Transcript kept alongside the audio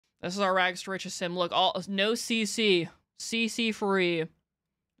This is our rags to riches sim. Look, all no CC. CC free.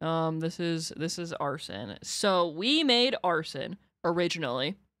 This is arson. So we made arson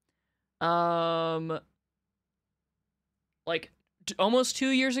originally. Like almost 2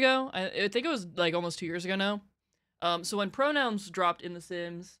 years ago. I think it was like almost 2 years ago now. So when pronouns dropped in The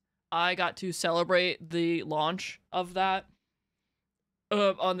Sims, I got to celebrate the launch of that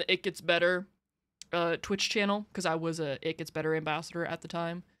on the It Gets Better Twitch channel, because I was a It Gets Better ambassador at the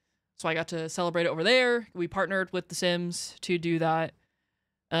time. So I got to celebrate it over there. We partnered with The Sims to do that.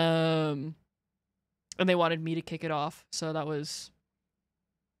 And they wanted me to kick it off. So that was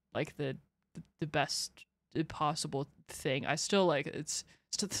like the best possible thing. I still like it's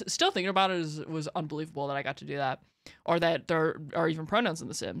still thinking about it was unbelievable that I got to do that, or that there are even pronouns in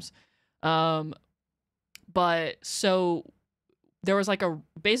The Sims. But so there was like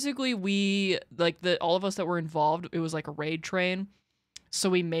basically we like all of us that were involved, it was like a raid train. So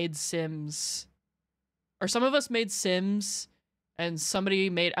we made Sims, or some of us made Sims, and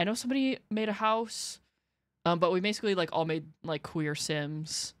I know somebody made a house. But we basically like all made like queer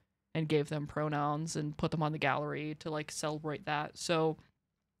Sims and gave them pronouns and put them on the gallery to like celebrate that. So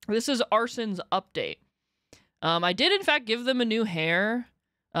this is Arson's update. I did in fact give them a new hair.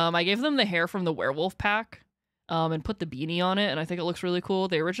 I gave them the hair from the werewolf pack, and put the beanie on it, and I think it looks really cool.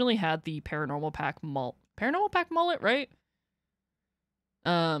 They originally had the paranormal pack mullet, right?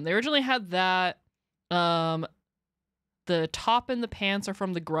 They originally had that. The top and the pants are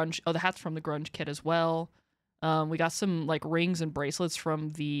from the grunge. Oh, the hat's from the grunge kit as well. We got some like rings and bracelets from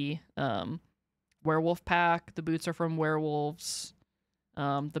the werewolf pack. The boots are from werewolves.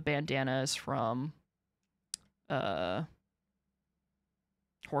 The bandana is from Horse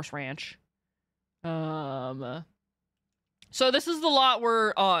Ranch. So this is the lot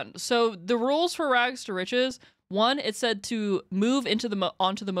we're on. So the rules for Rags to Riches: 1, it said to move into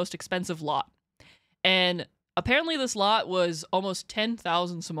onto the most expensive lot, and apparently this lot was almost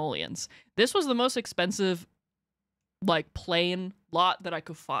 10,000 simoleons. This was the most expensive, like, plain lot that I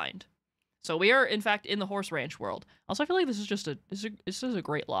could find. So we are, in fact, in the Horse Ranch world. Also, I feel like this is a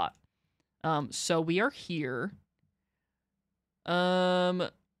great lot. So we are here.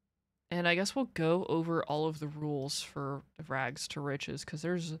 And I guess we'll go over all of the rules for Rags to Riches, because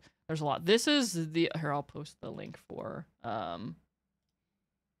there's a lot. This is here, I'll post the link for,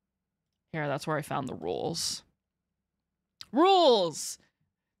 here, that's where I found the rules. Rules!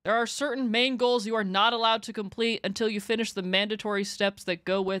 There are certain main goals you are not allowed to complete until you finish the mandatory steps that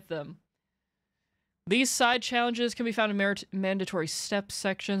go with them. These side challenges can be found in mandatory steps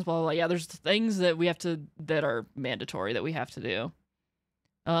sections, blah, blah, blah. Yeah, there's things that that are mandatory that we have to do.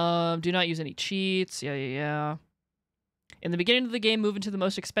 Do not use any cheats. Yeah. In the beginning of the game, move into the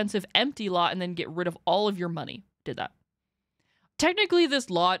most expensive empty lot and then get rid of all of your money. Did that. Technically, this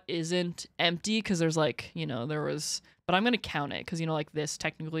lot isn't empty because there's like, there was, but I'm going to count it because, like this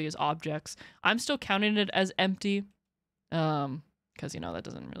technically is objects. I'm still counting it as empty. Because, that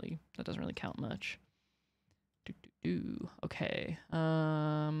doesn't really count much. Okay.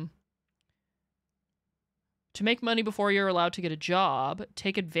 To make money before you're allowed to get a job,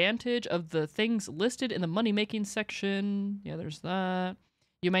 take advantage of the things listed in the money-making section. Yeah, there's that.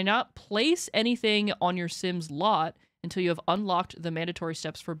 You may not place anything on your Sims lot until you have unlocked the mandatory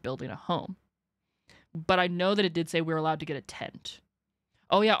steps for building a home. But I know that it did say we were allowed to get a tent.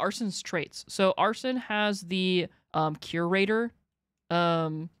 Oh yeah, Arson's traits. So Arson has the curator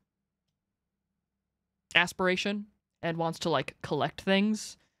aspiration and wants to like collect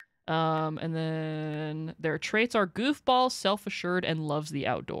things. And then their traits are goofball, self-assured, and loves the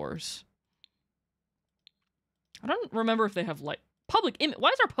outdoors. I don't remember if they have like public image. Why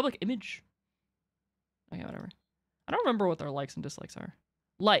is our public image? Okay, whatever. I don't remember what their likes and dislikes are.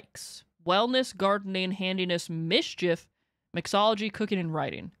 Likes: wellness, gardening, handiness, mischief, mixology, cooking, and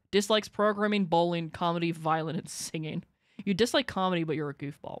writing. Dislikes: programming, bowling, comedy, violin, and singing. You dislike comedy, but you're a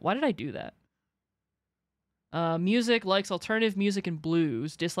goofball. Why did I do that? Music: likes alternative music and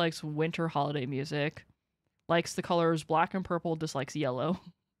blues. Dislikes winter holiday music. Likes the colors black and purple. Dislikes yellow.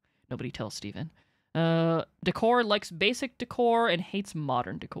 Nobody tells Steven. Decor: likes basic decor and hates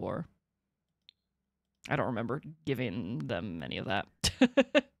modern decor. I don't remember giving them any of that.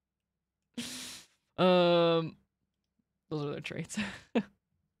 Those are their traits.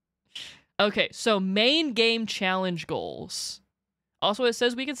 Okay, so main game challenge goals. Also, it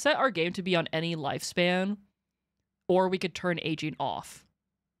says we can set our game to be on any lifespan, or we could turn aging off.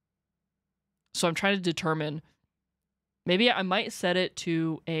 So I'm trying to determine, maybe I might set it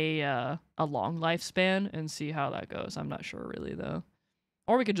to a long lifespan and see how that goes. I'm not sure really though.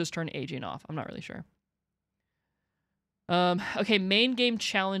 Or we could just turn aging off. I'm not really sure. Okay, main game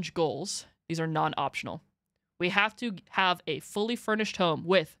challenge goals. These are non-optional. We have to have a fully furnished home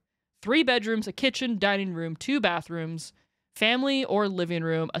with 3 bedrooms, a kitchen, dining room, 2 bathrooms, family or living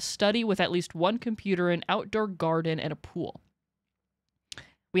room, a study with at least 1 computer, an outdoor garden, and a pool.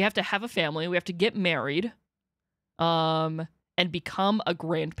 We have to have a family. We have to get married, and become a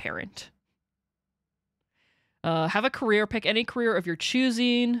grandparent. Have a career. Pick any career of your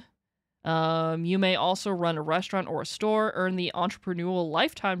choosing. You may also run a restaurant or a store, earn the entrepreneurial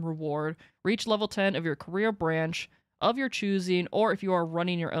lifetime reward, reach level 10 of your career branch of your choosing, or if you are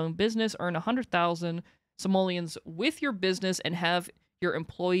running your own business, earn 100,000 simoleons with your business and have your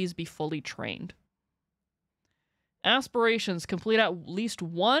employees be fully trained. Aspirations. Complete at least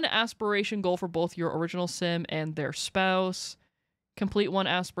 1 aspiration goal for both your original sim and their spouse. Complete 1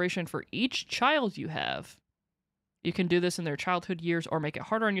 aspiration for each child you have. You can do this in their childhood years or make it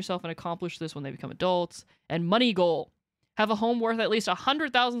harder on yourself and accomplish this when they become adults. And money goal. Have a home worth at least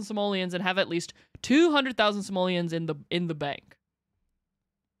 100,000 simoleons and have at least 200,000 simoleons in the bank.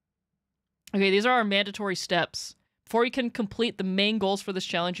 Okay, these are our mandatory steps. Before you can complete the main goals for this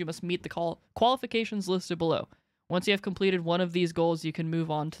challenge, you must meet the qualifications listed below. Once you have completed one of these goals, you can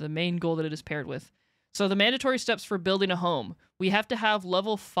move on to the main goal that it is paired with. So the mandatory steps for building a home. We have to have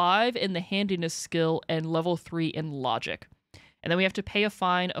level 5 in the handiness skill and level 3 in logic. And then we have to pay a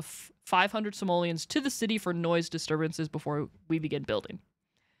fine of 500 simoleons to the city for noise disturbances before we begin building.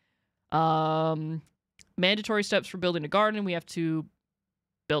 Mandatory steps for building a garden. We have to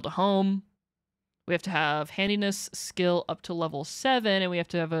build a home. We have to have handiness skill up to level 7, and we have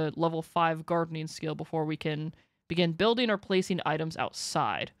to have a level 5 gardening skill before we can begin building or placing items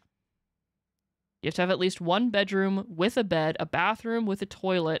outside. You have to have at least 1 bedroom with a bed, a bathroom with a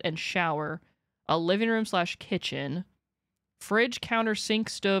toilet and shower, a living room / kitchen, fridge, counter, sink,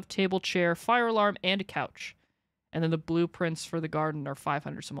 stove, table, chair, fire alarm, and a couch. And then the blueprints for the garden are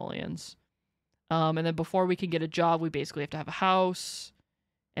 500 simoleons. And then before we can get a job, we basically have to have a house.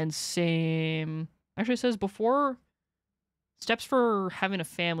 And same... Actually, it says before... Steps for having a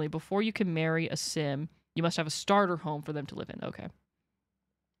family. Before you can marry a sim, you must have a starter home for them to live in. Okay.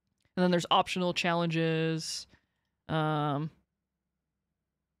 And then there's optional challenges. And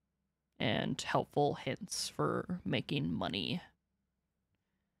helpful hints for making money.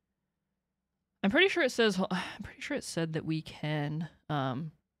 I'm pretty sure it said that we can,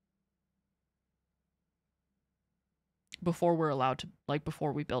 before we're allowed to, like,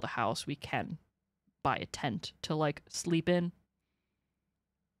 before we build a house, we can buy a tent to, like, sleep in.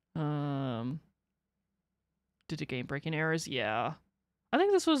 Due to game-breaking errors, yeah. I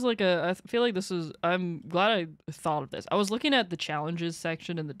think this was like I feel like this is, I'm glad I thought of this. I was looking at the challenges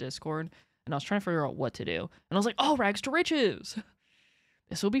section in the Discord, and I was trying to figure out what to do. And I was like, oh, rags to riches!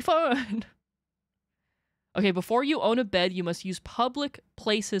 This will be fun! Okay, before you own a bed, you must use public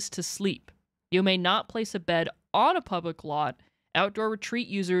places to sleep. You may not place a bed on a public lot. Outdoor retreat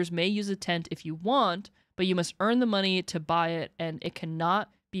users may use a tent if you want, but you must earn the money to buy it, and it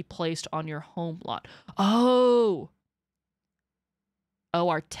cannot be placed on your home lot. Oh! Oh,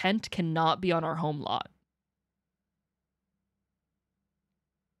 our tent cannot be on our home lot.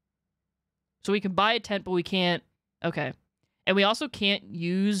 So we can buy a tent, but we can't... Okay. And we also can't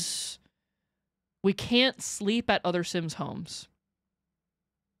use... We can't sleep at other Sims' homes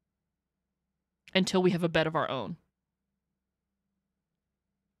until we have a bed of our own.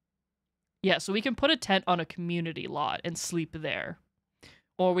 Yeah, so we can put a tent on a community lot and sleep there.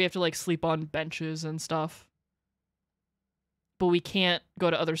 Or we have to, like, sleep on benches and stuff. But we can't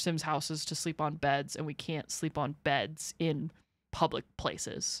go to other Sims' houses to sleep on beds, and we can't sleep on beds in public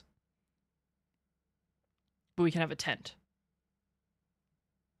places. But we can have a tent.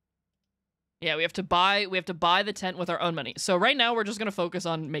 Yeah, we have to buy the tent with our own money. So right now we're just gonna focus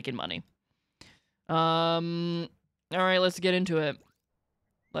on making money. Alright, let's get into it.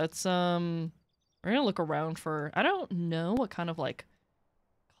 Let's we're gonna look around for, I don't know what kind of, like,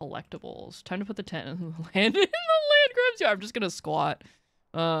 collectibles. Time to put the tent in the land grabs. Yeah, I'm just gonna squat.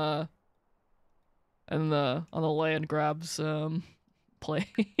 And on the land grabs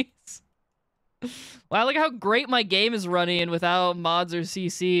place. Wow, look how great my game is running without mods or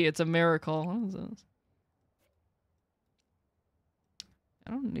CC. It's a miracle. What is this? I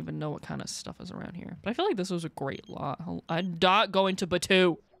don't even know what kind of stuff is around here. But I feel like this was a great lot. I'm not going to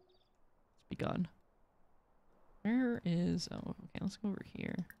Batu. It's begun. Where is... Oh, okay, let's go over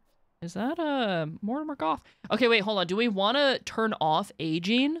here. Is that Mortimer Goth? Okay, wait, hold on. Do we want to turn off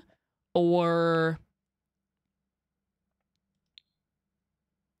aging? Or...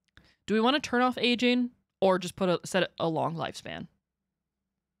 Do we want to turn off aging? Or just set a long lifespan?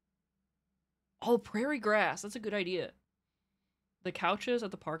 Oh, prairie grass. That's a good idea. The couches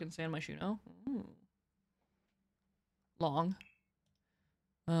at the park and San Myshuno. Ooh. Long.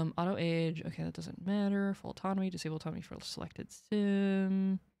 Auto age. Okay, that doesn't matter. Full autonomy. Disable autonomy for selected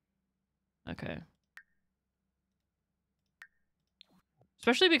sim. Okay.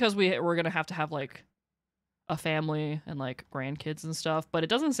 Especially because we're gonna have to have like a family and like grandkids and stuff, but it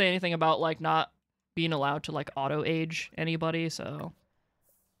doesn't say anything about like not being allowed to like auto age anybody, so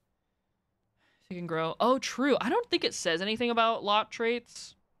you can grow. Oh, true. I don't think it says anything about lot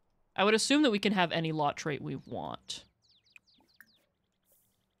traits. I would assume that we can have any lot trait we want.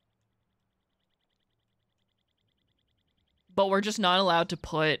 But we're just not allowed to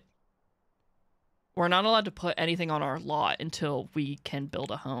put anything on our lot until we can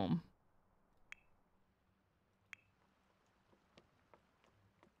build a home.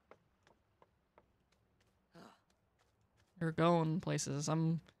 You're going places.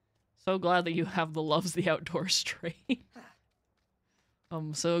 I'm so glad that you have the loves the outdoors trait.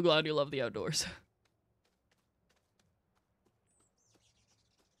 I'm so glad you love the outdoors.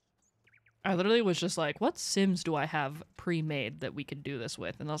 I literally was just like, what Sims do I have pre-made that we could do this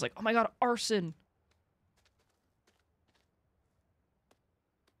with? And I was like, oh my god, arson!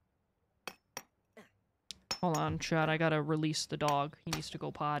 Hold on, chat, I gotta release the dog. He needs to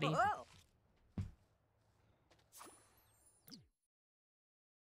go potty. Whoa.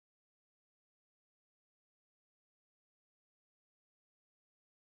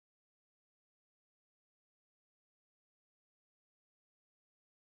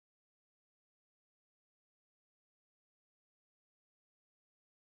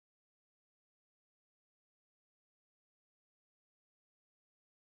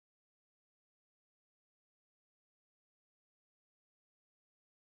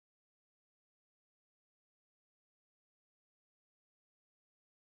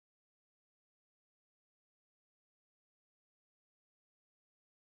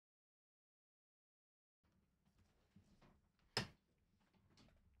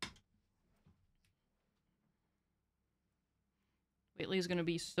 Waitley's gonna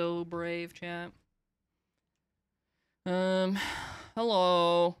be so brave, chat.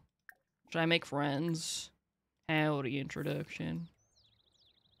 Hello. Should I make friends? Howdy introduction.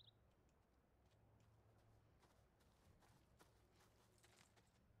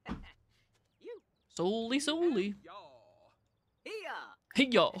 You. Solely. Yeah. Hey,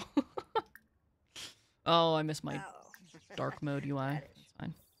 yo. Oh, I miss my Oh. dark mode UI. That's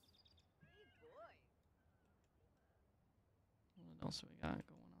fine. What else we got going on?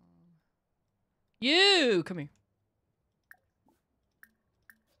 You! Come here.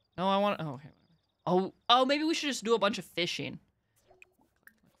 No, I want... Oh, okay. Oh, maybe we should just do a bunch of fishing.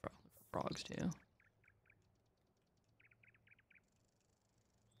 Look for frogs, too.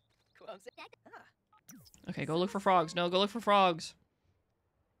 Okay, go look for frogs. No, go look for frogs.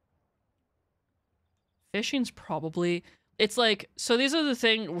 Fishing's probably... It's like... So these are the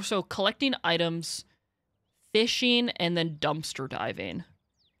things... So collecting items, fishing, and then dumpster diving.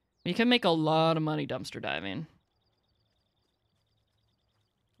 You can make a lot of money dumpster diving.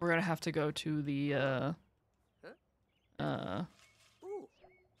 We're gonna have to go to the,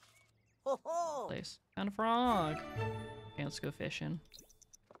 place. Found a frog. Okay, let's go fishing.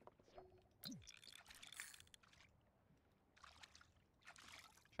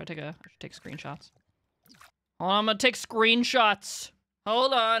 I should take screenshots. Hold on, I'm gonna take screenshots.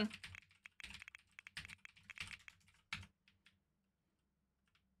 Hold on.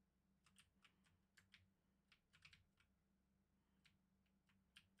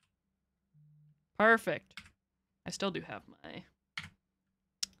 Perfect. I still do have my,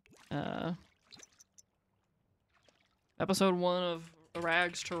 episode 1 of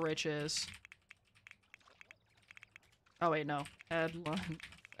Rags to Riches. Oh wait, no. Headline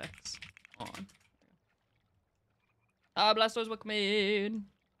X on. Ah, Blastoise Wickman.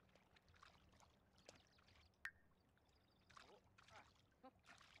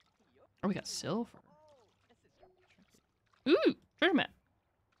 Oh, we got silver. Ooh, treasure map.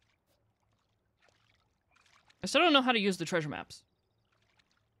 I still don't know how to use the treasure maps.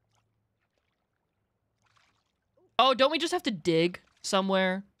 Oh, don't we just have to dig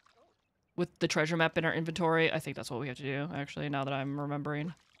somewhere with the treasure map in our inventory? I think that's what we have to do, actually, now that I'm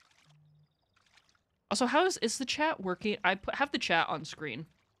remembering. Also, is the chat working? I have the chat on screen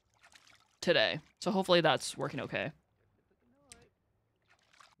today, so hopefully that's working okay.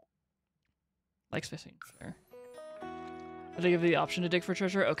 Likes fishing, sure. Did I give you the option to dig for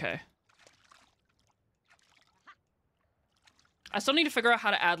treasure? Okay. I still need to figure out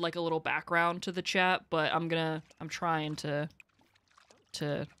how to add like a little background to the chat, but I'm trying to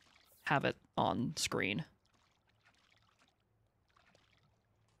have it on screen.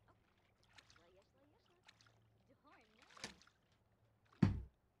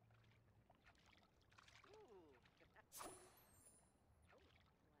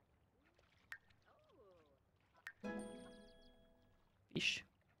 fish.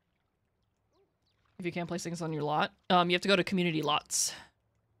 If you can't place things on your lot, you have to go to community lots.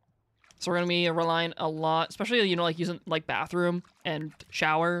 So we're gonna be relying a lot, especially, you know, like using like bathroom and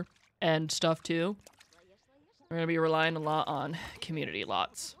shower and stuff too. We're gonna be relying a lot on community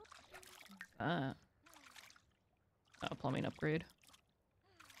lots. Oh, plumbing upgrade.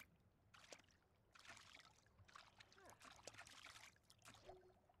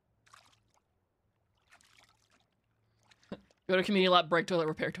 Go to community lot, break toilet,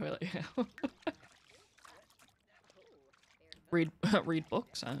 repair toilet. Yeah. read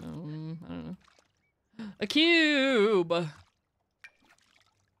books. I don't know. A cube. Should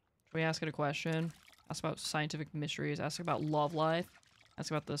we ask it a question? Ask about scientific mysteries. Ask about love life.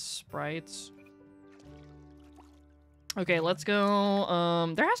 Ask about the sprites. Okay, let's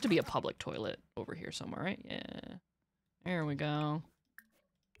go. There has to be a public toilet over here somewhere, right? Yeah. There we go.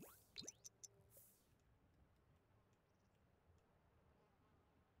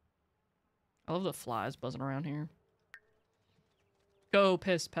 I love the flies buzzing around here. Go,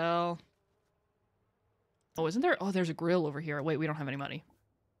 piss, pal. Oh, isn't there? Oh, there's a grill over here. Wait, we don't have any money.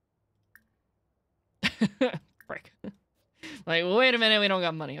 Frick. Like, wait a minute, we don't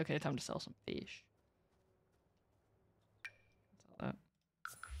got money. Okay, time to sell some fish. Sell that.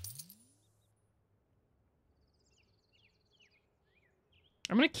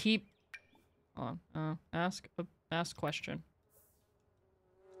 I'm gonna keep... Hold on. Ask question.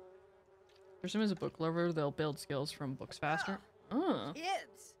 For someone who's a book lover, they'll build skills from books faster. Oh.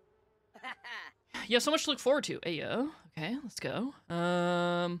 Gibbs. Yeah, so much to look forward to. Ayo. Okay, let's go.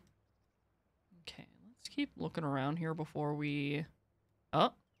 Okay, let's keep looking around here before we...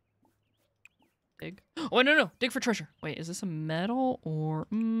 Oh. Dig. Oh, no. Dig for treasure. Wait, is this a metal or...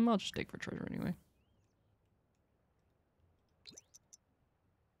 I'll just dig for treasure anyway.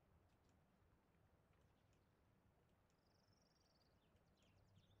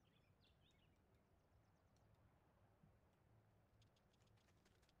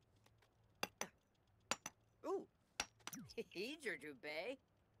 Ooh. He's your Dubé.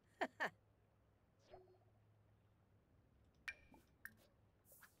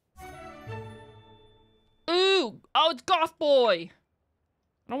 Ooh! Oh, it's Goth Boy!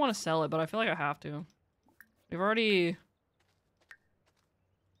 I don't want to sell it, but I feel like I have to. We've already...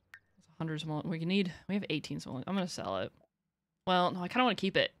 100 small... We have 18 small... I'm gonna sell it. Well, no, I kind of want to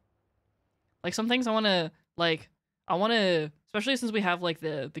keep it. Like, some things I want to... Like, I want to... Especially since we have, like,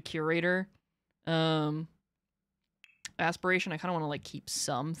 the curator... aspiration, I kind of want to, like, keep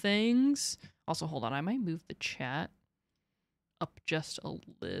some things. Also, hold on. I might move the chat up just a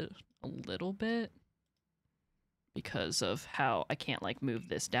little bit. Because of how I can't, like, move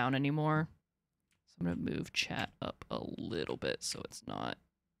this down anymore. So I'm gonna move chat up a little bit so it's not...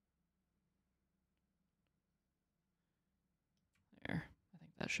 There. I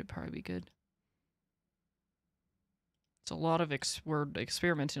think that should probably be good. It's a lot of... We're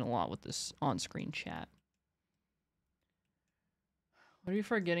experimenting a lot with this on-screen chat. What are you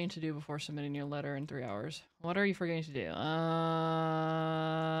forgetting to do before submitting your letter in 3 hours? What are you forgetting to do?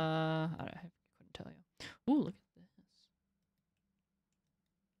 I couldn't tell you. Ooh, look at this.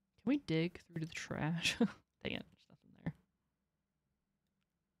 Can we dig through to the trash? Dang it, there's nothing there.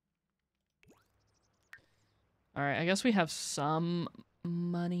 Alright, I guess we have some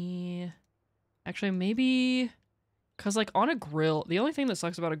money. Actually, maybe... Because, like, on a grill, the only thing that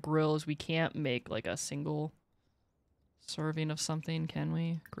sucks about a grill is we can't make, like, a single serving of something, can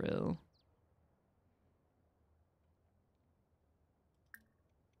we? Grill.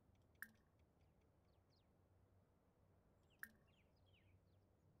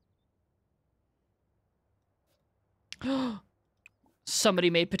 Somebody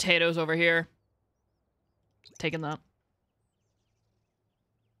made potatoes over here. Taking that.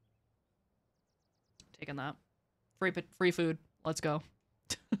 Taking that. Free food. Let's go.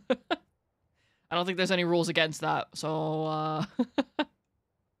 I don't think there's any rules against that, so,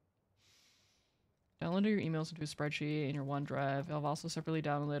 download your emails into a spreadsheet in your OneDrive. I've also separately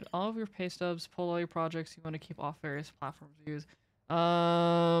downloaded all of your pay stubs, pull all your projects you want to keep off various platforms to use.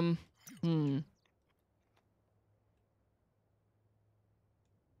 I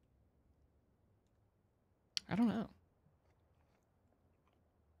don't know.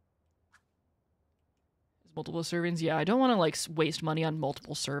 Multiple servings? Yeah, I don't want to, like, waste money on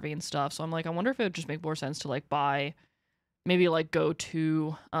multiple serving stuff. So I'm like, I wonder if it would just make more sense to, like, buy... Maybe, like, go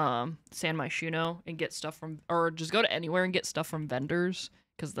to San Myshuno and get stuff from... Or just go to anywhere and get stuff from vendors.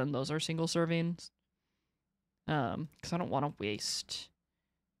 Because then those are single servings. Because I don't want to waste...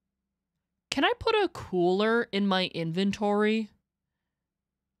 Can I put a cooler in my inventory?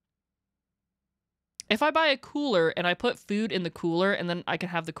 If I buy a cooler and I put food in the cooler and then I can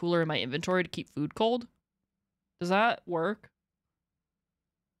have the cooler in my inventory to keep food cold, does that work?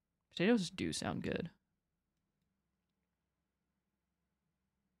 Potatoes do sound good.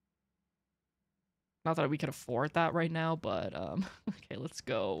 Not that we could afford that right now, but okay, let's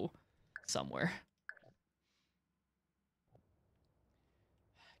go somewhere.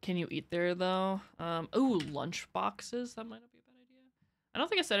 Can you eat there though? Ooh, lunch boxes. That might not be a bad idea. I don't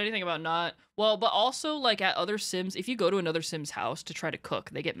think I said anything about not. Well, but also like at other Sims, if you go to another Sim's house to try to cook,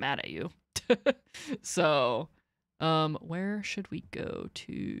 they get mad at you. So, where should we go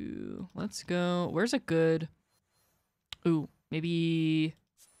to? Let's go. Where's a good? Ooh, maybe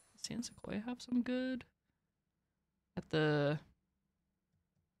San Sequoia have some good at the.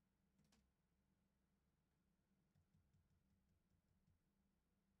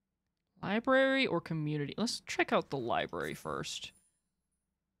 Library or community? Let's check out the library first.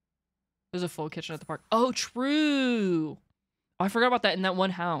 There's a full kitchen at the park. Oh, true. Oh, I forgot about that in that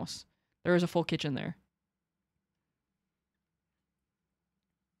one house. There is a full kitchen there.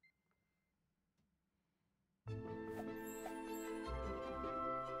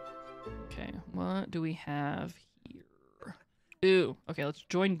 Okay, what do we have here? Ooh, okay, let's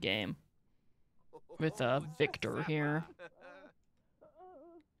join game with Victor here.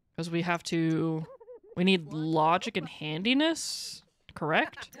 Because we have to... We need logic and handiness,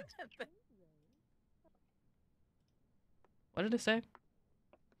 correct? What did it say?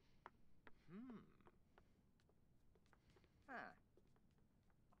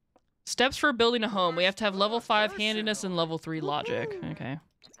 Steps for building a home. We have to have level 5 handiness and level 3 logic. Okay.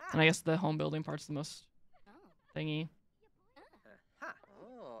 And I guess the home building part's the most thingy.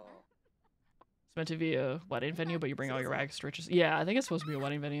 It's meant to be a wedding venue, but you bring all your rags to riches. Yeah, I think it's supposed to be a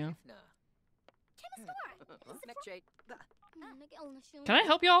wedding venue. Can I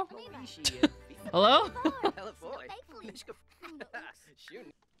help y'all? Hello?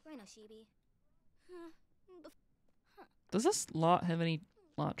 Does this lot have any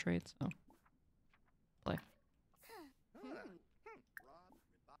lot traits? Oh. Play.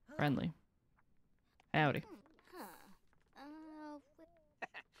 Friendly. Howdy.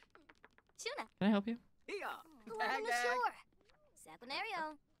 Can I help you?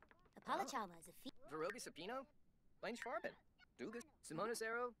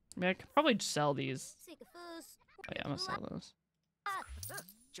 I mean, I could probably sell these. Oh yeah, I'm gonna sell those.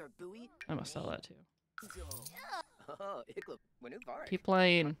 I'm gonna sell that too. Keep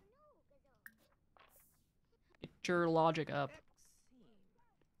playing. Get your logic up.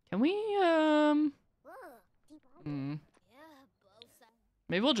 Can we,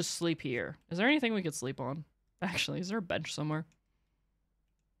 Maybe we'll just sleep here. Is there anything we could sleep on? Actually, is there a bench somewhere?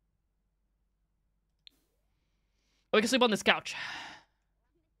 Oh, we can sleep on this couch.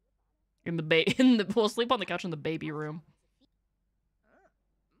 We'll sleep on the couch in the baby room.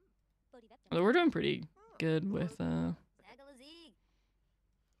 Although we're doing pretty good with, her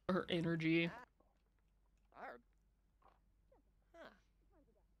energy.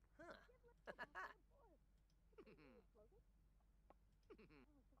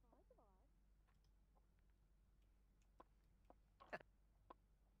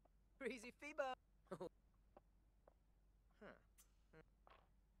 Crazy Phoebe.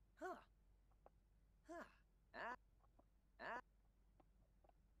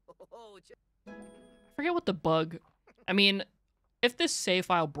 I forget what the bug... I mean, if this save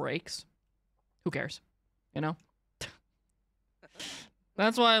file breaks, who cares? You know?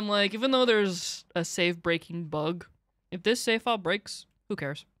 That's why I'm like, even though there's a save breaking bug, if this save file breaks, who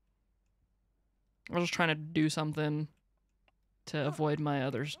cares? I was just trying to do something to avoid my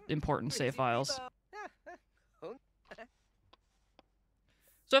other important save files.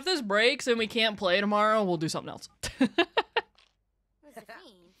 So if this breaks and we can't play tomorrow, we'll do something else.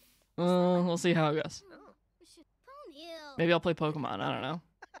 We'll see how it goes. Maybe I'll play Pokemon, I don't know.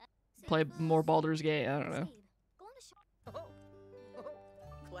 Play more Baldur's Gate, I don't know.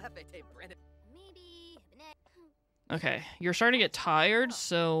 Okay, you're starting to get tired,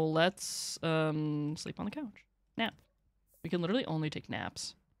 so let's sleep on the couch. Nap. We can literally only take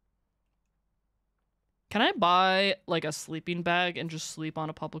naps. Can I buy like a sleeping bag and just sleep on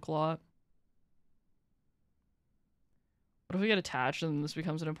a public lot? What if we get attached and this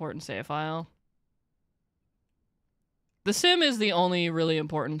becomes an important save file? The sim is the only really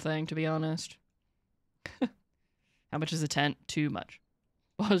important thing, to be honest. How much is a tent? Too much.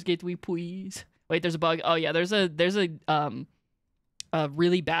 Baldur's Gate, we please. Wait, there's a bug. Oh yeah, there's a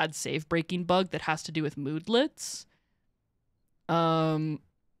really bad save breaking bug that has to do with moodlets.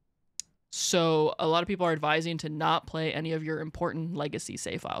 So a lot of people are advising to not play any of your important legacy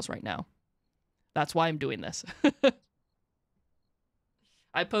save files right now. That's why I'm doing this.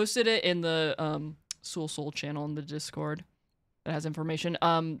 I posted it in the Soul channel in the Discord that has information.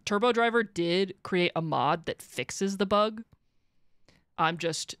 Turbo Driver did create a mod that fixes the bug. I'm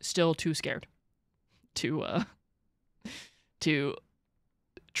just still too scared to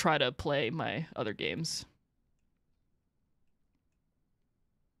try to play my other games.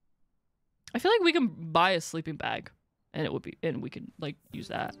 I feel like we can buy a sleeping bag and we could like use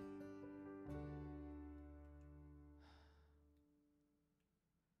that.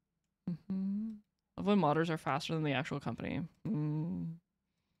 Avoid modders are faster than the actual company.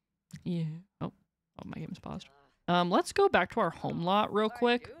 Yeah. Oh, my game is paused. Let's go back to our home lot real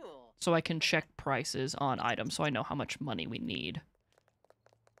quick so I can check prices on items so I know how much money we need.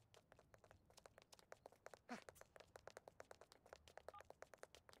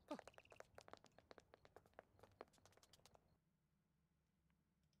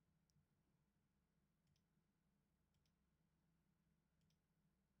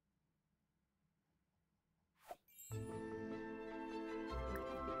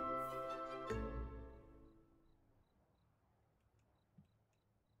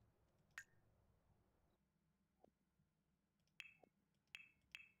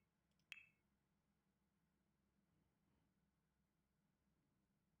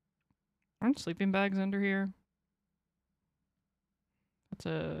 Aren't sleeping bags under here? That's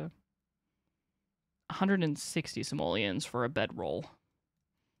 160 simoleons for a bedroll.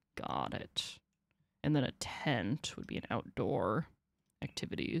 Got it. And then a tent would be an outdoor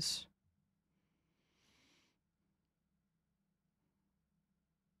activities.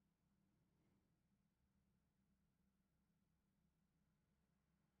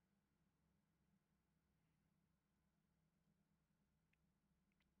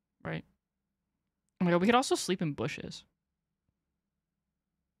 Right. Oh my god, we could also sleep in bushes.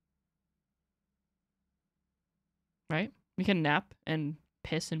 Right? We can nap and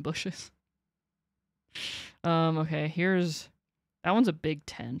piss in bushes. Okay, here's... That one's a big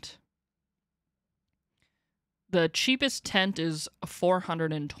tent. The cheapest tent is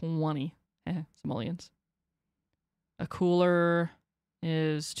 420 simoleons. A cooler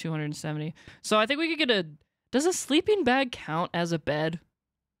is 270. So I think we could get a... Does a sleeping bag count as a bed?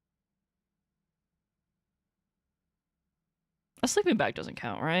 A sleeping bag doesn't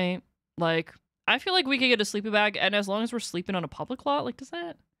count, right? Like, I feel like we could get a sleeping bag, and as long as we're sleeping on a public lot, like, does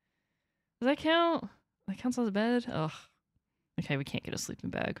that count? That counts as a bed? Ugh. Okay, we can't get a sleeping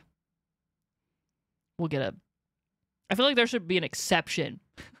bag. We'll get a... I feel like there should be an exception.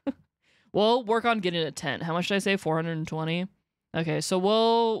 We'll work on getting a tent. How much did I say? 420? Okay, so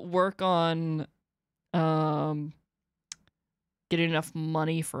we'll work on getting enough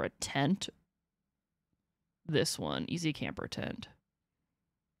money for a tent. This one, easy camper tent.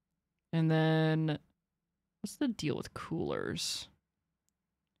 And then, what's the deal with coolers?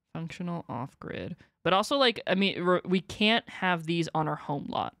 Functional off-grid. But also, like, I mean, we can't have these on our home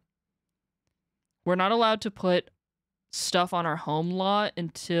lot. We're not allowed to put stuff on our home lot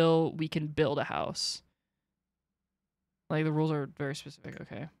until we can build a house. Like, the rules are very specific,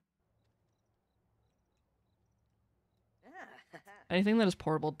 okay. Anything that is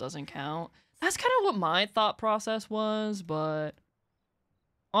portable doesn't count. That's kind of what my thought process was, but...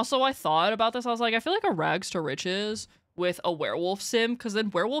 Also, I thought about this, I was like, I feel like a rags to riches with a werewolf sim, because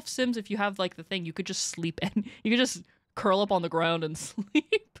then werewolf sims, if you have, like, the thing, you could just sleep in. You could just curl up on the ground and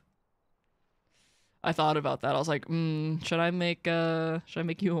sleep. I thought about that. I was like, should I make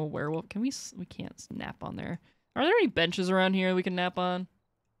you a werewolf? Can we can't nap on there. Are there any benches around here we can nap on?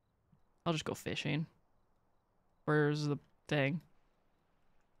 I'll just go fishing. Where's the thing?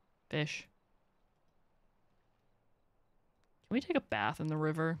 Fish. Can we take a bath in the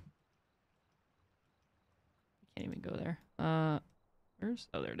river? Can't even go there. Where's...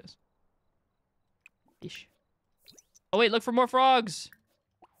 Oh, there it is. Fish. Oh, wait, look for more frogs!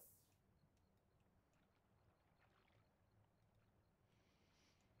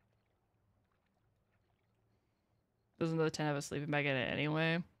 Doesn't the tent have a sleeping bag in it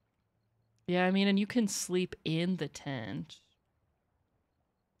anyway? Yeah, I mean, and you can sleep in the tent.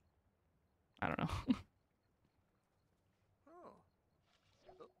 I don't know.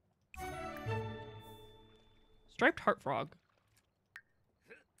 Striped heart frog.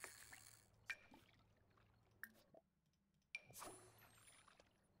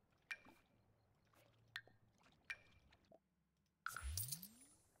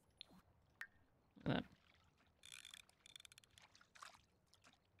 That.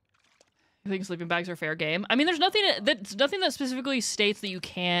 I think sleeping bags are fair game. I mean, there's nothing that specifically states that you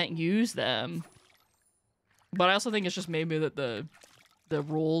can't use them. But I also think it's just maybe that the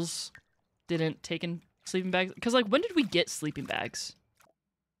rules didn't take in sleeping bags. Because, like, when did we get sleeping bags?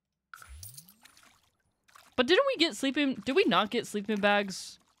 But didn't we get sleeping... Did we not get sleeping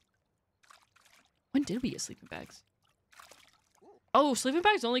bags? When did we get sleeping bags? Oh, sleeping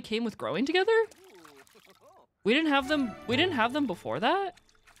bags only came with growing together? We didn't have them... We didn't have them before that?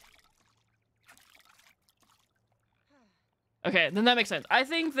 Okay, then that makes sense. I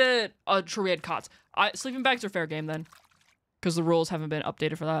think that... sure, we had cots. Sleeping bags are fair game, then. Because the rules haven't been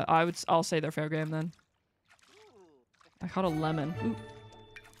updated for that. I'll say they're fair game, then. I caught a lemon. Ooh.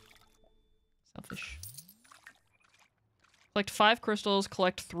 Selfish. Collect 5 crystals,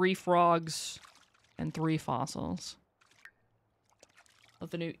 collect 3 frogs, and 3 fossils.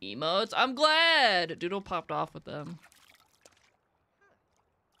 With the new emotes. I'm glad! Doodle popped off with them.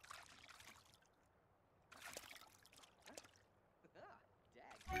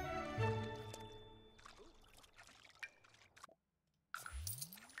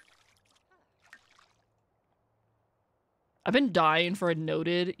 I've been dying for a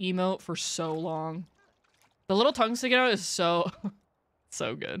noted emote for so long. The little tongue sticking out is so...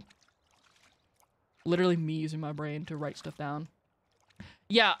 so good. Literally me using my brain to write stuff down.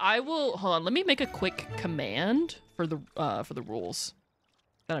 Yeah, I will... Hold on, let me make a quick command for the rules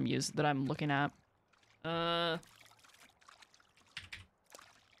that I'm looking at.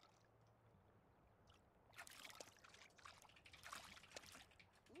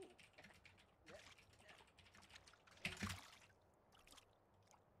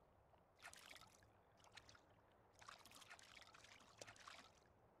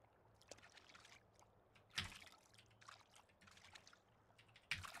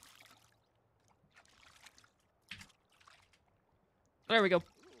 There we go.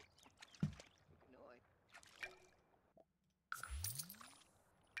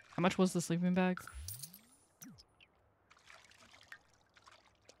 How much was the sleeping bag?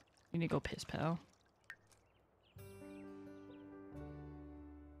 You need to go piss, pal.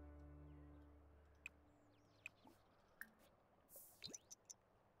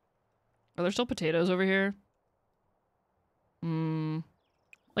 Are there still potatoes over here?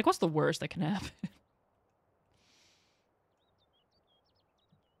 Like, what's the worst that can happen?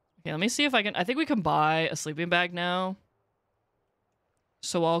 Okay, let me see if I can... I think we can buy a sleeping bag now.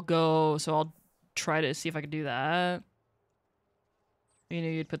 So I'll try to see if I can do that. You know,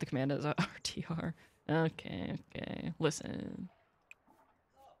 you'd put the command as a RTR. Okay. Listen.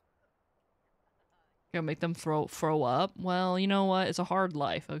 Gonna make them throw up? Well, you know what? It's a hard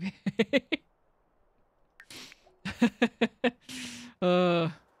life, okay?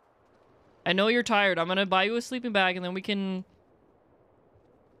 I know you're tired. I'm gonna buy you a sleeping bag and then we can...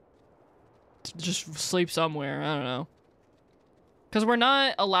 just sleep somewhere. I don't know. Because we're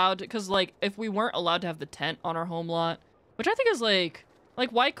not allowed to... Because, like, if we weren't allowed to have the tent on our home lot... Which I think is, like...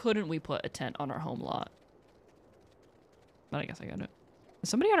 Like, why couldn't we put a tent on our home lot? But I guess I got it. Is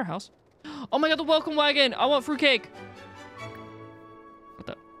somebody at our house? Oh my god, the welcome wagon! I want fruitcake! What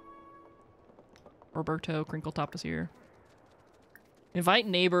the... Roberto Crinkletop is here. Invite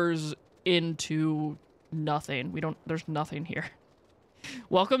neighbors into nothing. There's nothing here.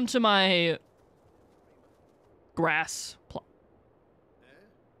 Welcome to my... grass plot.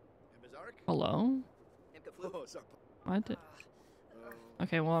 Hello? What?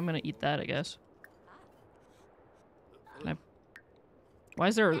 Okay, well, I'm gonna eat that, I guess. Why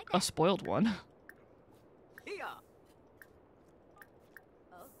is there a spoiled one?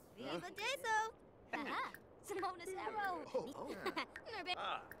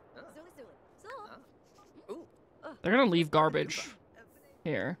 They're gonna leave garbage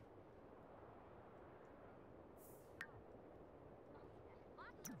here.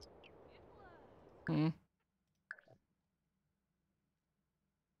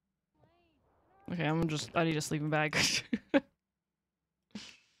 Okay, I need a sleeping bag.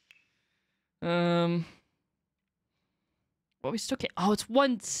 Well, we still can't. Oh, it's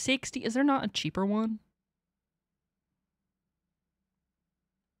 160. Is there not a cheaper one?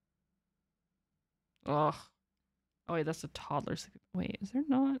 Ugh. Oh, wait, that's a toddler sleeping. Wait, is there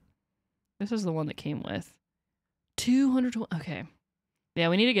not? This is the one that came with 200. Okay. Yeah,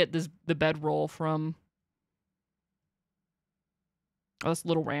 we need to get the bedroll from... Oh, that's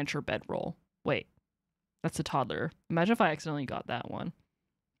Little Rancher bedroll. Wait. That's a toddler. Imagine if I accidentally got that one.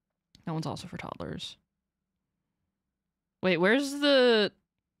 That one's also for toddlers. Wait, where's the...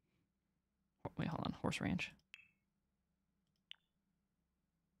 Wait, hold on. Horse Ranch.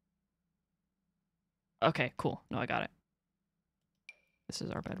 Okay, cool. No, I got it. This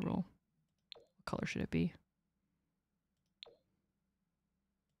is our bedroll. What color should it be?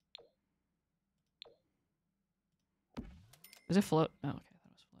 Does it float? Oh, okay.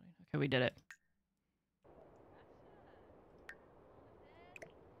 That was floating. Okay, we did it.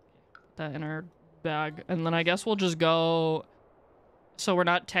 Put that in our bag. And then I guess we'll just go... So we're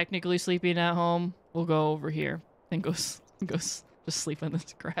not technically sleeping at home. We'll go over here. And go just sleep on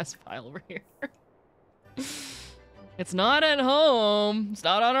this grass pile over here. It's not at home. It's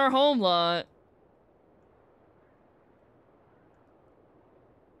not on our home lot.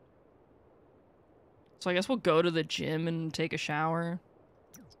 So I guess we'll go to the gym and take a shower.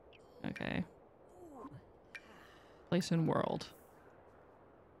 Okay. Place in world.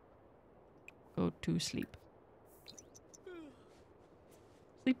 Go to sleep.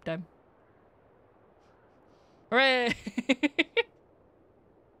 Sleep time. Hooray!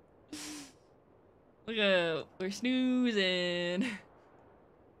 Look at, we're snoozing.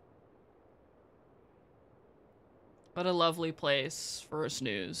 What a lovely place for a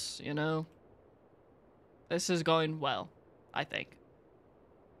snooze, you know? This is going well, I think.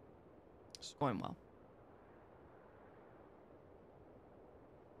 It's going well.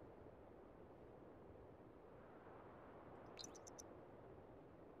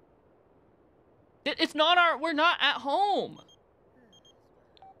 It's not our, we're not at home.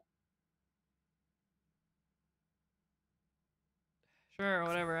 Sure,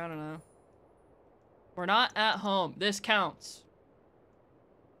 whatever, I don't know. We're not at home. This counts.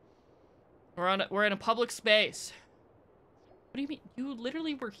 We're in a public space. What do you mean? You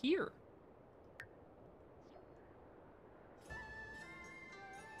literally were here.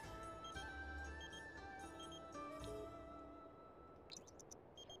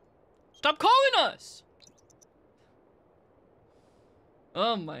 Stop calling us!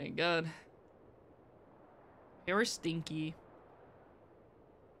 Oh my god. Okay, we're stinky.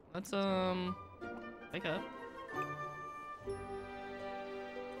 Let's, wake up.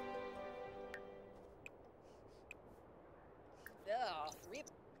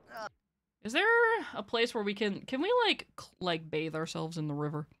 Is there a place where we can we like bathe ourselves in the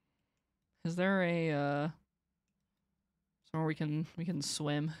river? Is there a somewhere we can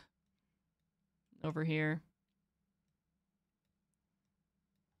swim over here?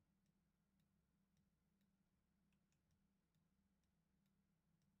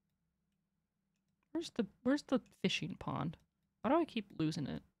 Where's the fishing pond? Why do I keep losing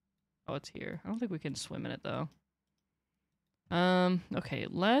it? Oh, it's here. I don't think we can swim in it though. Okay,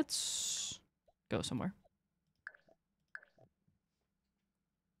 let's go somewhere.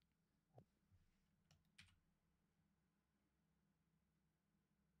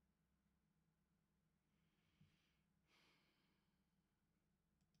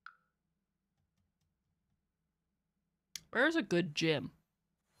 Where's a good gym?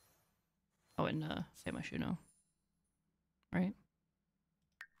 Oh, in Say My Shoe No. Right?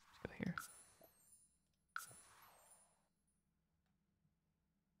 Let's go here.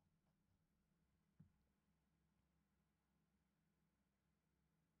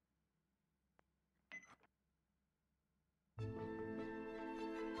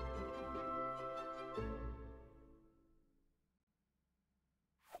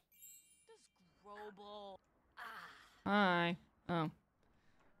 Hi. Oh.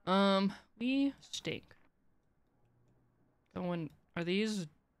 We stink. Going. Are these?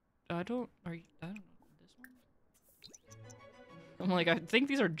 I don't know. This one? I'm like, I think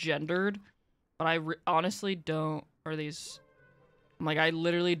these are gendered, but I honestly don't. Are these? I'm like, I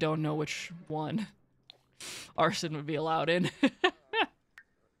literally don't know which one arson would be allowed in.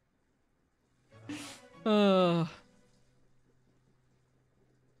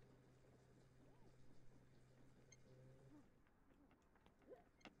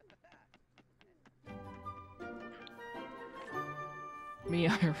 Me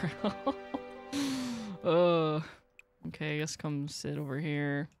IRL. Okay, I guess come sit over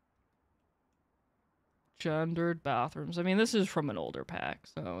here. Gendered bathrooms. I mean, this is from an older pack,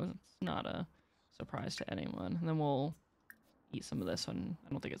 so it's not a surprise to anyone. And then we'll eat some of this one. I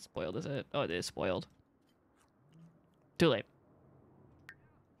don't think it's spoiled, is it? Oh, it is spoiled. Too late.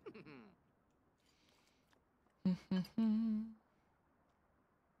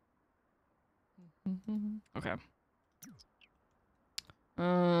 Okay.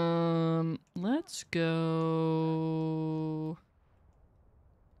 Let's go.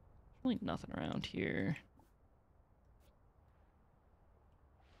 Really nothing around here.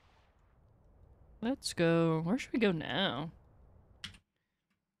 Let's go. Where should we go now?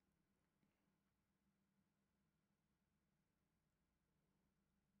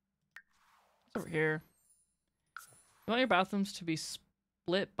 Over here. You want your bathrooms to be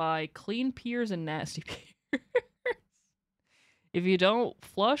split by clean peers and nasty peers. If you don't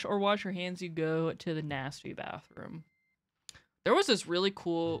flush or wash your hands, you go to the nasty bathroom. There was this really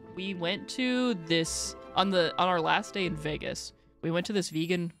cool, we went to this, on our last day in Vegas, we went to this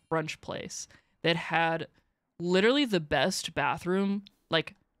vegan brunch place that had literally the best bathroom,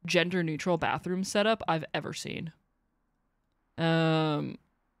 like gender neutral bathroom setup I've ever seen. It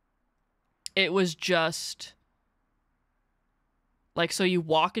was just like, so you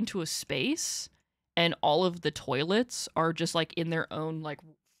walk into a space and all of the toilets are just like in their own like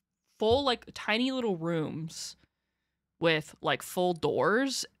full like tiny little rooms with like full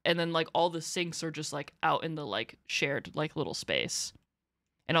doors, and then like all the sinks are just like out in the like shared like little space.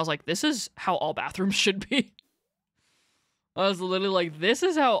 And I was like, this is how all bathrooms should be. I was literally like, this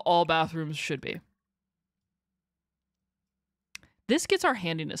is how all bathrooms should be. This gets our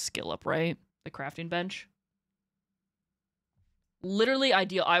handiness skill up, right? The crafting bench. Literally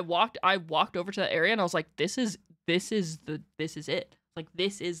ideal. I walked over to that area and I was like, this is it. Like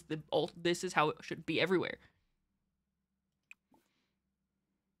this is how it should be everywhere.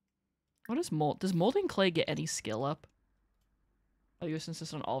 What is mold? Does molding clay get any skill up? Oh, you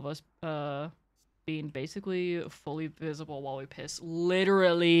insist on all of us being basically fully visible while we piss.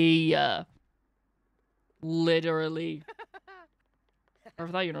 Literally. Literally. Or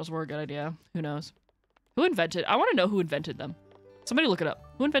if thought urinals were a good idea. Who knows? Who invented? I want to know who invented them. Somebody look it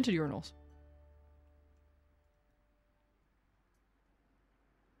up. Who invented urinals?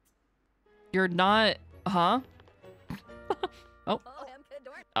 You're not, huh? Oh.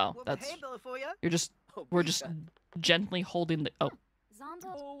 Oh, that's. You're just. We're just gently holding the. Oh.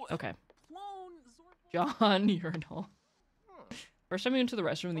 Okay. John urinal. First time we went to the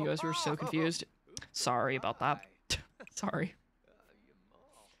restroom in the US, we were so confused. Sorry about that. Sorry.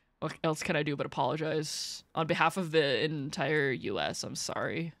 What else can I do but apologize? On behalf of the entire US, I'm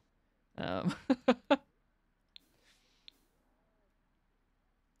sorry. Oh,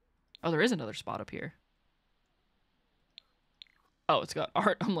 there is another spot up here. Oh, it's got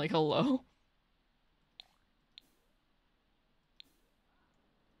art. I'm like, hello?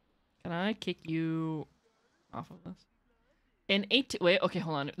 Can I kick you off of this? Wait, okay,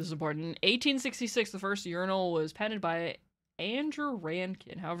 hold on. This is important. In 1866, the first urinal was patented by Andrew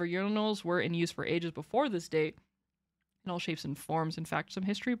Rankin. However, urinals were in use for ages before this date in all shapes and forms. In fact, some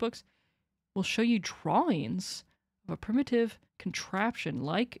history books will show you drawings of a primitive contraption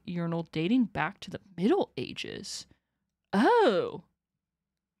like urinal dating back to the Middle Ages. Oh.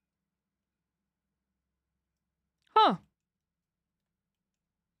 Huh.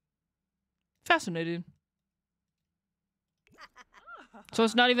 Fascinating. So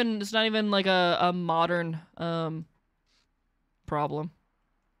it's not even like a modern problem.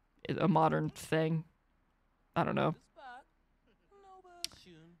 A modern thing. I don't know.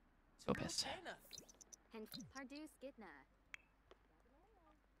 So pissed.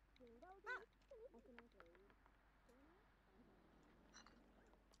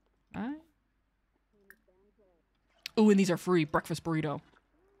 Ooh, and these are free. Breakfast burrito.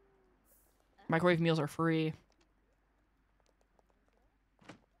 Microwave meals are free.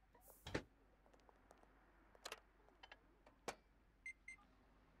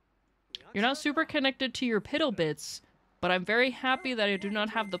 You're not super connected to your piddle bits, but I'm very happy that I do not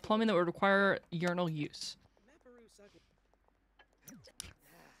have the plumbing that would require urinal use.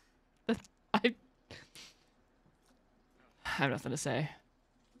 I have nothing to say.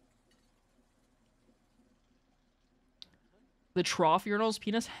 The trough urinals,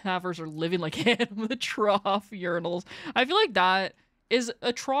 penis havers are living like animals. The trough urinals. I feel like that is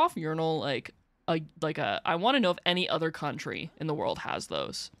a trough urinal, like I want to know if any other country in the world has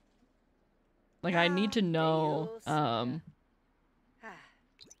those. Like, I need to know,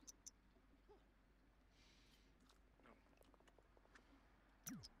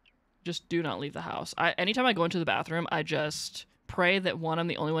 just do not leave the house. Anytime I go into the bathroom, I just pray that one, I'm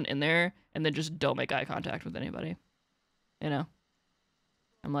the only one in there, and then just don't make eye contact with anybody. You know?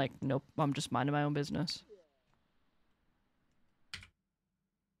 I'm like, nope, I'm just minding my own business.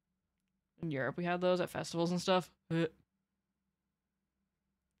 In Europe, we had those at festivals and stuff.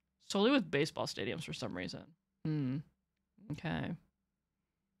 Solely with baseball stadiums for some reason. Okay.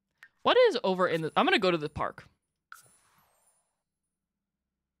 What is over in the... I'm gonna go to the park.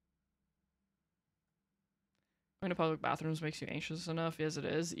 Going to public bathrooms makes you anxious enough? Yes, it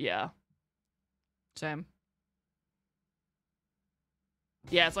is. Yeah. Same.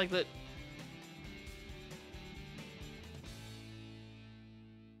 Yeah, it's like the...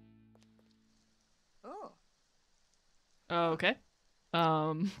 Oh. Okay.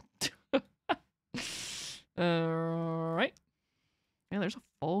 Alright. Yeah, there's a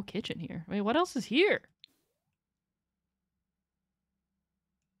full kitchen here. Wait, what else is here?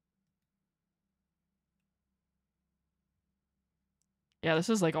 Yeah, this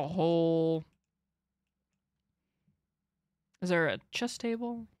is like a whole... Is there a chess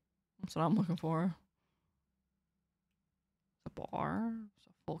table? That's what I'm looking for. A bar? It's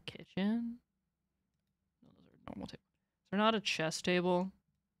a full kitchen? No, those are normal tables. Is there not a chess table?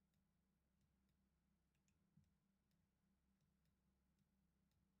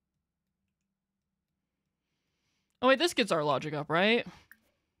 Oh wait, this gets our logic up, right?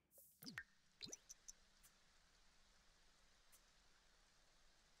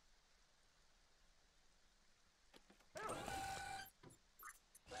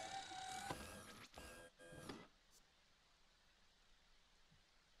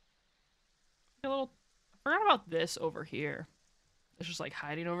 A little... I forgot about this over here. It's just like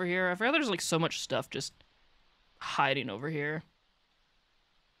hiding over here. I forgot there's like so much stuff just hiding over here.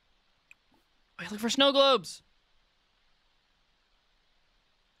 Wait, look for snow globes!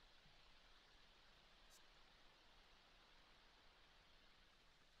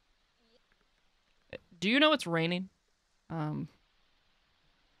 Do you know it's raining?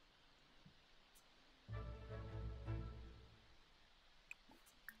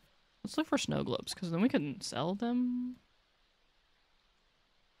 Let's look for snow globes, because then we can sell them.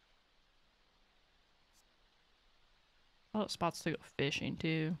 Oh, spots to go fishing,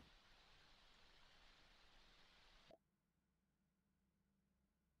 too.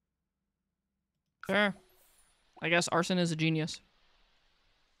 Sure. I guess arson is a genius.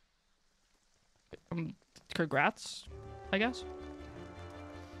 Congrats, I guess.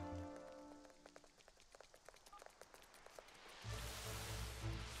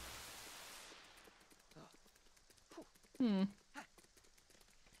 Hmm.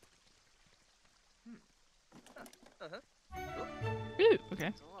 Ooh,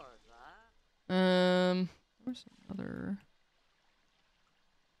 okay. Where's another?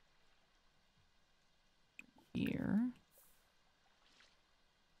 Here.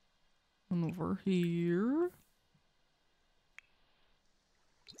 And over here.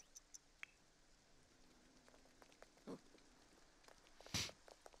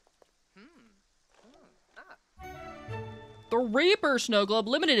 The Reaper Snow Globe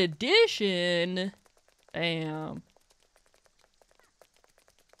limited edition. Damn.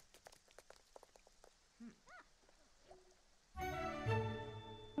 I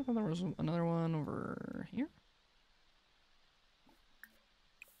thought there was another one over here.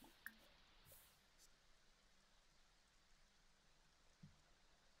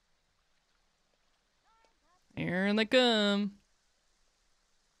 Here they come.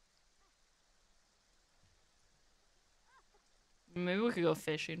 Maybe we could go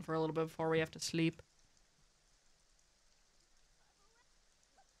fishing for a little bit before we have to sleep.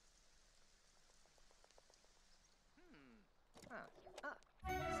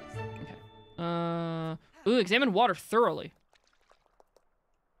 Okay. Ooh, examine water thoroughly.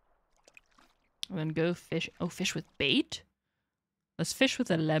 And then go fish. Oh, fish with bait? Let's fish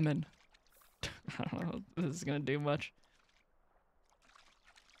with a lemon. I don't know if this is gonna do much.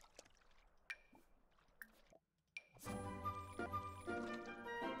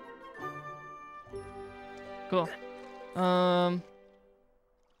 Cool.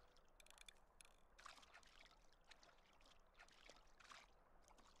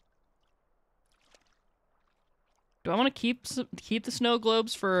 Do I want to keep the snow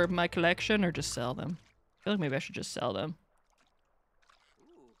globes for my collection or just sell them? I feel like maybe I should just sell them.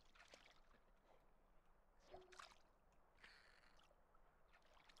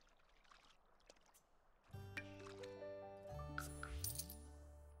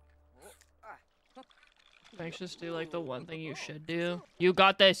 Thanks, just do like the one thing you should do. You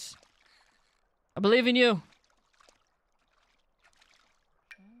got this. I believe in you.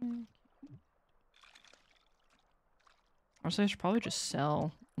 Honestly, I should probably just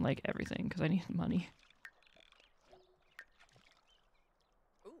sell like everything because I need money.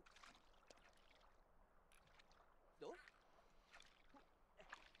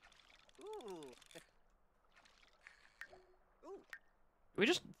 We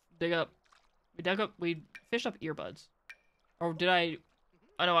just dig up. We fished up earbuds. Or did I?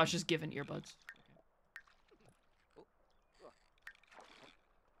 Oh no, I was just given earbuds.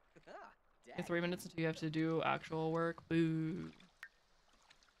 Okay. 3 minutes until you have to do actual work. Boo.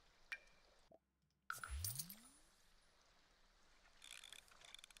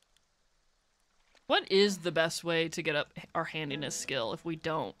 What is the best way to get up our handiness skill if we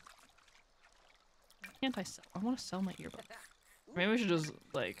don't? Why can't I sell? I want to sell my earbuds. Maybe we should just,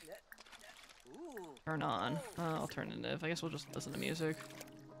 like, turn on. Alternative. I guess we'll just listen to music.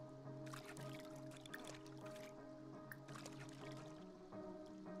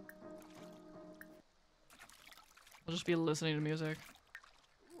 We'll just be listening to music.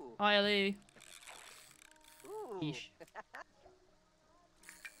 Hi, Ellie. Ooh. Yeesh.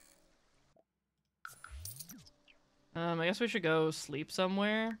 I guess we should go sleep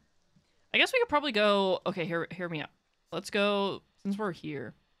somewhere. I guess we could probably go... Okay, hear me out. Let's go... Since we're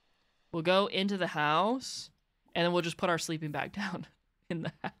here, we'll go into the house, and then we'll just put our sleeping bag down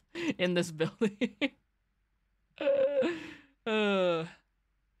in this building. So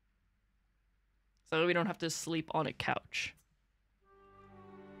we don't have to sleep on a couch.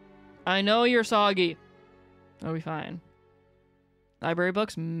 I know you're soggy. That'll be fine. Library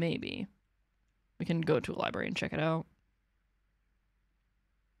books? Maybe. We can go to a library and check it out.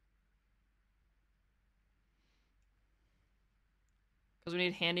 Because we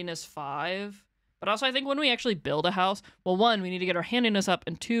need handiness 5. But also I think when we actually build a house, well, 1, we need to get our handiness up,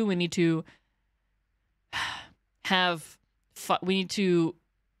 and 2, we need to have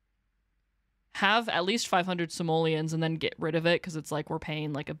at least 500 simoleons and then get rid of it, because it's like we're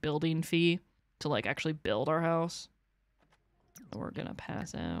paying like a building fee to like actually build our house. We're gonna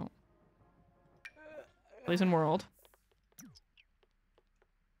pass out. Place in world.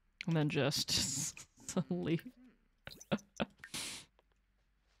 And then just leave.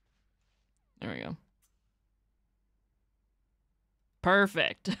 There we go.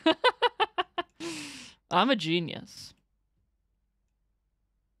 Perfect. I'm a genius.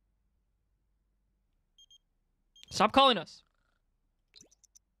 Stop calling us.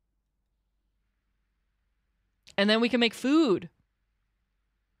 And then we can make food. Is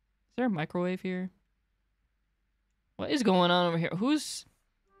there a microwave here? What is going on over here? Who is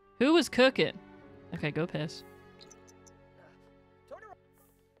cooking? Okay, go piss.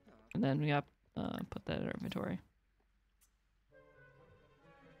 And then we got put that in our inventory.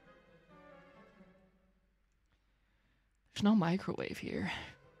 There's no microwave here.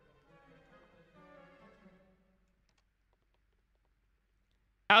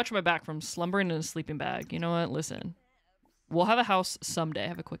 Ouch, my back from slumbering in a sleeping bag. You know what? Listen. We'll have a house someday.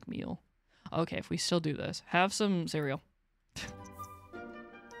 Have a quick meal. Okay, if we still do this. Have some cereal.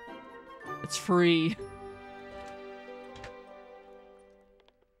 It's free.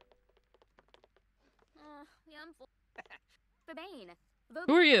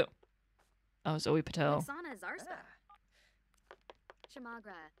 Who are you? Oh, Zoe Patel.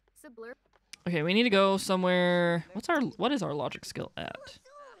 Okay, we need to go somewhere. What is our logic skill at?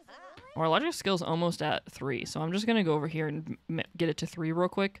 Our logic skill's almost at 3, so I'm just gonna go over here and get it to 3 real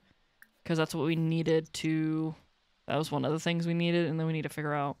quick, because that's what we needed to. That was one of the things we needed, and then we need to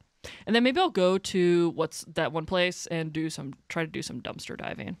figure out. And then maybe I'll go to what's that one place and try to do some dumpster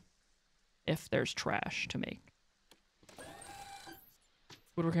diving, if there's trash to make.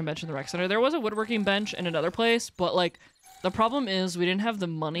 Woodworking bench in the rec center. There was a woodworking bench in another place, but like the problem is we didn't have the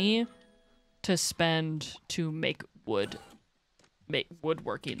money to spend to make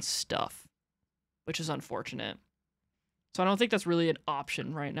woodworking stuff, which is unfortunate. So I don't think that's really an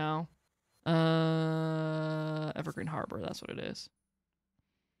option right now. Evergreen Harbor, that's what it is.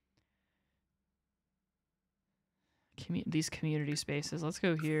 These community spaces. Let's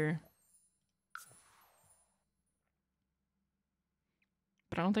go here.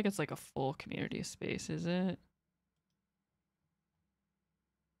 But I don't think it's like a full community space, is it?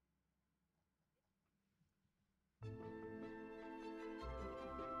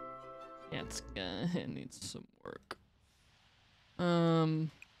 Yeah, it needs some work.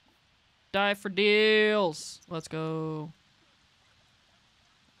 Die for deals. Let's go.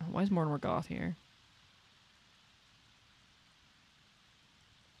 Why is Mortimer Goth here?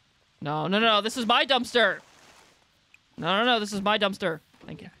 No, no, no, this is my dumpster. No, no, no, this is my dumpster.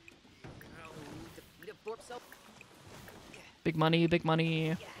 Thank you. Big money, big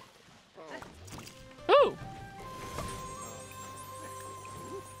money. Ooh!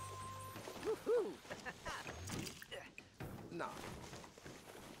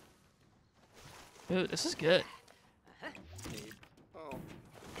 Ooh, this is good.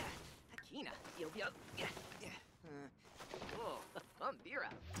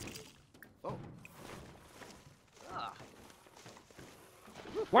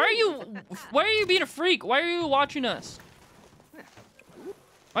 Why are you being a freak? Why are you watching us?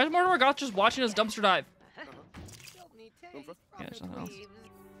 Why is Mortimer Goth just watching us dumpster dive? Yeah, something else.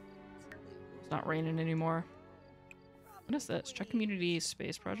 It's not raining anymore. What is this? Check community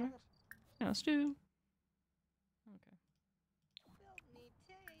space project? Yeah, let's do.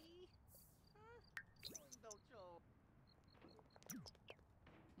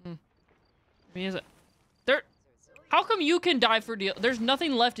 Okay. Maybe is it? There. How come you can die for deal? There's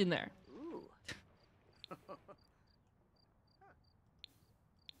nothing left in there.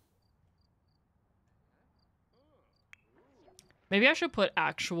 Maybe I should put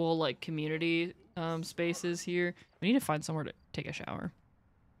actual, like, community spaces here. We need to find somewhere to take a shower.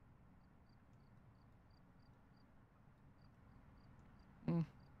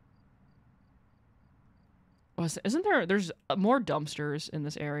 Isn't there... There's more dumpsters in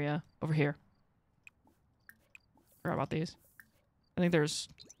this area. Over here. Forgot about these. I think there's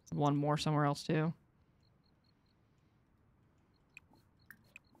one more somewhere else, too.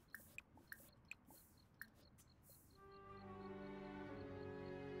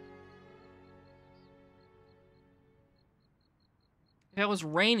 If it was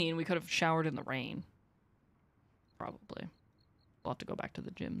raining, we could have showered in the rain. Probably. We'll have to go back to the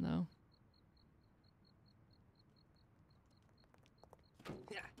gym, though.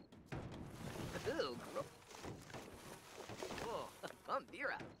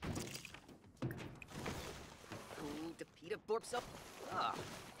 Mira. Ooh, Depita borps up. Ah,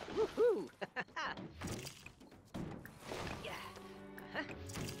 woohoo! Yeah.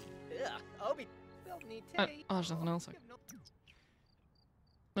 Obi, oh, there's nothing else. Is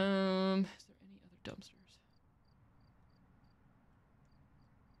there any other dumpsters?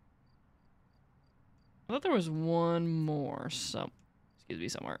 I thought there was one more. Excuse me,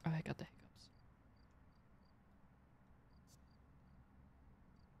 somewhere. Oh, I got the hiccups.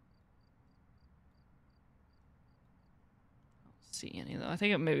 See any though. I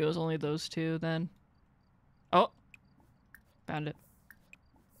think maybe it was only those two then. Oh, found it.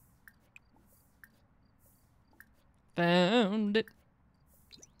 Found it.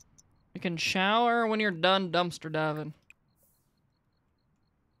 You can shower when you're done dumpster diving.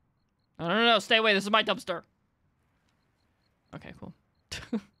 No, stay away. This is my dumpster. Okay, cool.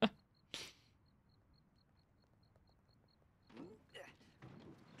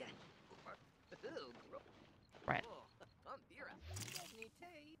 Right.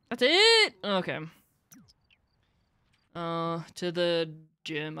 That's it. Okay. To the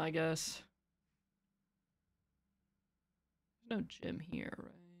gym, I guess. There's no gym here,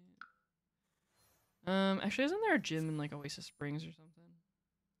 right? Actually, isn't there a gym in like Oasis Springs or something?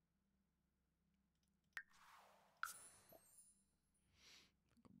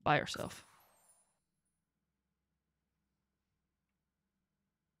 By herself.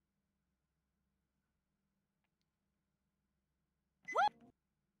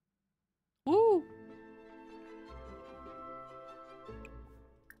 Woo!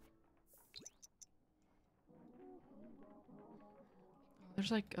 There's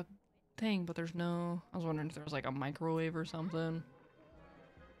like a thing, but there's no... I was wondering if there was like a microwave or something.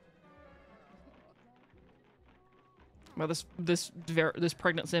 Well, this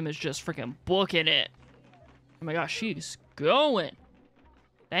pregnant sim is just freaking booking it. Oh my gosh, she's going.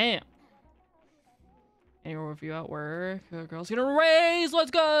 Damn. Annual review at work. Girl's gonna raise.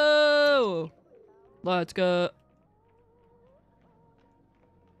 Let's go. Let's go.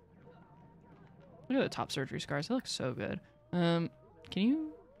 Look at the top surgery scars. They look so good. Can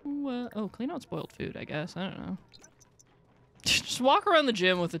you? Oh, clean out spoiled food. I guess. I don't know. Just walk around the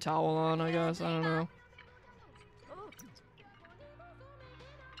gym with a towel on. I guess. I don't know.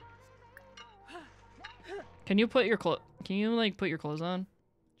 Can you put your Can you like put your clothes on?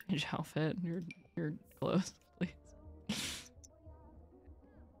 Change outfit. Your clothes, please.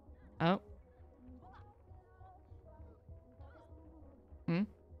 Oh.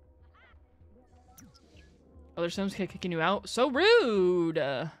 Other Sims kicking you out? So rude!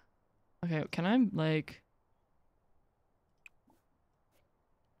 Okay, can I, like...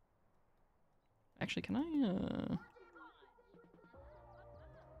 Actually, can I,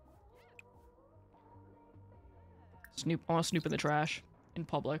 Snoop. I want to snoop in the trash. In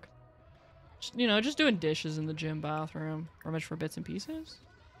public. Just, you know, just doing dishes in the gym bathroom. Rummage for bits and pieces?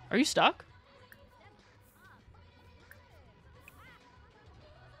 Are you stuck?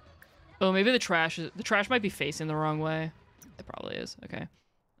 Oh, maybe the trash might be facing the wrong way. It probably is. Okay.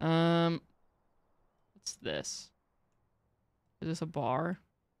 What's this? Is this a bar?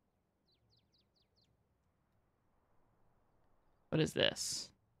 What is this?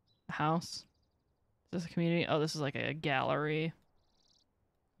 A house? Is this a community? Oh, this is like a gallery.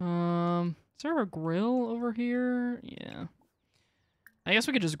 Is there a grill over here? Yeah. I guess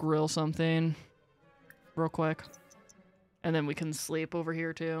we could just grill something real quick. And then we can sleep over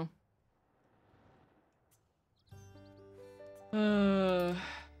here too.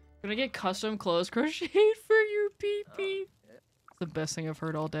 Gonna get custom clothes crocheted for your pee-pee. It's the best thing I've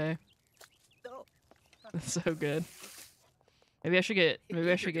heard all day. That's so good. Maybe I should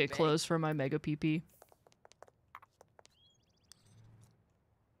get clothes for my mega pee-pee.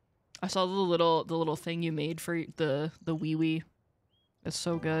 I saw the little thing you made for the wee wee. It's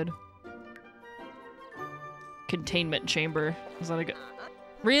so good. containment chamber. Is that a good?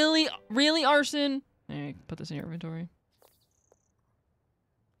 Really? Really, Arson? Hey, put this in your inventory.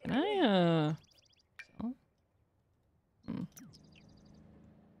 Can I, sell?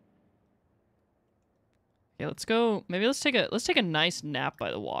 Okay, let's go. Maybe let's take a nice nap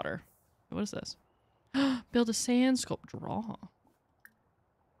by the water. What is this? Build a sand sculpt. Draw.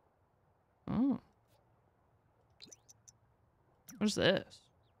 Oh. What is this?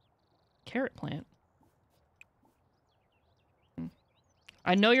 Carrot plant.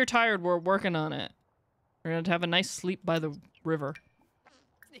 I know you're tired. We're working on it. We're gonna have a nice sleep by the river.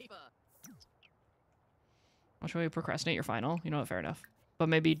 I'll show you procrastinate your final. You know what? Fair enough. But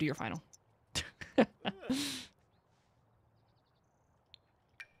maybe do your final.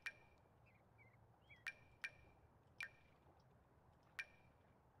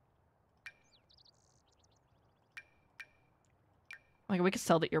 Like, we could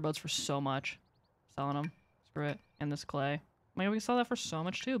sell the earbuds for so much. Selling them. Screw it. And this clay. Oh my god, we can sell that for so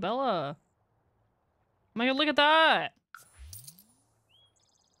much too. Bella! Oh my god, look at that!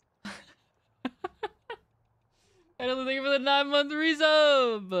 I don't think for the 9-month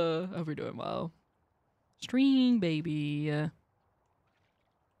resub! Hope you're doing well. Stream, baby.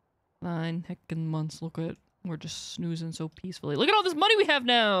 9 heckin' months. Look at. We're just snoozing so peacefully. Look at all this money we have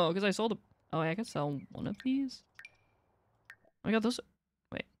now! Because I sold a. Oh, I can sell one of these? Oh my god, those.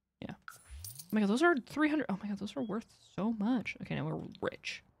 Wait, yeah. Oh my god, those are 300. Oh my god, those are worth so much. Okay, now we're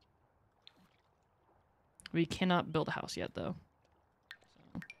rich. We cannot build a house yet, though.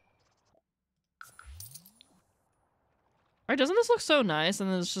 So. Alright, doesn't this look so nice?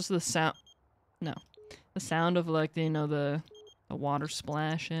 And then it's just the sound. No. The sound of, like, you know, the water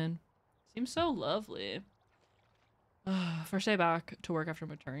splashing. Seems so lovely. First day back to work after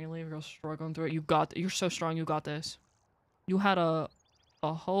maternity leave. Girl struggling through it. You got. You're so strong. You got this. You had a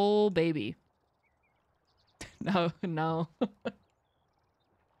whole baby. No. Now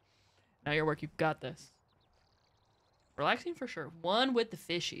your work. You got this. Relaxing for sure. One with the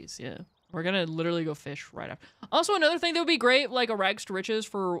fishies. Yeah. We're gonna literally go fish right after. Also, another thing that would be great, like a rags to riches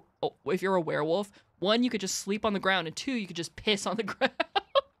for if you're a werewolf. One, you could just sleep on the ground, and two, you could just piss on the ground.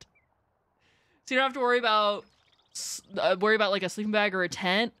 So you don't have to worry about like a sleeping bag or a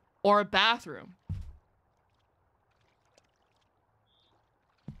tent or a bathroom.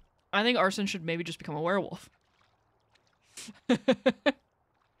 I think Arson should maybe just become a werewolf. And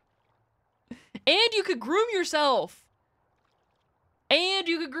you could groom yourself. And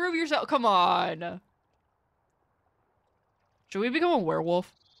you could groom yourself. Come on. Should we become a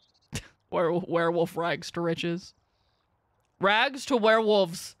werewolf? Werewolf rags to riches. Rags to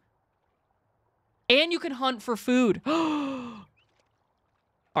werewolves. And you can hunt for food.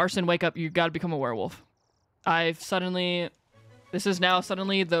 Arson, wake up. You gotta become a werewolf. This is now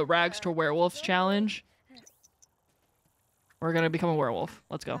suddenly the rags to werewolves challenge. We're gonna become a werewolf.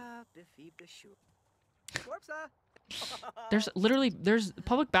 Let's go. There's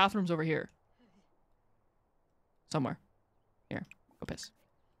public bathrooms over here. Somewhere. Here, go piss.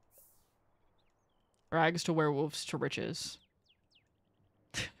 Rags to werewolves to riches.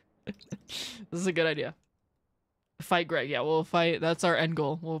 This is a good idea. Fight Greg. Yeah, we'll fight. That's our end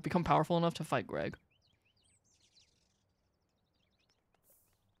goal. We'll become powerful enough to fight Greg.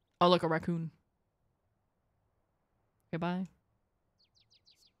 Oh, look, a raccoon. Okay, bye.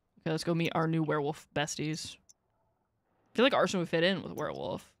 Okay, let's go meet our new werewolf besties. I feel like Arson would fit in with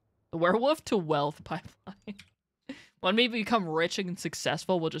werewolf. The werewolf to wealth pipeline. When we become rich and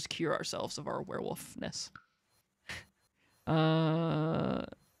successful, we'll just cure ourselves of our werewolfness. Moonwood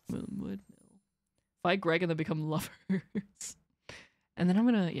Mill. Fight Greg and then become lovers. And then I'm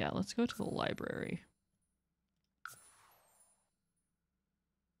gonna, yeah, let's go to the library.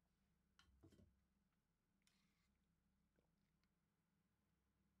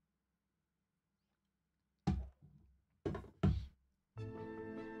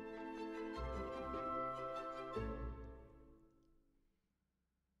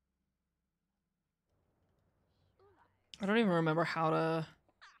 I don't even remember how to...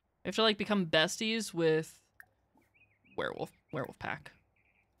 We have to, like, become besties with werewolf pack.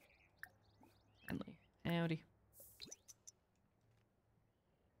 Friendly. Howdy.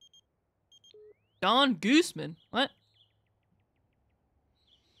 Don Gooseman. What?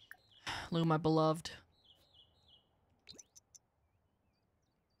 Lou, my beloved.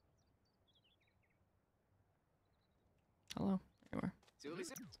 Hello. Anywhere.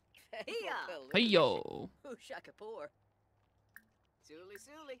 Hey yo.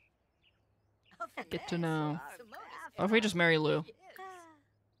 Get to know. What if we just marry Lou?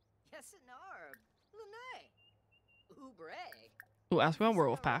 Ooh, ask about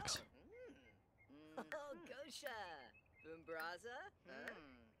werewolf packs. Gosha. Bumbraza.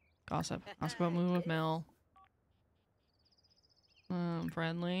 Gossip. Ask about moving with Mel.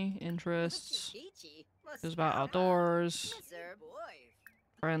 Friendly. Interests. Is about outdoors.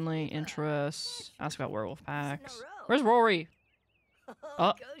 Friendly. Interests. Ask about werewolf packs. Where's Rory?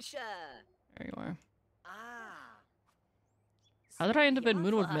 Oh. Gosha. There you are. Ah. How did I end up in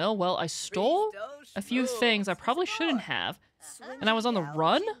Moon with Mel? Well, I stole a few things I probably shouldn't have. And I was on the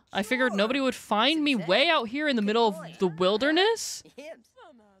run? I figured nobody would find me way out here in the middle of the wilderness. Yibs.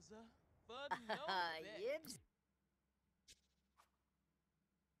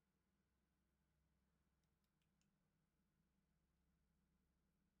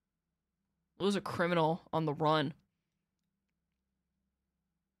 I was a criminal on the run.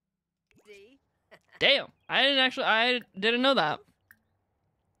 Damn, I didn't know that.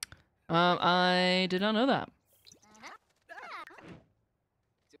 I did not know that.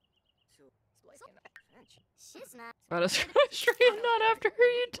 About a stream not after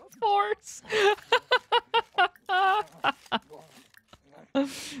you divorce.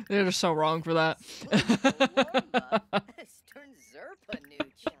 They're just so wrong for that.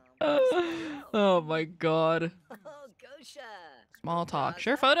 Oh my god. Small talk.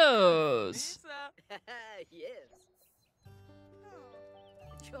 Share photos.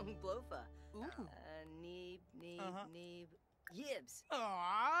 Chung Blofa. Neeb. Yibs.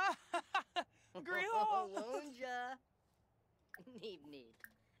 Aww. Greenhole. Lonja. Neeb.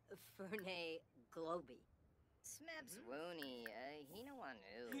 Fernay Globy. Smaps Woony. He no one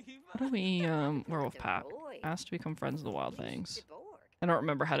knew. How do we werewolf pack? Asked to become friends of the wild things. I don't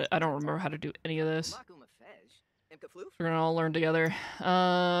remember how to do any of this. We're gonna all learn together. Do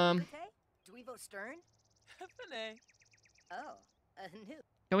we vote Stern? Oh, new.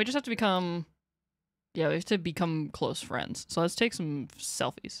 Yeah, we just have to become. Yeah, we have to become close friends. So let's take some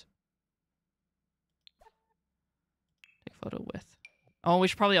selfies. Take photo with. Oh, we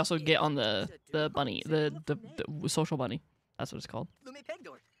should probably also get on the bunny, the social bunny. That's what it's called. Lou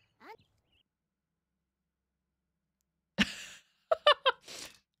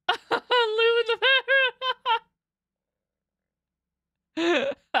in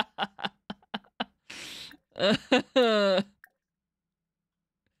the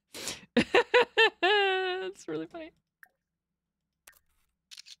It's really funny.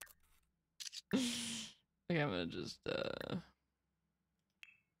 Okay, I'm gonna just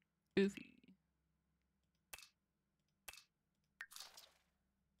goofy.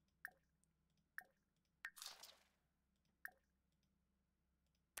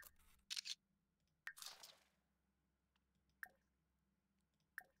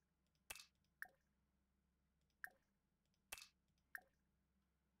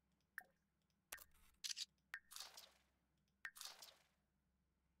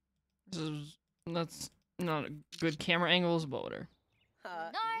 That's not a good camera angles, but whatever.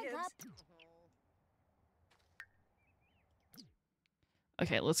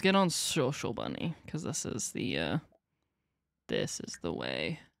 Okay, let's get on social bunny because this is the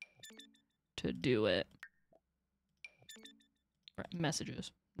way to do it. Right,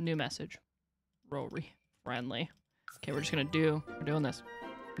 messages. New message. Rory. Friendly. Okay, we're doing this.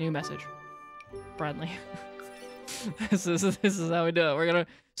 New message. Friendly. This is how we do it. We're gonna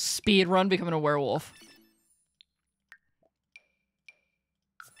speed run becoming a werewolf.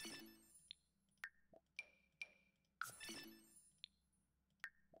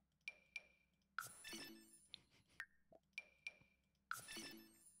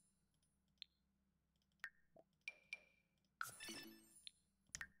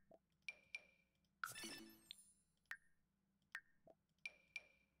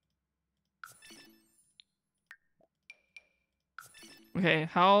 Okay,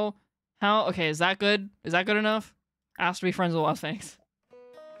 okay, is that good? Is that good enough? Ask to be friends with wild things.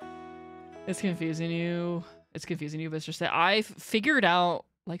 It's confusing you, but it's just that I've figured out,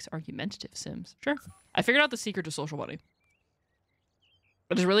 likes argumentative sims. Sure. I figured out the secret to social bunny.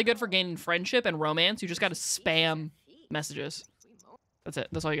 It is really good for gaining friendship and romance. You just gotta spam messages. That's it.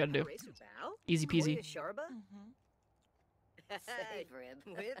 That's all you gotta do. Easy peasy.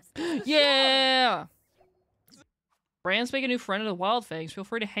 Yeah! Brands make a new friend of the Wild Fangs. Feel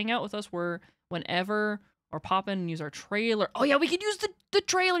free to hang out with us whenever or pop in and use our trailer. Oh yeah, we can use the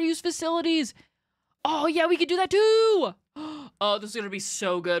trailer, use facilities. Oh yeah, we could do that too. Oh, this is gonna be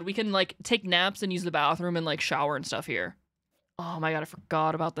so good. We can like take naps and use the bathroom and like shower and stuff here. Oh my god, I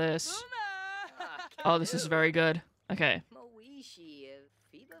forgot about this. Oh, this is very good. Okay.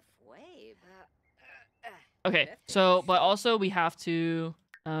 Okay, so but also we have to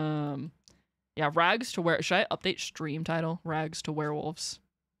yeah, RAGS to should I update stream title? RAGS to werewolves.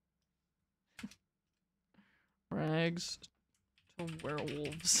 Rags to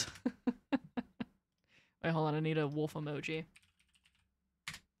werewolves. Wait, hold on. I need a wolf emoji.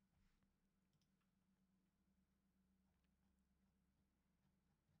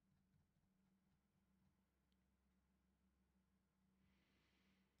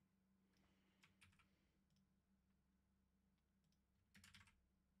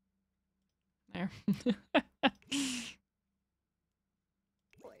 There.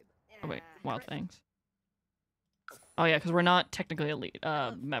 Oh wait, Wild Things. Oh yeah, because we're not technically elite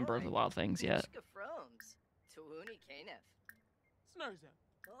member of the Wild Things yet. Snurza.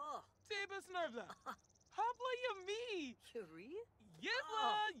 Seba Snurza. Hopla me.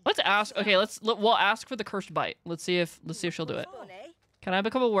 Let's ask. Okay, we'll ask for the cursed bite. Let's see if she'll do it. Can I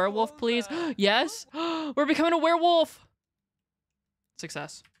become a werewolf, please? Yes. We're becoming a werewolf.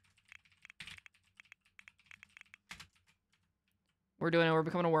 Success. We're doing it. We're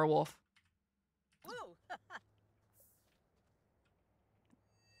becoming a werewolf.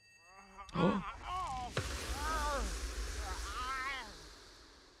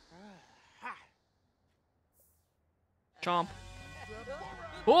 Chomp.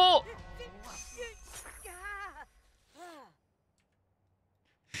 Oh!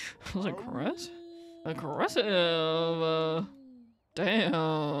 That was aggressive. Aggressive.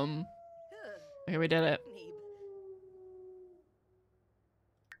 Damn. Okay, we did it.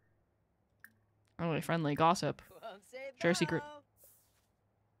 Oh, really friendly gossip. Share a secret.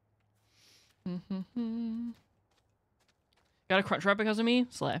 Got a crunch wrap because of me?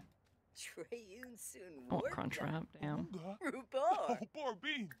 Slay. Oh, crunch wrap, damn. Oh, poor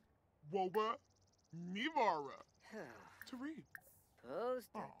bean. Woba. Mivara. Tariq. Pose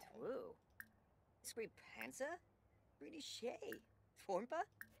the twoo. Sweet panza? Pretty shay. Formpa?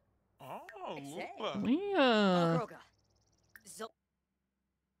 Oh, Exact. Lupa. Yeah. So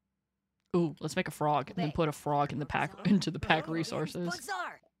Ooh, let's make a frog and then put a frog in the pack into the pack resources.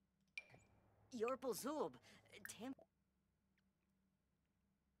 Bazar. Yorpal Zub. Tam.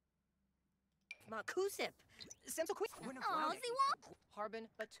 Makusip. Semso quick. Harbin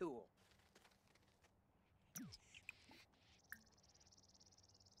Batul.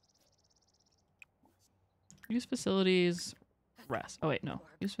 Use facilities, rest. Oh wait, no.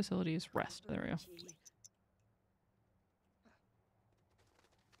 Use facilities, rest. There we go.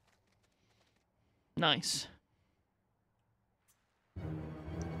 Nice.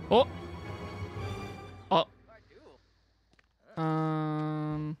 Oh. Oh.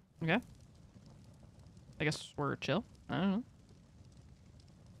 Okay. I guess we're chill. I don't know.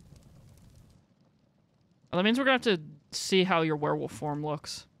 Well, that means we're gonna have to see how your werewolf form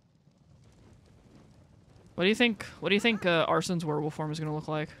looks. What do you think? What do you think Arson's werewolf form is gonna look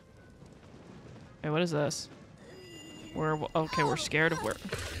like? Hey, what is this? Okay, we're scared of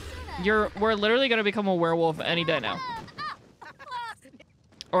we're literally gonna become a werewolf any day now.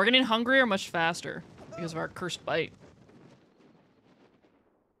 Or we're getting hungrier much faster because of our cursed bite.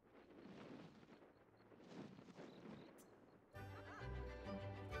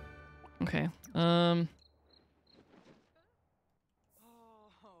 Okay. Is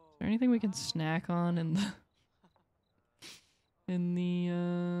there anything we can snack on in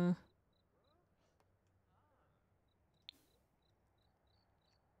the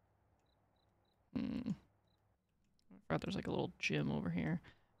I forgot there's like a little gym over here.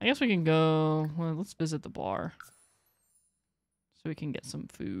 I guess we can go, well, let's visit the bar. So we can get some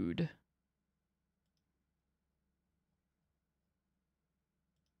food.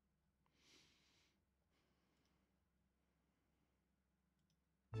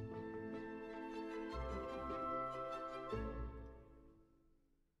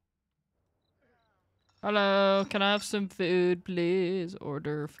 Hello, can I have some food, please?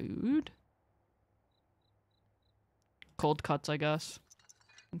 Order food. Cold cuts, I guess.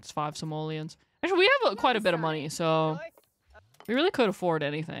 It's 5 simoleons. Actually, we have quite a bit of money, so we really could afford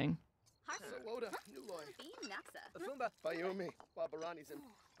anything.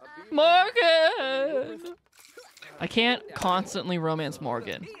 Morgan! I can't constantly romance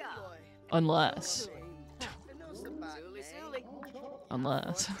Morgan. Unless.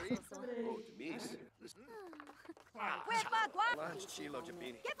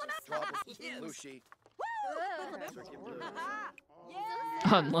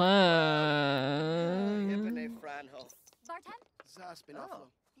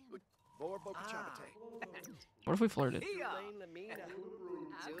 What if we flirted?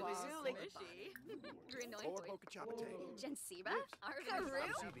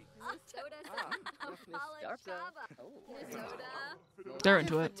 They're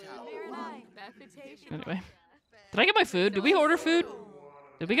into it. Anyway. Did I get my food? Did we order food?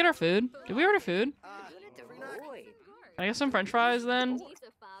 Did we get our food? Did we order food? Can I get some French fries then?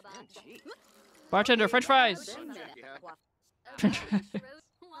 Gee. Bartender, French fries. French fries.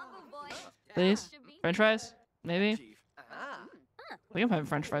 Please. French fries, maybe. Chief. Ah. We can have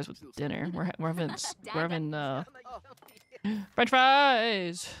French fries with dinner. We're having French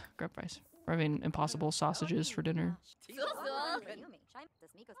fries. Grab fries. We're having impossible sausages for dinner.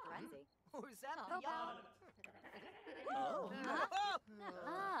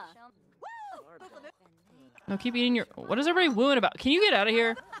 No, keep eating your. What is everybody wooing about? Can you get out of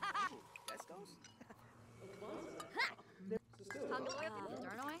here?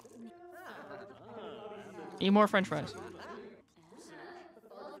 Eat more French fries.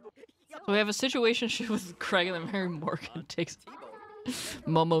 So we have a situation with Craig and then Mary Morgan takes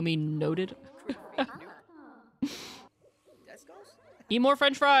Momo me noted. Eat more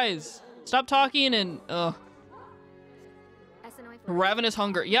French fries. Stop talking and ravenous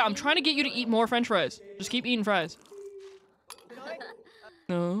hunger. Yeah, I'm trying to get you to eat more French fries. Just keep eating fries.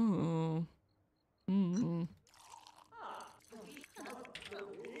 No. Mm.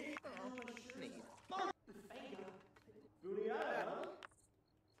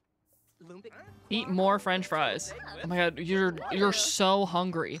 Eat more French fries. Oh my god, you're so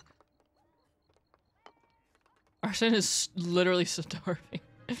hungry. Arsene is literally starving.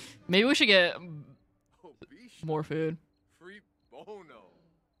 Maybe we should get more food.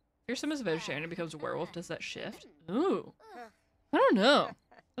 Here's some as a vegetarian and becomes a werewolf. Does that shift? Ooh. I don't know.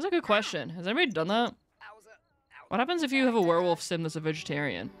 That's a good question. Has anybody done that? What happens if you have a werewolf sim that's a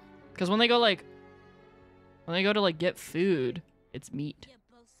vegetarian? Because when they go to like get food, it's meat.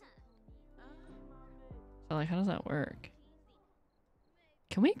 So like, how does that work?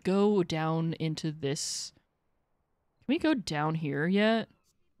 Can we go down into this? Can we go down here yet?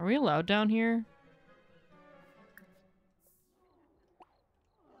 Are we allowed down here?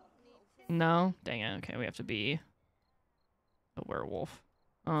 No? Dang it. Okay, we have to be a werewolf.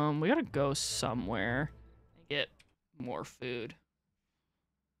 We gotta go somewhere and get more food.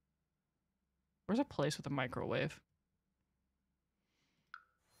 Where's a place with a microwave?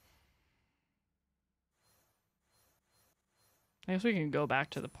 I guess we can go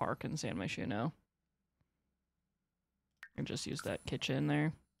back to the park and sand my shoe now. And just use that kitchen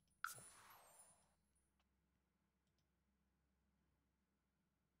there.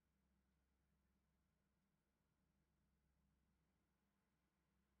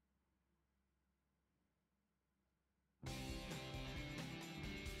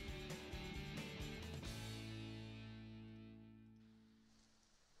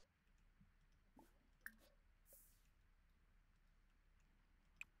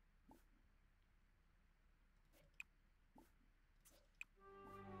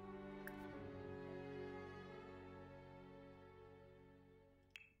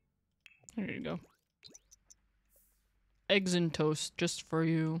 There you go. Eggs and toast just for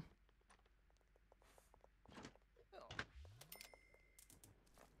you.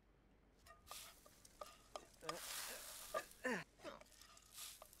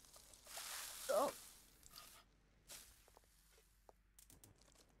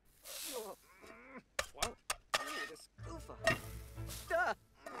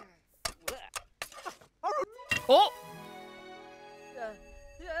 Oh!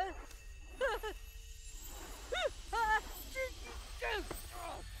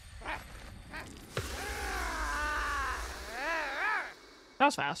 That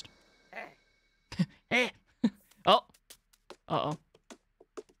was fast. Hey. Oh. Uh-oh.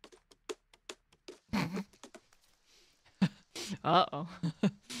 Uh-oh.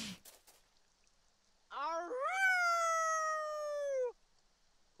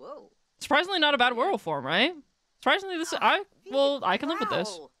 Whoa. Surprisingly not a bad werewolf form, right? Surprisingly this I can live with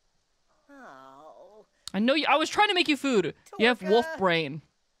this. Oh. I know you I was trying to make you food. You have wolf brain.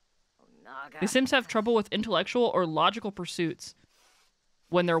 The Sims have trouble with intellectual or logical pursuits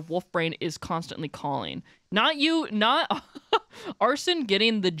when their wolf brain is constantly calling. Not you, not Arsene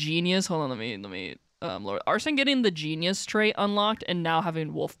getting the genius. Hold on, let me Lord. Arsene getting the genius trait unlocked and now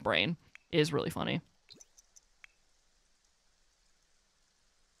having wolf brain is really funny.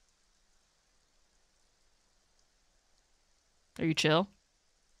 Are you chill?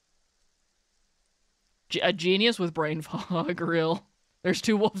 A genius with brain fog, real. There's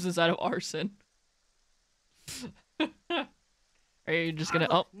two wolves inside of Arsene. Are you just gonna...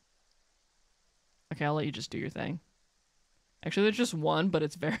 Oh. Okay, I'll let you just do your thing. Actually, there's just one, but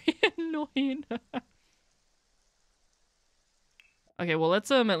it's very annoying. Okay, well, let's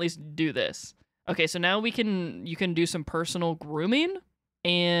at least do this. Okay, so now you can do some personal grooming,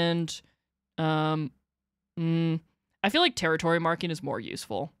 and I feel like territory marking is more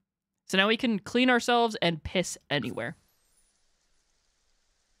useful. So now we can clean ourselves and piss anywhere.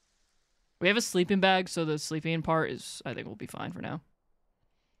 We have a sleeping bag, so the sleeping part is, I think, will be fine for now.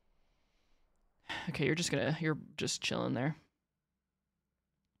 Okay, you're just chilling there.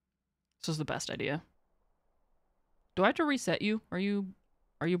 This is the best idea. Do I have to reset you? Are you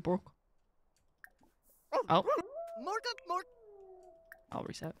broke? Oh. I'll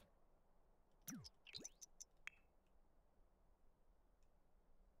reset.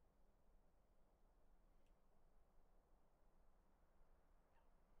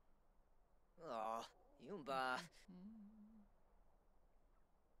 Oh, Yumba.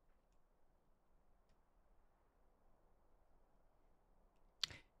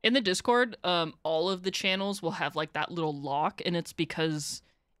 In the Discord, all of the channels will have like that little lock, and it's because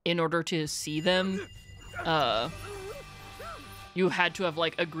in order to see them, you had to have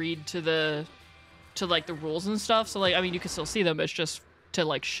like agreed to like the rules and stuff. So like, I mean, you can still see them, but it's just to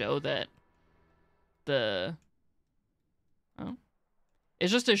like show that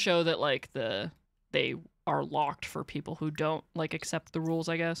it's just to show that like they are locked for people who don't like accept the rules,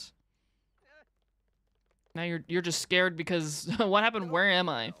 I guess. Now you're just scared because what happened? Where am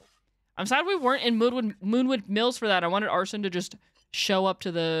I? I'm sad we weren't in Moonwood Mills for that. I wanted Arson to just show up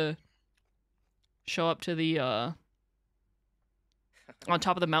to the on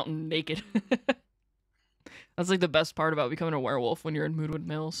top of the mountain naked. That's like the best part about becoming a werewolf when you're in Moonwood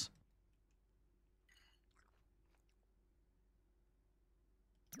Mills.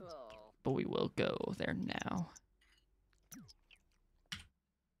 But we will go there now.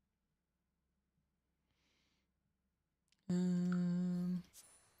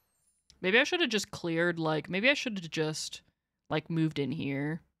 Maybe I should have just cleared, like, maybe I should have just, like, moved in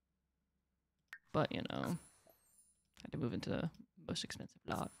here. But, you know, I had to move into the most expensive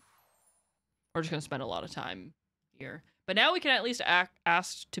lot. We're just going to spend a lot of time here. But now we can at least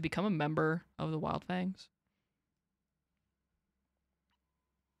ask to become a member of the Wild Fangs.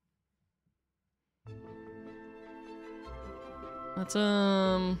 Let's,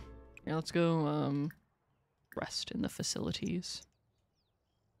 yeah, let's go, rest in the facilities.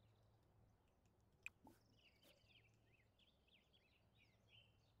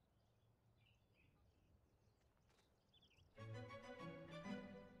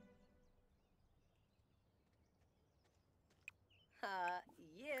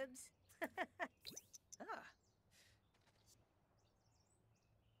 Yibs.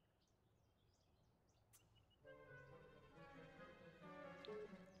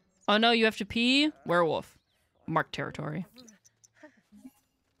 Oh no, you have to pee? Werewolf. Mark territory.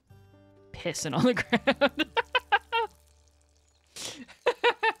 Pissing on the ground.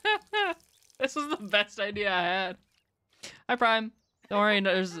 This was the best idea I had. Hi, Prime. Don't worry,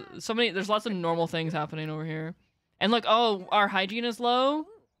 there's lots of normal things happening over here. And look, oh, our hygiene is low.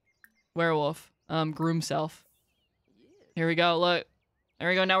 Werewolf. Groom self. Here we go, look. There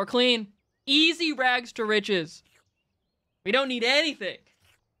we go, now we're clean. Easy rags to riches. We don't need anything.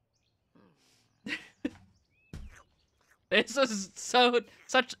 This was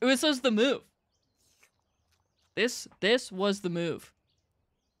the move. This was the move.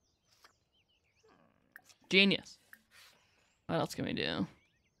 Genius. What else can we do?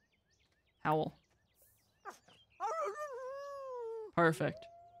 Howl. Perfect.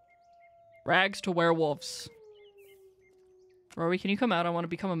 Rags to werewolves. Rory, can you come out? I want to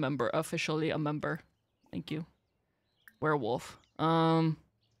become a member. Officially a member. Thank you. Werewolf.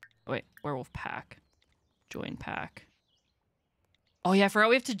 Wait. Werewolf pack. Join pack. Oh yeah, I forgot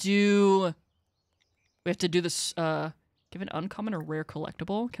we have to do this, give an uncommon or rare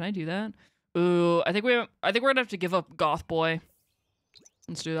collectible. Can I do that? Ooh, I think we're gonna have to give up Goth Boy.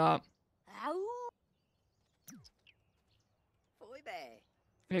 Let's do that.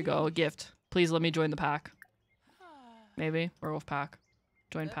 Here you go, a gift. Please let me join the pack. Maybe. Werewolf pack.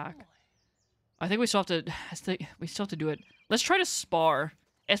 Join pack. I think we still have to do it. Let's try to spar.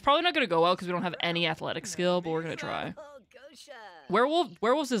 It's probably not gonna go well because we don't have any athletic skill, but we're gonna try.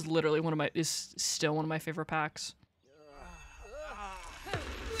 Werewolves is literally still one of my favorite packs.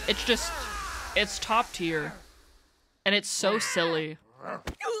 It's top tier. And it's so silly.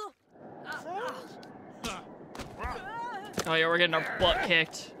 Oh yeah, we're getting our butt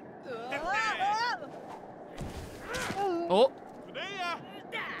kicked. Oh.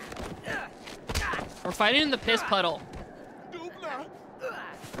 We're fighting in the piss puddle.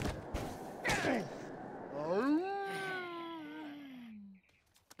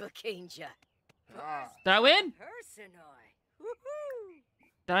 Did I win?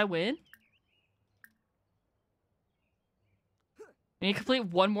 Did I win? We need to complete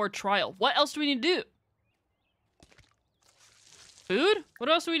one more trial. What else do we need to do? Food? What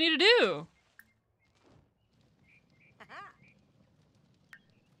else do we need to do?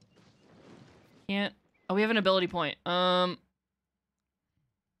 can't. Oh, we have an ability point. Then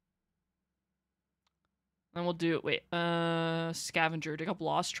we'll do, wait, scavenger, dig up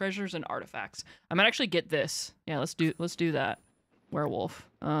lost treasures and artifacts. I might actually get this. Yeah, let's do that. Werewolf.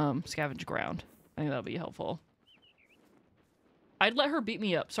 Scavenge ground. I think that'll be helpful. I'd let her beat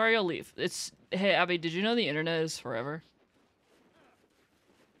me up. Sorry, I'll leave. Hey, Abby, did you know the internet is forever?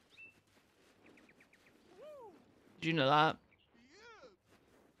 Did you know that?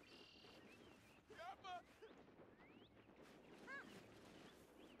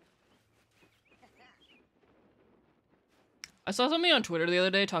 I saw something on Twitter the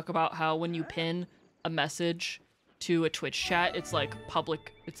other day talk about how when you pin a message to a Twitch chat, it's like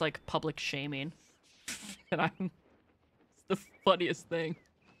public shaming. And it's the funniest thing.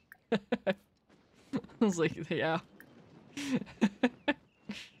 I was like, yeah.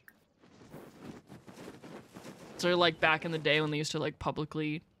 So like back in the day when they used to like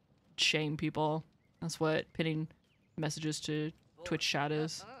publicly shame people. That's what pinning messages to Twitch chat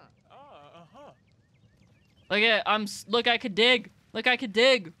is. Look, I could dig. Look, I could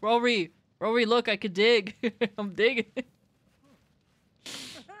dig. Rory, look, I could dig. I'm digging.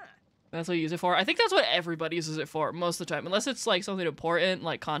 That's what you use it for. I think that's what everybody uses it for most of the time. Unless it's like something important,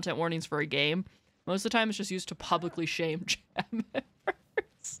 like content warnings for a game. Most of the time it's just used to publicly shame chat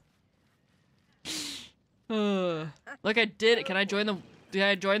members. Look, I did it. Can I join the... Did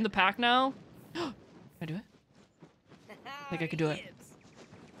I join the pack now? Can I do it? I think I could do it.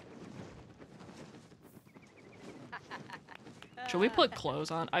 Should we put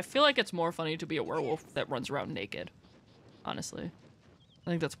clothes on? I feel like it's more funny to be a werewolf that runs around naked. Honestly. I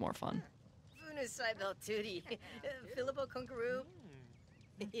think that's more fun.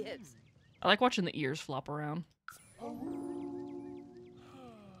 I like watching the ears flop around.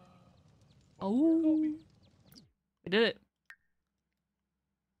 Oh. We did it.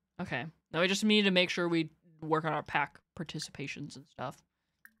 Okay. Now we just need to make sure we work on our pack participations and stuff.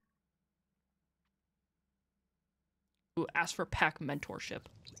 Ooh, ask for pack mentorship.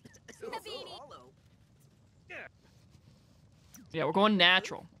 Yeah, we're going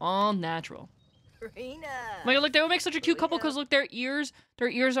natural. All natural. Oh my god, look, they would make such a cute couple because look, their ears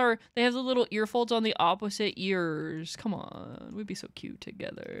they have the little ear folds on the opposite ears. Come on, we'd be so cute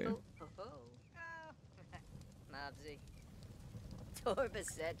together.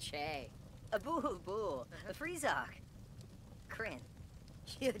 Torbaset Che. Abu Freezok. Krin.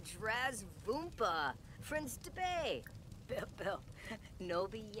 Yadraz Vumpa. Friends Debay. Bill.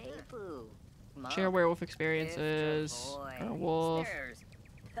 Nobi Yebu. Share werewolf experiences. Werewolf.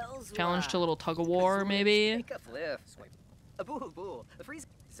 Challenge to a little tug of war, maybe.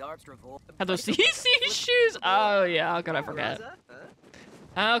 Have those CC shoes? Oh yeah, how could I forget?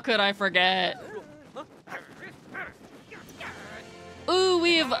 How could I forget? Ooh,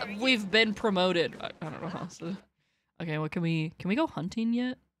 we've been promoted. I don't know how else to... Okay, what can we go hunting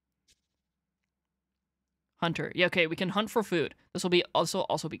yet? Hunter. Yeah, okay, we can hunt for food. This will be also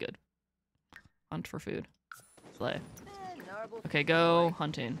be good. Hunt for food. Slay. Okay, go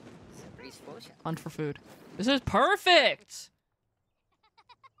hunting. Hunt for food. This is perfect!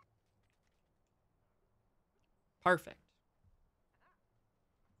 Perfect.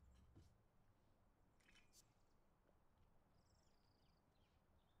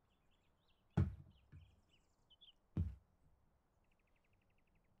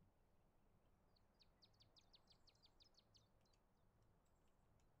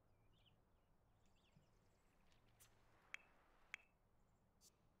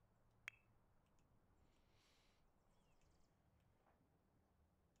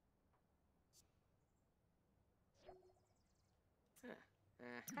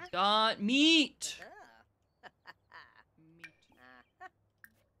 Got meat.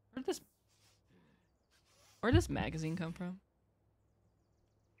 Where'd this magazine come from?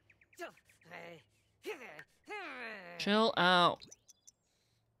 Chill out.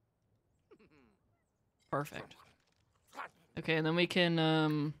 Perfect. Okay, and then we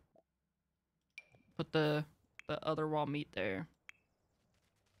can put the other raw meat there.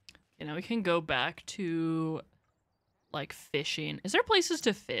 Okay, now we can go back to like fishing. Is there places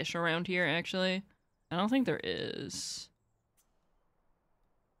to fish around here actually? I don't think there is.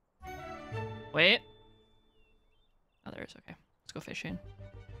 Wait. Oh, there is. Okay. Let's go fishing.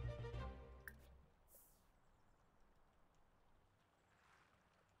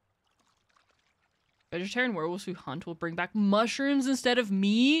 Vegetarian werewolves who hunt will bring back mushrooms instead of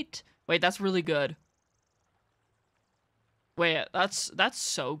meat? Wait, that's really good. Wait, that's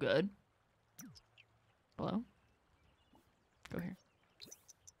so good. Hello? Go here.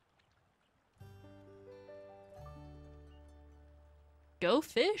 Go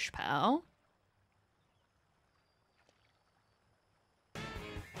fish, pal.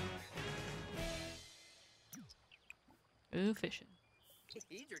 Ooh, fishing.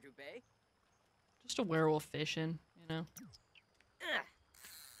 Dubé. Just a werewolf fishing, you know?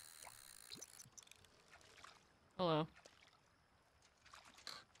 Hello.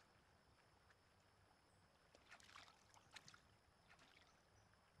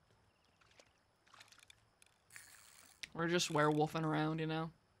 We're just werewolfing around, you know?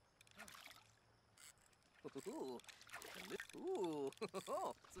 Ooh. Ooh.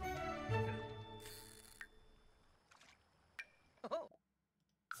 Oh.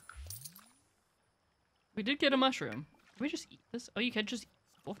 We did get a mushroom. Can we just eat this? Oh, you can just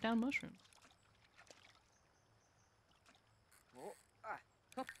wolf down mushrooms. Oh. Ah.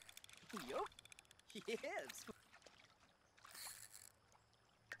 Yup. Yes.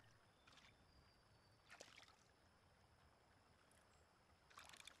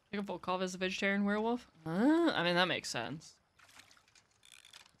 You can Volkov as a vegetarian werewolf? I mean, that makes sense.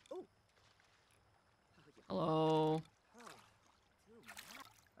 Oh. Hello.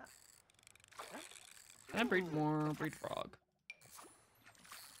 Can I breed more? Breed frog.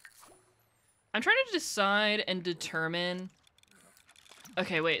 I'm trying to decide and determine...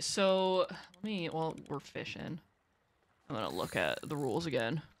 Okay, wait, so... Let me... Well, we're fishing. I'm gonna look at the rules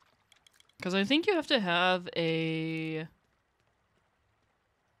again. Because I think you have to have a...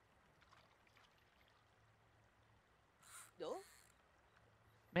 No.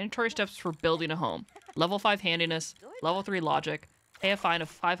 Mandatory steps for building a home. Level 5 handiness. Level 3 logic. Pay a fine of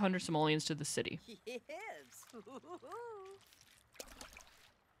 500 simoleons to the city. Yes.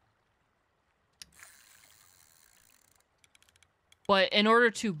 But in order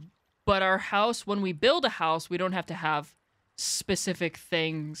to... But our house, when we build a house, we don't have to have specific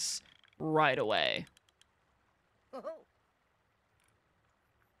things right away. Oh.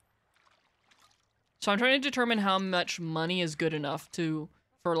 So I'm trying to determine how much money is good enough to...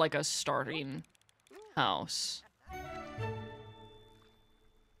 For, like, a starting house.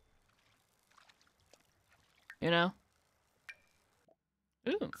 You know?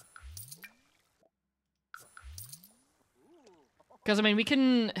 Ooh. Because, I mean, we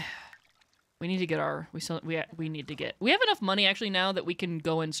can... We need to get our... We need to get... We have enough money, actually, now that we can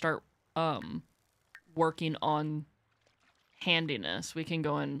go and start, working on handiness. We can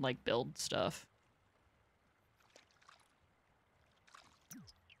go and, like, build stuff.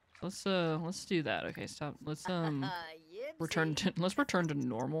 Let's do that. Okay, stop. Let's, return to... Let's return to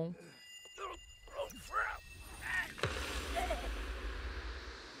normal.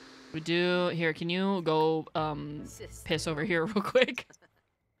 We do... Here, can you go, piss over here real quick?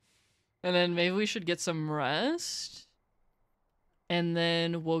 And then maybe we should get some rest. And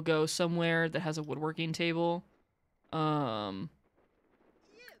then we'll go somewhere that has a woodworking table. We'll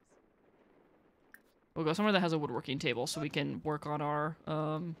go somewhere that has a woodworking table so we can work on our,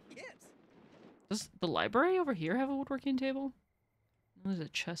 Does the library over here have a woodworking table? There's a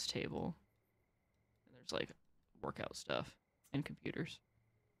chess table. And there's, like, workout stuff. And computers.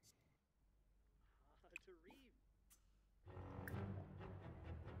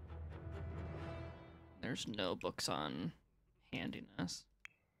 There's no books on handiness.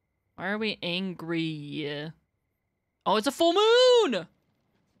 Why are we angry? Oh, it's a full moon!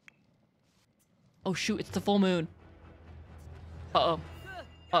 Oh, shoot, it's the full moon. Uh-oh.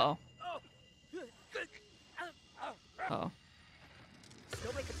 Uh-oh. Uh-oh.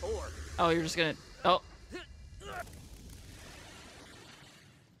 Oh, you're just gonna... Oh.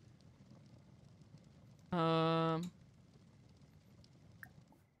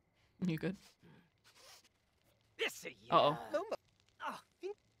 You good? Uh-oh.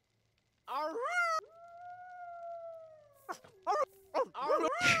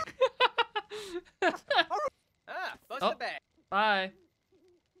 Oh, bye.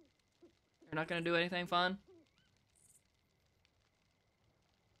 You're not gonna do anything fun?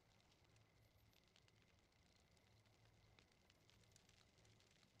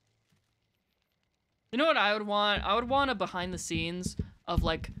 You know what I would want? I would want a behind the scenes of,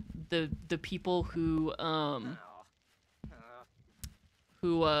 like, the people who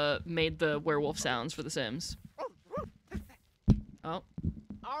made the werewolf sounds for The Sims. Oh.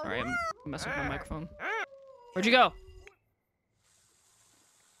 Sorry, I'm messing with my microphone. Where'd you go?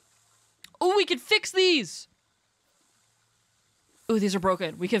 Oh, we can fix these! Ooh, these are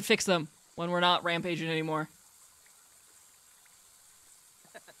broken. We can fix them when we're not rampaging anymore.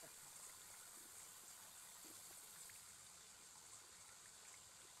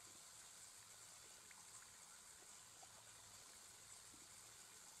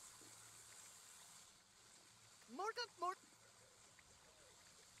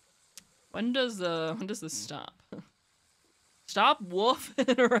 When does this stop? Stop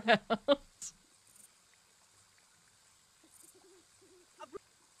wolfing around.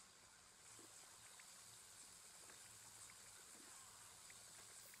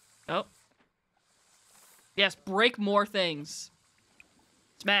 Yes, break more things.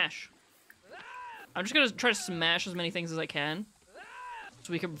 Smash. I'm just gonna try to smash as many things as I can,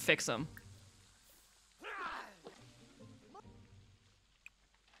 so we can fix them.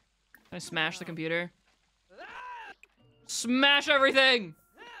 Can I smash the computer? Smash everything!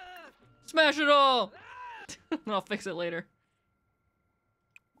 Smash it all! I'll fix it later.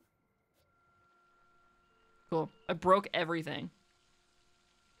 Cool. I broke everything.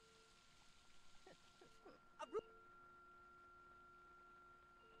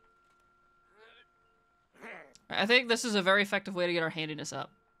 I think this is a very effective way to get our handiness up.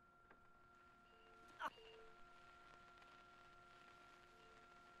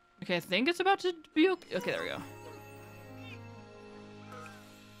 Okay, I think it's about to be okay. Okay, there we go.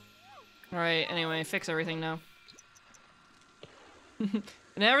 Alright, anyway, fix everything now. And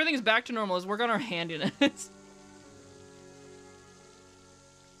everything's back to normal. Let's work on our handiness.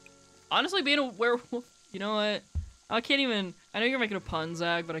 Honestly, being a werewolf, you know what? I can't even... I know you're making a pun,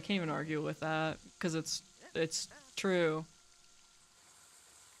 Zag, but I can't even argue with that. Because it's true.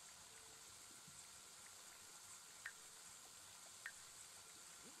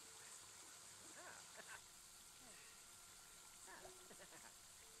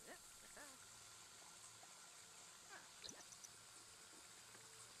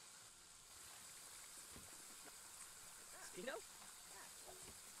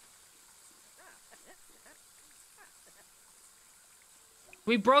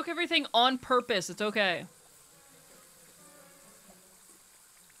 We broke everything on purpose. It's okay.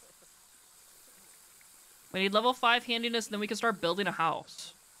 We need level 5 handiness, and then we can start building a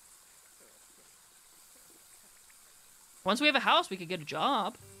house. Once we have a house, we could get a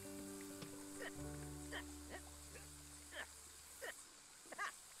job.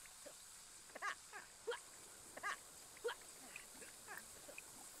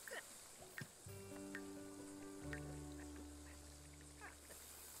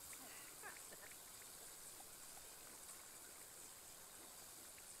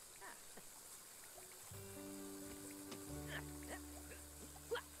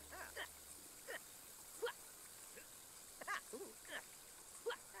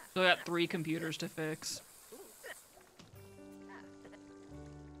 So we got 3 computers to fix.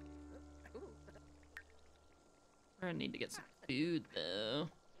 We're gonna need to get some food though.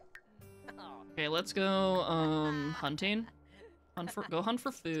 Okay, let's go hunting. Go hunt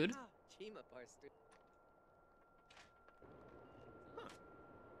for food. This is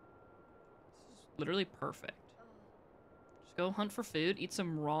literally perfect. Just go hunt for food, eat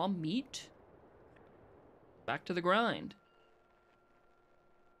some raw meat. Back to the grind.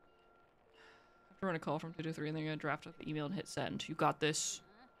 After run a call from 2 to 3 and then you're gonna draft up the email and hit send. You got this.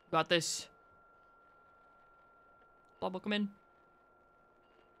 You got this. Bob will come in.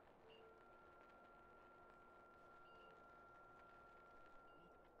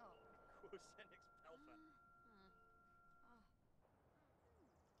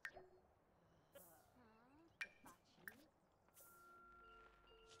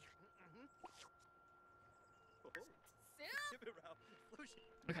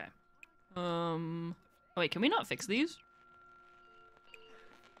 Okay. Oh wait, can we not fix these?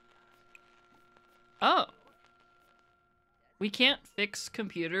 Oh. We can't fix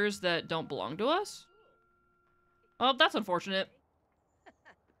computers that don't belong to us? Well, that's unfortunate.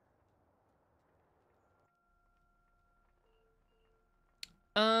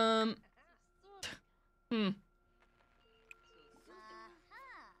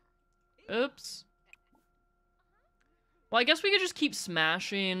 Oops. Well, I guess we could just keep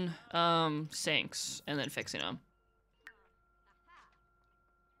smashing, sinks and then fixing them.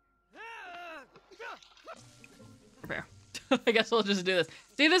 Prepare. I guess we'll just do this.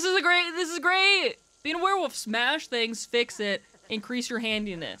 See, this is great! Being a werewolf, smash things, fix it, increase your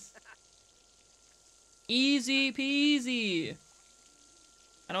handiness. Easy peasy.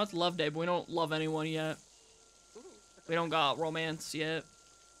 I know it's love day, but we don't love anyone yet. We don't got romance yet.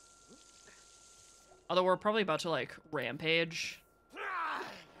 Although we're probably about to, like, rampage.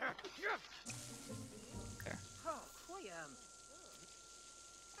 There.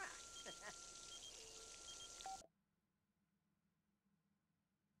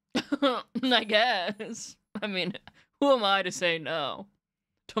 I guess. I mean, who am I to say no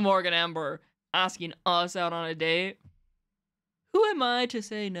to Morgan Amber asking us out on a date? Who am I to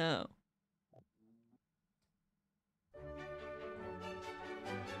say no?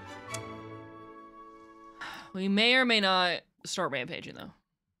 We may or may not start rampaging though.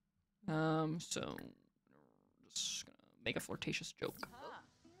 So just gonna make a flirtatious joke.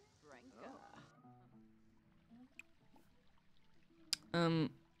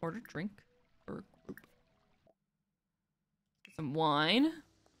 Order drink or group. Some wine.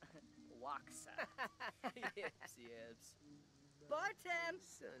 Waxa. Yips. Bartem.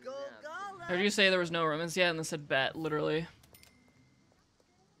 Golgala. Heard you say there was no romance yet, and they said bet, literally.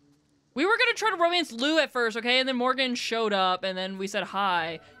 We were gonna try to romance Lou at first, okay? And then Morgan showed up, and then we said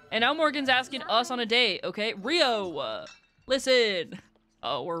hi. And now Morgan's asking us on a date, okay? Rio, listen.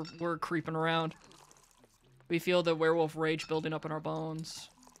 Oh, we're creeping around. We feel the werewolf rage building up in our bones.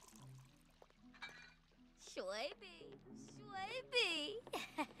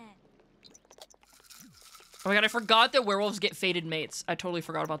 Oh my god, I forgot that werewolves get fated mates. I totally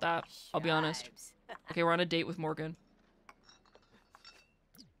forgot about that. I'll be honest. Okay, we're on a date with Morgan.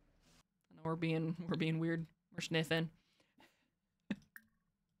 We're being weird. We're sniffing.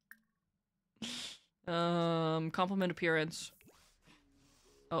 Compliment appearance.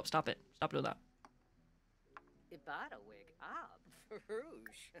 Oh, stop it. Stop doing that.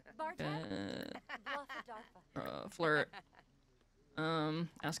 Flirt.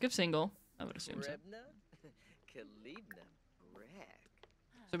 Ask if single. I would assume so.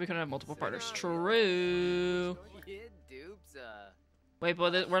 So we couldn't have multiple partners. True. Wait,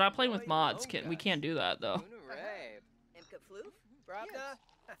 but we're not playing with mods. We can't do that though.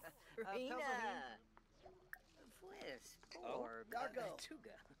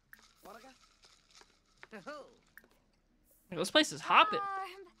 This place is hopping.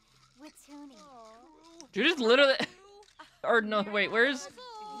 Judith literally. Or no, wait, where's?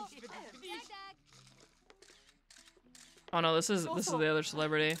 Oh no, this is the other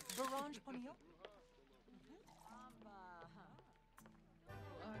celebrity.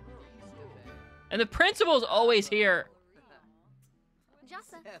 And the principal's always here.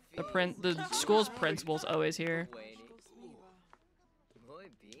 The school's principal's always here.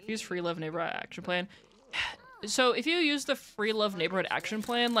 Use free love neighborhood action plan. So if you use the free love neighborhood action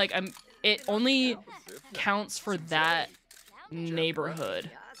plan, like it only counts for that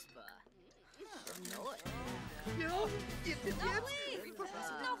neighborhood.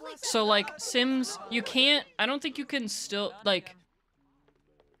 So like Sims, you can't. I don't think you can still like.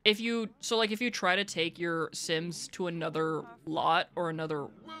 If you try to take your Sims to another lot or another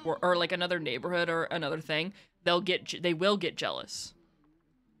or like another neighborhood or another thing, they will get jealous.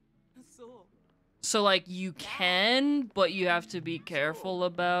 So like you can, but you have to be careful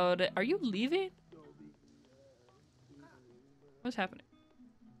about it. Are you leaving? What's happening?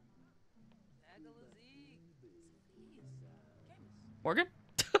 Morgan?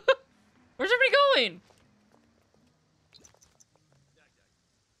 Where's everybody going?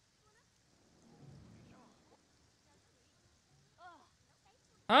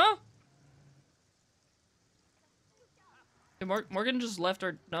 Huh? Did Morgan just left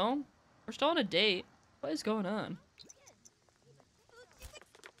our... No? We're still on a date. What is going on?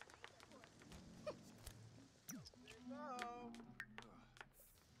 Oh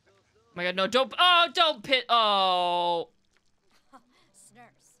my god, no, don't... Oh, don't pit... Oh!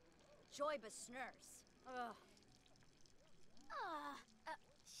 Snurse. Joybus snurse.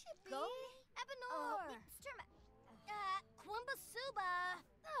 Go? Ebenor.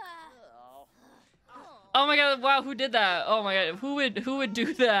 Oh my god, wow, who did that? Oh my god, who would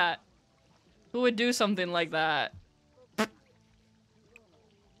do that? Who would do something like that?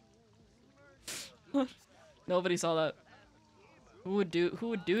 Nobody saw that. Who would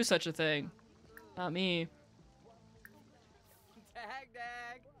do such a thing? Not me.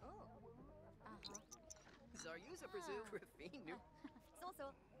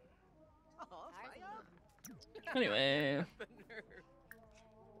 Anyway.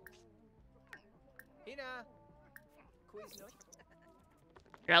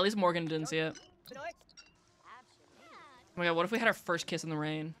 Yeah, at least Morgan didn't see it. Oh my god, what if we had our first kiss in the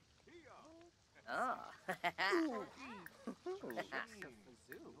rain?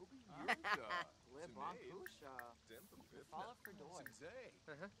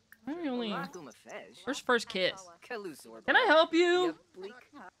 Why are we only... Where's first kiss? Can I help you?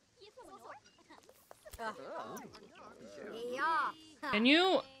 Can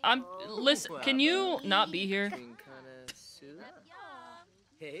you... listen, can you not be here?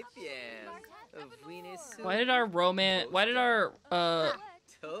 Why did our romance... Why did our,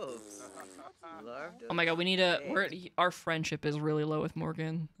 Oh my god, we need a... Our friendship is really low with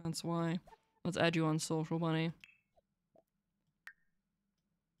Morgan. That's why. Let's add you on social, bunny.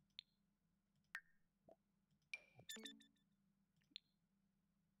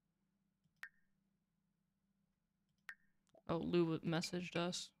 Oh, Lou messaged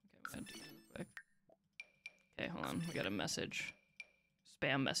us. Okay, we gotta do this quick. Okay, hold on. We got a message.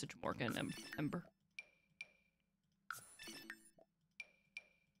 Spam message Morgan Ember.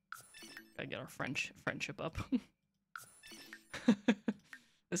 Gotta get our friendship up.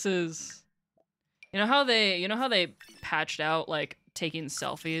 This is, you know how they patched out like taking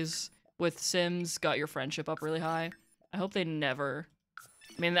selfies with Sims got your friendship up really high. I hope they never.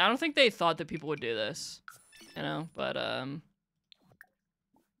 I mean, I don't think they thought that people would do this, you know. But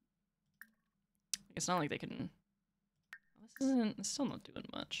it's not like they can. It's still not doing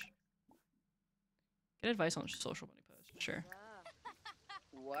much. Get advice on social money posts, sure.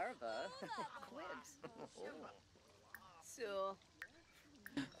 Warva. Quibs. So.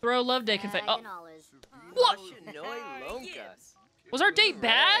 Throw love day confetti. Oh, What? was our date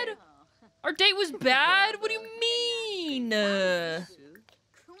bad? Our date was bad? What do you mean?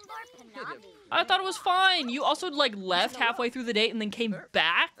 I thought it was fine. You also like left halfway through the date and then came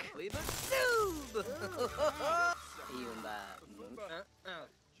back?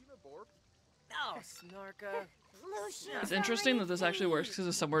 It's interesting that this actually works because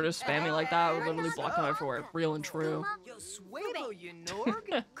if someone were to spam me like that, I would literally block them everywhere. Real and true.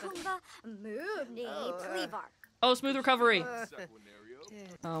 Oh, smooth recovery.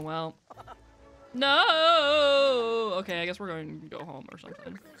 Oh, well. No! Okay, I guess we're going to go home or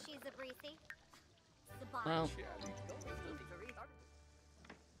something. Well.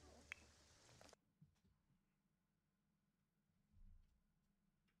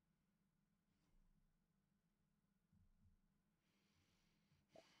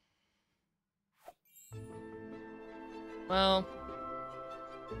 Well.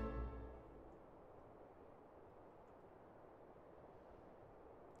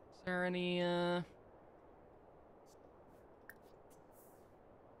 Is there any, let's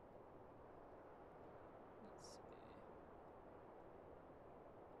see.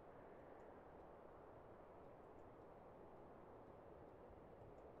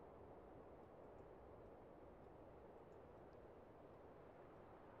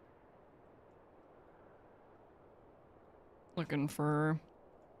 Looking for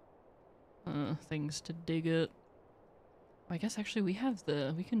things to dig at. I guess actually we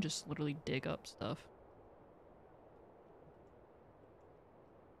can just literally dig up stuff.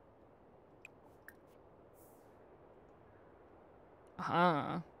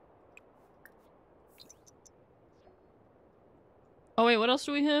 Aha. Oh wait, what else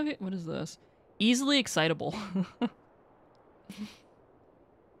do we have? What is this? Easily excitable.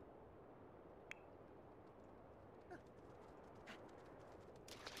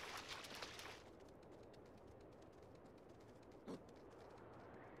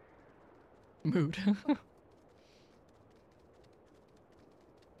 Mood.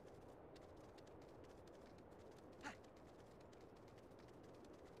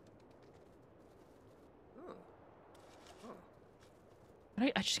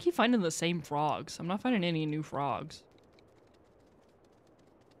 I just keep finding the same frogs. I'm not finding any new frogs.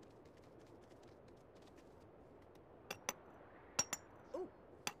 Ooh,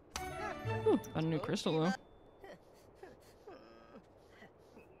 got a new crystal though.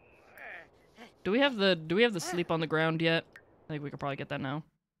 Do we have the sleep on the ground yet? I think we could probably get that now.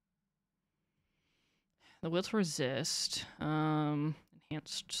 The will to resist.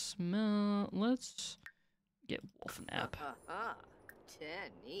 Enhanced smell. Let's get wolf nap.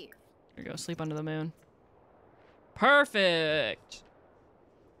 There you go, sleep under the moon. Perfect!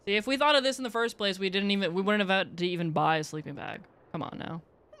 See, if we thought of this in the first place, we wouldn't have had to even buy a sleeping bag. Come on now.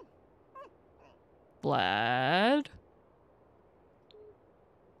 Vlad.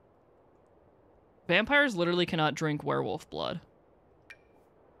 Vampires literally cannot drink werewolf blood.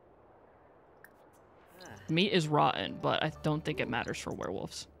 Meat is rotten, but I don't think it matters for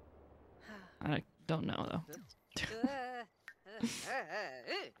werewolves. I don't know though.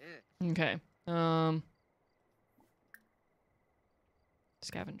 Okay.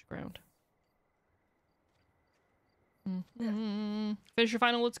 Scavenge ground. Finish your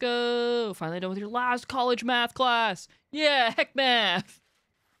final, let's go. Finally done with your last college math class. Yeah, heck math.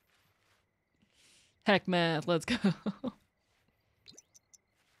 Heck math, let's go.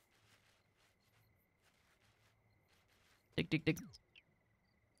 Dig, dig, dig. Did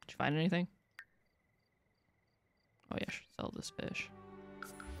you find anything? Oh yeah, I should sell this fish.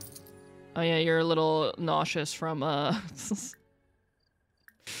 Oh yeah, you're a little nauseous from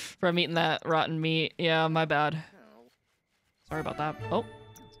from eating that rotten meat. Yeah, my bad. Sorry about that. Oh.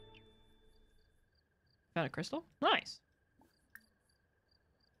 Got a crystal? Nice.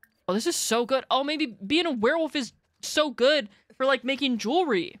 Oh, this is so good. Oh, maybe being a werewolf is so good for, like, making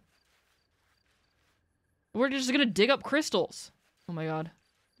jewelry. We're just gonna dig up crystals. Oh my god.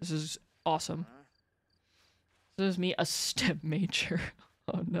 This is awesome. This is me, a step major.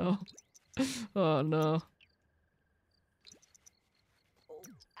 Oh no. Oh no.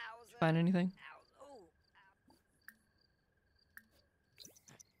 Find anything?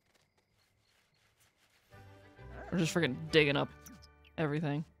 We're just freaking digging up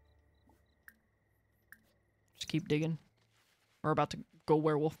everything. Just keep digging. We're about to go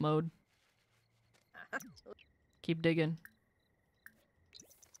werewolf mode. Keep digging.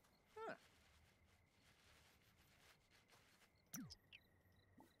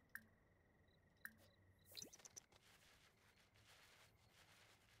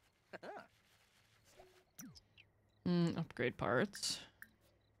 Upgrade parts.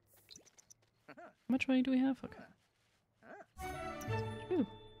 How much money do we have? Okay. Ooh,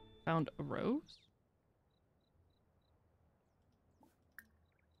 found a rose.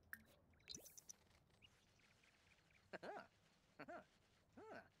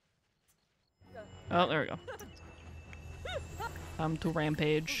 Oh, there we go. Time to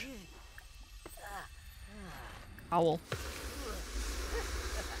rampage. Owl.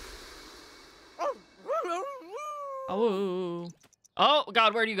 Oh. Oh,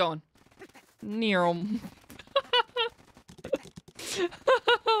 God, where are you going? Near him.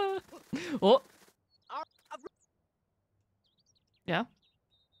 Oh. Yeah.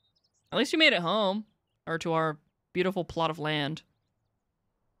 At least you made it home. Or to our beautiful plot of land.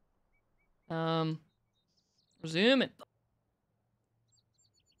 We're zooming.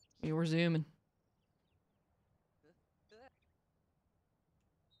 We were zooming.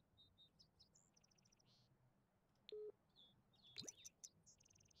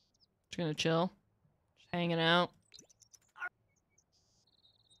 Just gonna chill. Just hanging out.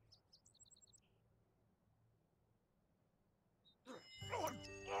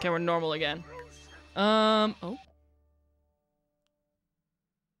 Okay, we're normal again. Oh.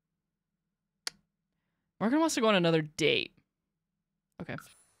 Morgan wants to go on another date. Okay.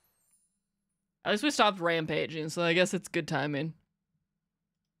 At least we stopped rampaging, so I guess it's good timing.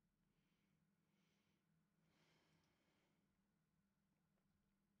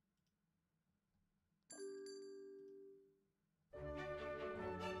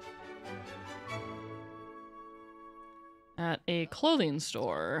 At a clothing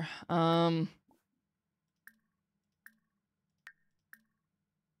store.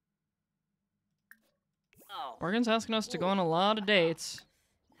 Morgan's asking us to go on a lot of dates.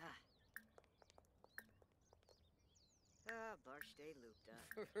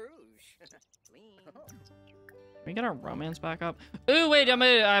 Can we get our romance back up? Ooh, wait, I'm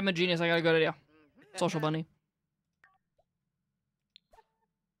a genius. I gotta go to you. Social bunny.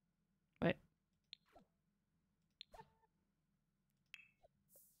 Wait.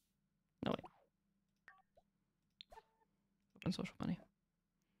 No, wait. Open social bunny.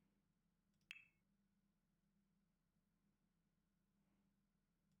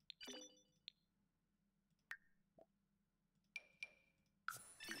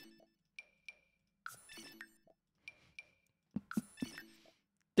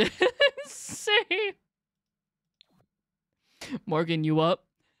 Insane. Morgan, you up?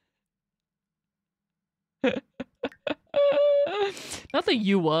 Not the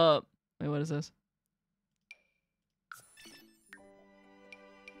you up. Wait, what is this?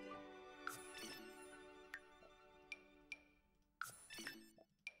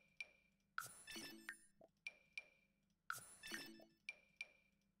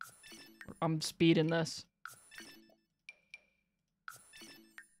 I'm speeding this.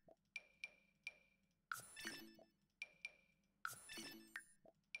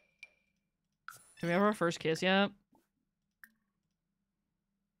 Do we have our first kiss yet?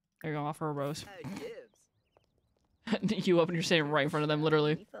 There you go, offer a rose. You up and you're standing right in front of them,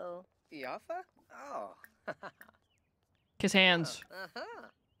 literally. Oh. Kiss hands.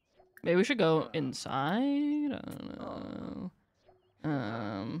 Maybe we should go inside? I don't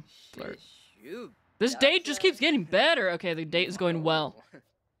know. Flirt. This date just keeps getting better. Okay, the date is going well.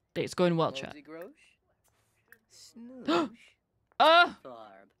 Date's going well, chat.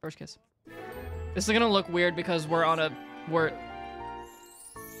 First kiss. This is gonna look weird because we're on a...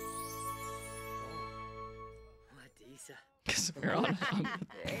 Because we're on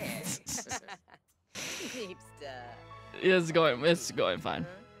It's going fine.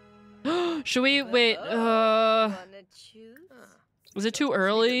 Should we wait? Was it too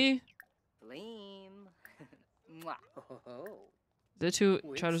early? Is it too?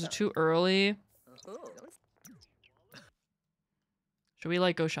 Chad, is it too early? Should we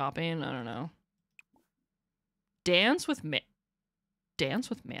like go shopping? I don't know. Dance with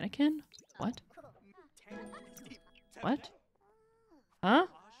mannequin? What? What? Huh?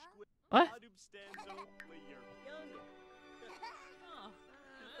 What?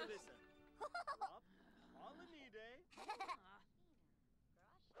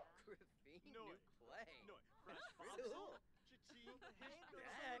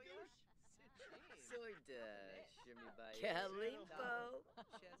 Kalimbo.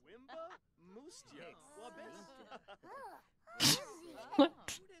 Wimba? Mustia. What?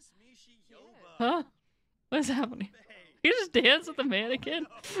 Huh? What's happening? You just dance with the mannequin?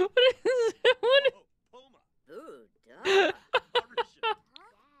 What is Ooh,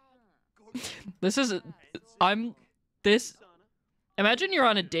 This is this imagine you're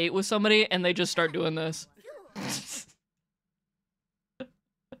on a date with somebody and they just start doing this.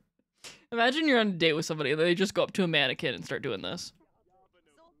 Imagine you're on a date with somebody and they just go up to a mannequin and start doing this.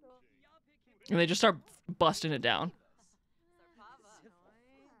 And they just start busting it down.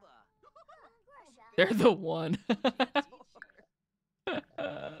 They're the one.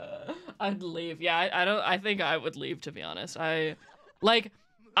 I'd leave. Yeah, I think I would leave, to be honest. I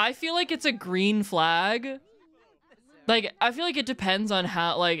feel like it's a green flag. Like, I feel like it depends on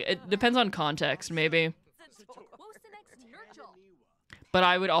how, like, it depends on context, maybe. But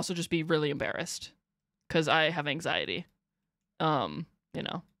I would also just be really embarrassed. Because I have anxiety. You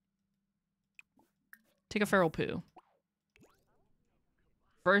know. Take a feral poo.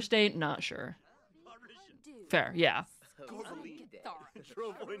 First date, not sure. Fair, yeah.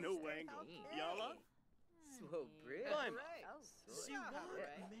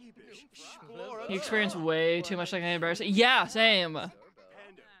 You experience way too much like embarrassing. Yeah, same.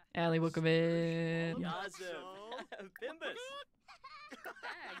 Allie, welcome in. I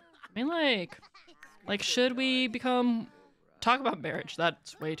mean, like, should we talk about marriage?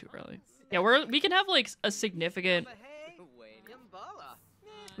 That's way too early. Yeah, we can have like a significant.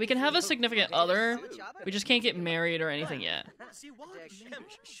 We can have a significant other. We just can't get married or anything yet.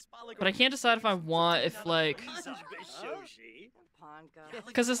 But I can't decide if I want,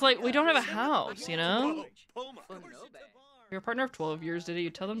 because it's like, we don't have a house, you know? You're a partner of 12 years, did you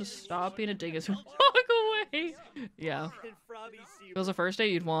tell them to stop being a dingus and walk away? Yeah. If it was a first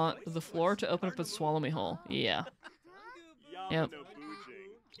date, you'd want the floor to open up and swallow me whole. Yeah. Yep.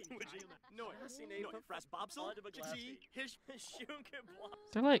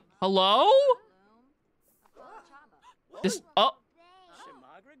 They're like, hello? Oh.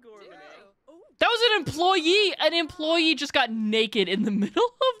 That was an employee! An employee just got naked in the middle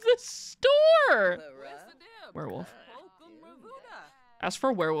of the store! Werewolf. Ask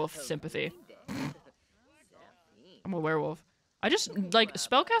for werewolf sympathy. I'm a werewolf. I just, like,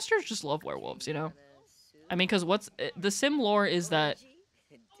 spellcasters just love werewolves, you know? I mean, because the sim lore is that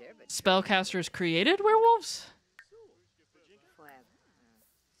spellcasters created werewolves?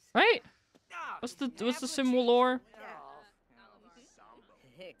 Right? What's the sim lore?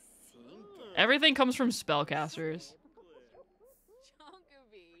 Everything comes from spellcasters.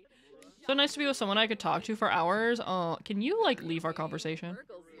 So nice to be with someone I could talk to for hours. Can you, like, leave our conversation?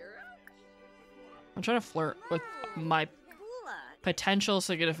 I'm trying to flirt with my potential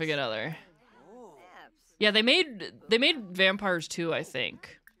significant other. Yeah, they made vampires too, I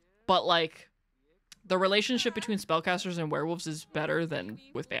think. But, like, the relationship between spellcasters and werewolves is better than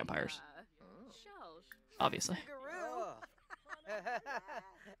with vampires. Obviously.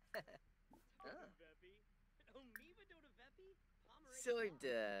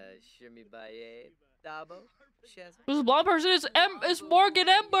 Who's the blonde person? It's Morgan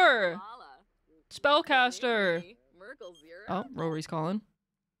Ember! Spellcaster! Oh, Rory's calling.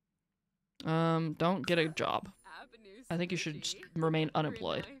 Don't get a job. I think you should just remain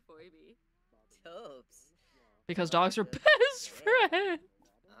unemployed. Because dogs are best friends!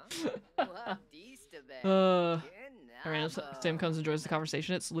 A random Sam comes and joins the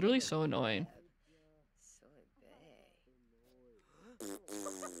conversation. It's literally so annoying.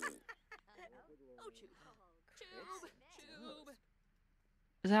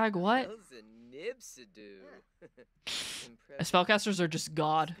 Zag, what? Spellcasters are just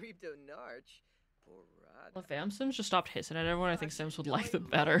god. Well, if fam sims just stopped hissing at everyone, I think sims would like them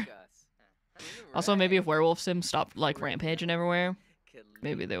better. Also, maybe if werewolf sims stopped, like, rampaging everywhere,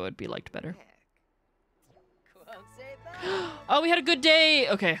 maybe they would be liked better. Oh, we had a good day!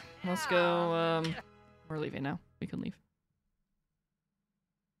 Okay, let's go, we're leaving now. We can leave.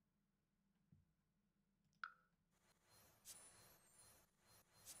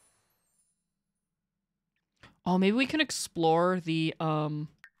 Oh, maybe we can explore the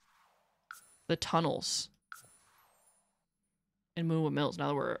tunnels in Moonwood Mills now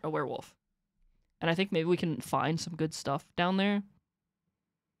that we're a werewolf. And I think maybe we can find some good stuff down there.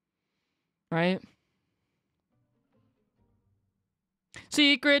 Right?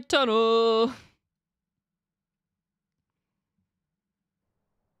 Secret tunnel!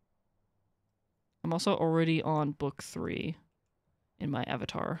 I'm also already on book 3 in my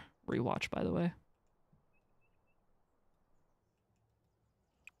Avatar rewatch, by the way.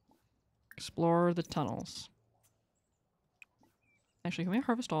 Explore the tunnels. Actually, can we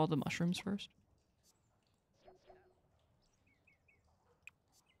harvest all the mushrooms first?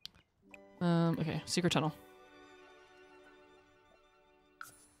 Okay, secret tunnel.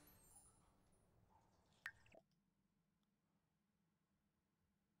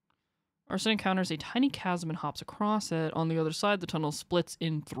 Arson encounters a tiny chasm and hops across it. On the other side, the tunnel splits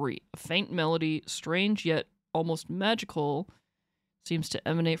in 3. A faint melody, strange yet almost magical, seems to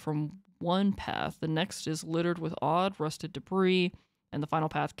emanate from one path. The next is littered with odd, rusted debris, and the final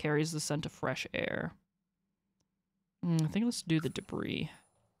path carries the scent of fresh air. I think let's do the debris.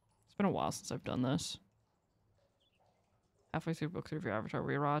 It's been a while since I've done this. Halfway through book 3 of your Avatar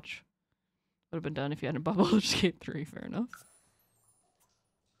rewatch. Would have been done if you hadn't bought Baldur's Gate 3, fair enough.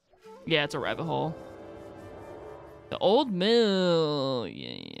 Yeah, it's a rabbit hole. The old mill.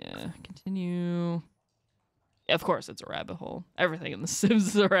 Yeah. Continue. Yeah, of course it's a rabbit hole. Everything in The Sims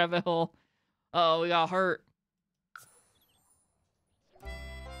is a rabbit hole. Oh, we got hurt.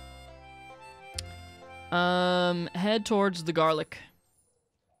 Head towards the garlic.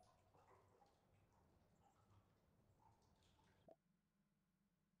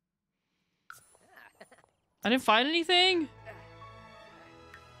 I didn't find anything?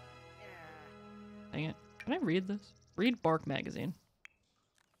 Dang it. Can I read this? Read Bark magazine.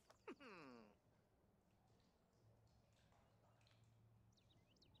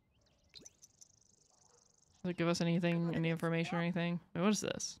 Does it give us anything, any information or anything? Wait, what is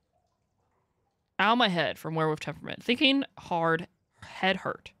this? Ow, my head from Werewolf Temperament. Thinking hard, head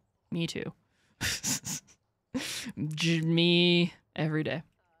hurt. Me too. Me every day.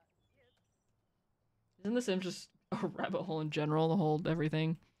 Isn't The Sims just a rabbit hole in general? The whole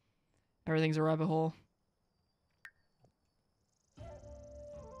everything. Everything's a rabbit hole.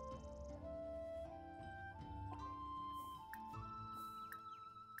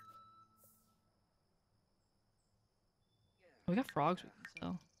 We got frogs we can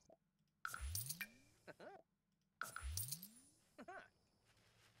sell.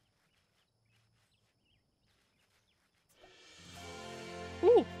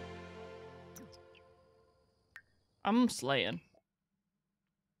 Ooh. I'm slaying.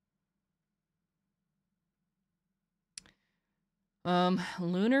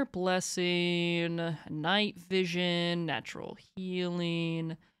 Lunar Blessing, Night Vision, Natural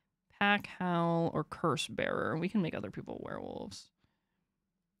Healing, Pack Howl, or Curse Bearer. We can make other people werewolves.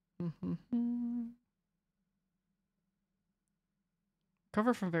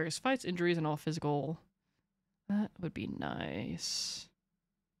 Cover from various fights, injuries, and all physical. That would be nice.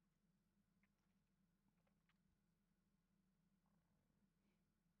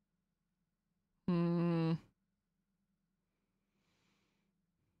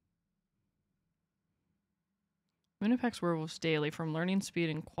 Moon impacts werewolves daily, from learning speed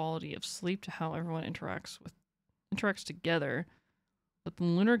and quality of sleep to how everyone interacts together. Let the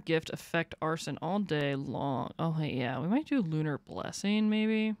lunar gift affect arson all day long. Oh, hey, yeah, we might do lunar blessing,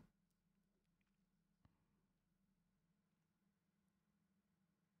 maybe.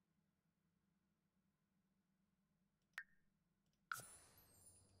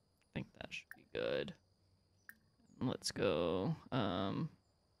 I think that should be good. Let's go hunt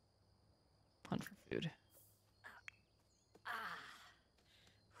for food.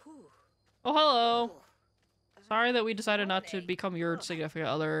 Oh, hello. Sorry that we decided not to become your significant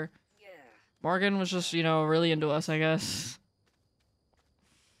other. Morgan was just, you know, really into us, I guess.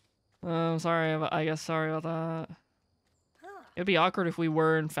 Sorry about that. It'd be awkward if we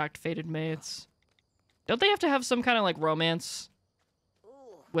were, in fact, fated mates. Don't they have to have some kind of, like, romance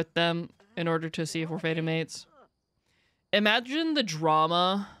with them in order to see if we're fated mates? Imagine the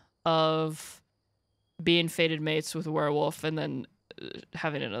drama of being fated mates with a werewolf and then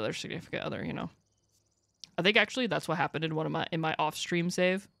having another significant other, you know. I think actually that's what happened in my off-stream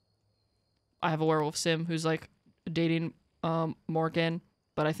save. I have a werewolf sim who's like dating Morgan,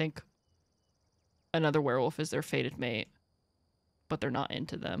 but I think another werewolf is their fated mate, but they're not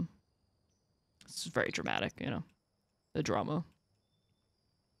into them. It's very dramatic, you know. The drama.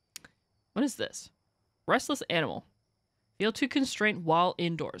 What is this? Restless animal. Feel too constrained while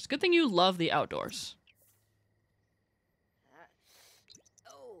indoors. Good thing you love the outdoors.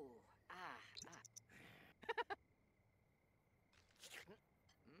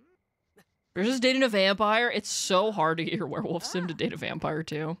 You're just dating a vampire? It's so hard to get your werewolf sim to date a vampire,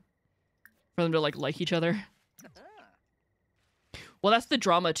 too. For them to, like each other. Well, that's the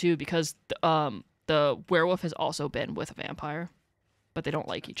drama, too, because the werewolf has also been with a vampire. But they don't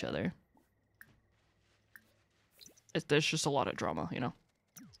like each other. There's just a lot of drama, you know.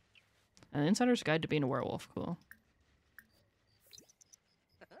 An insider's guide to being a werewolf. Cool.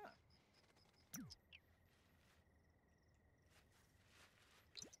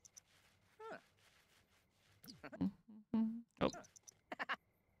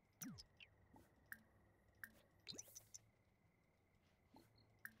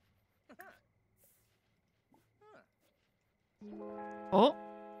 Oh.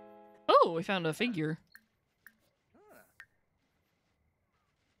 Oh, we found a figure.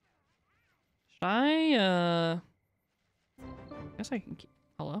 Should I guess I can keep...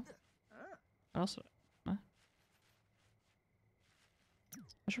 Hello? What else? Huh?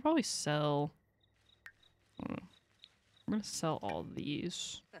 I should probably sell... I'm gonna sell all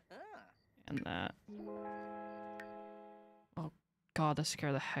these. And that. Oh god, that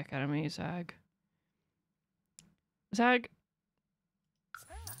scared the heck out of me, Zag. Zag?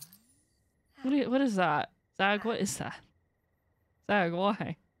 What is that? Zag, what is that? Zag,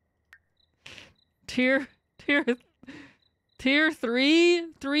 why? Tier 3?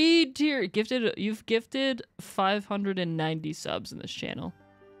 3 tier gifted. You've gifted 590 subs in this channel.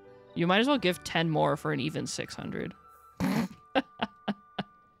 You might as well give 10 more for an even 600.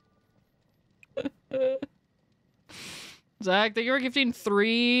 Zach, that you're gifting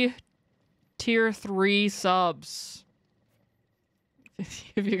 3 tier 3 subs.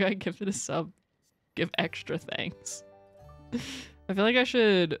 If you got gifted a sub, give extra thanks. I feel like I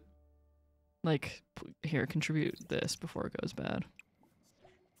should, like, here, contribute this before it goes bad.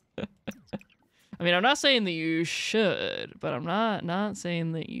 I mean, I'm not saying that you should, but I'm not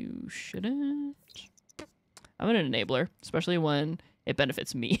saying that you shouldn't. I'm an enabler, especially when it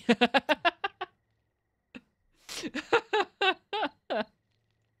benefits me.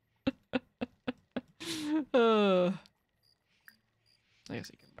 I guess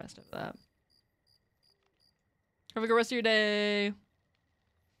you can rest after that. Have a good rest of your day. Is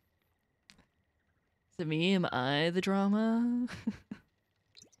it me? Am I the drama?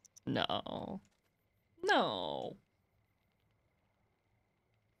 No. No.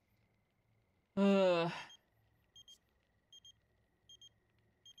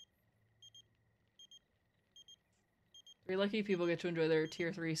 Three lucky people get to enjoy their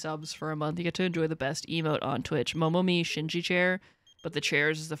tier 3 subs for a month. You get to enjoy the best emote on Twitch. Momomi Shinji chair, but the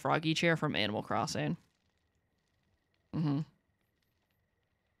chairs is the froggy chair from Animal Crossing.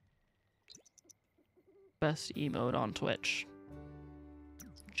 Best emote on Twitch.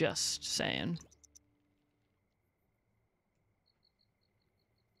 Just saying.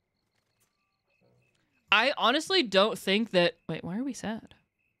 I honestly don't think that... Wait, why are we sad?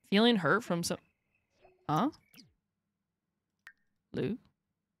 Feeling hurt from some... Huh? Lou?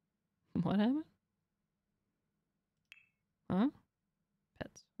 What happened? Huh?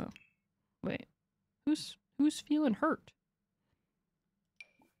 Pets. Oh. Wait. Who's feeling hurt?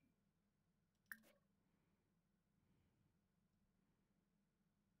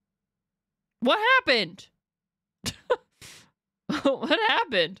 What happened? What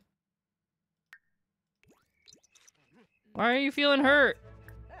happened? Why are you feeling hurt?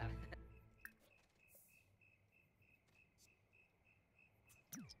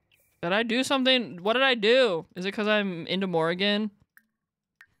 Did I do something? What did I do? Is it because I'm into Morrigan?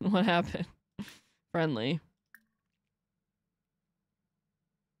 What happened? Friendly.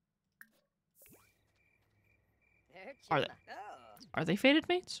 Are they fated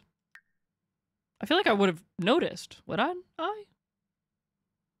mates? I feel like I would have noticed. Would I?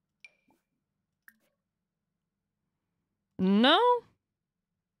 No?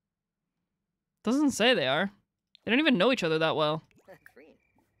 Doesn't say they are. They don't even know each other that well.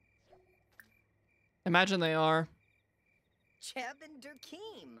 Imagine they are.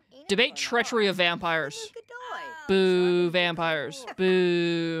 Debate treachery of vampires. Boo, vampires.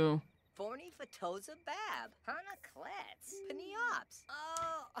 Boo.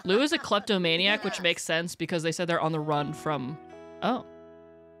 Lou is a kleptomaniac, which makes sense because they said they're on the run from... Oh.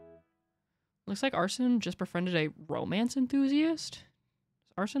 Looks like Arson just befriended a romance enthusiast?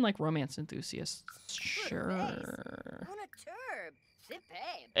 Is Arson like romance enthusiasts? Sure.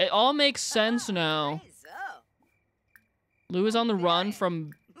 It all makes sense now. Lou is on the run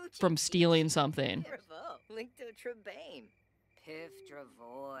from stealing something.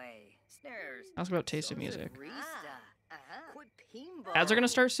 Ask about taste of music. Ads are gonna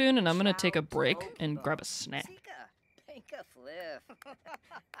start soon, and I'm gonna take a break and grab a snack.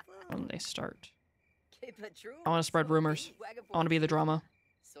 When they start. I want to spread rumors. I want to be the drama.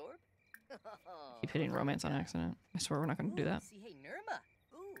 Keep hitting romance on accident. I swear we're not gonna do that.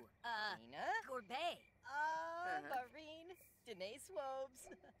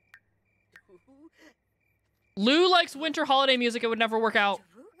 Lou likes winter holiday music. It would never work out.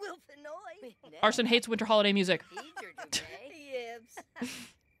 Arson hates winter holiday music.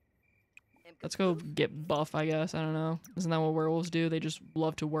 Let's go get buff, I guess. I don't know. Isn't that what werewolves do? They just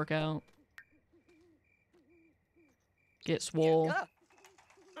love to work out. Get swole.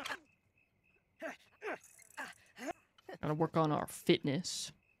 Gotta work on our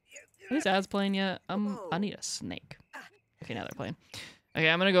fitness. Are these ads playing yet? I need a snake. Okay, now they're playing. Okay,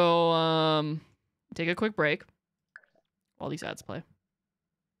 I'm gonna go take a quick break while these ads play.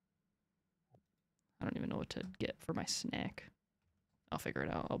 I don't even know what to get for my snack. I'll figure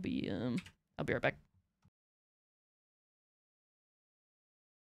it out. I'll be right back.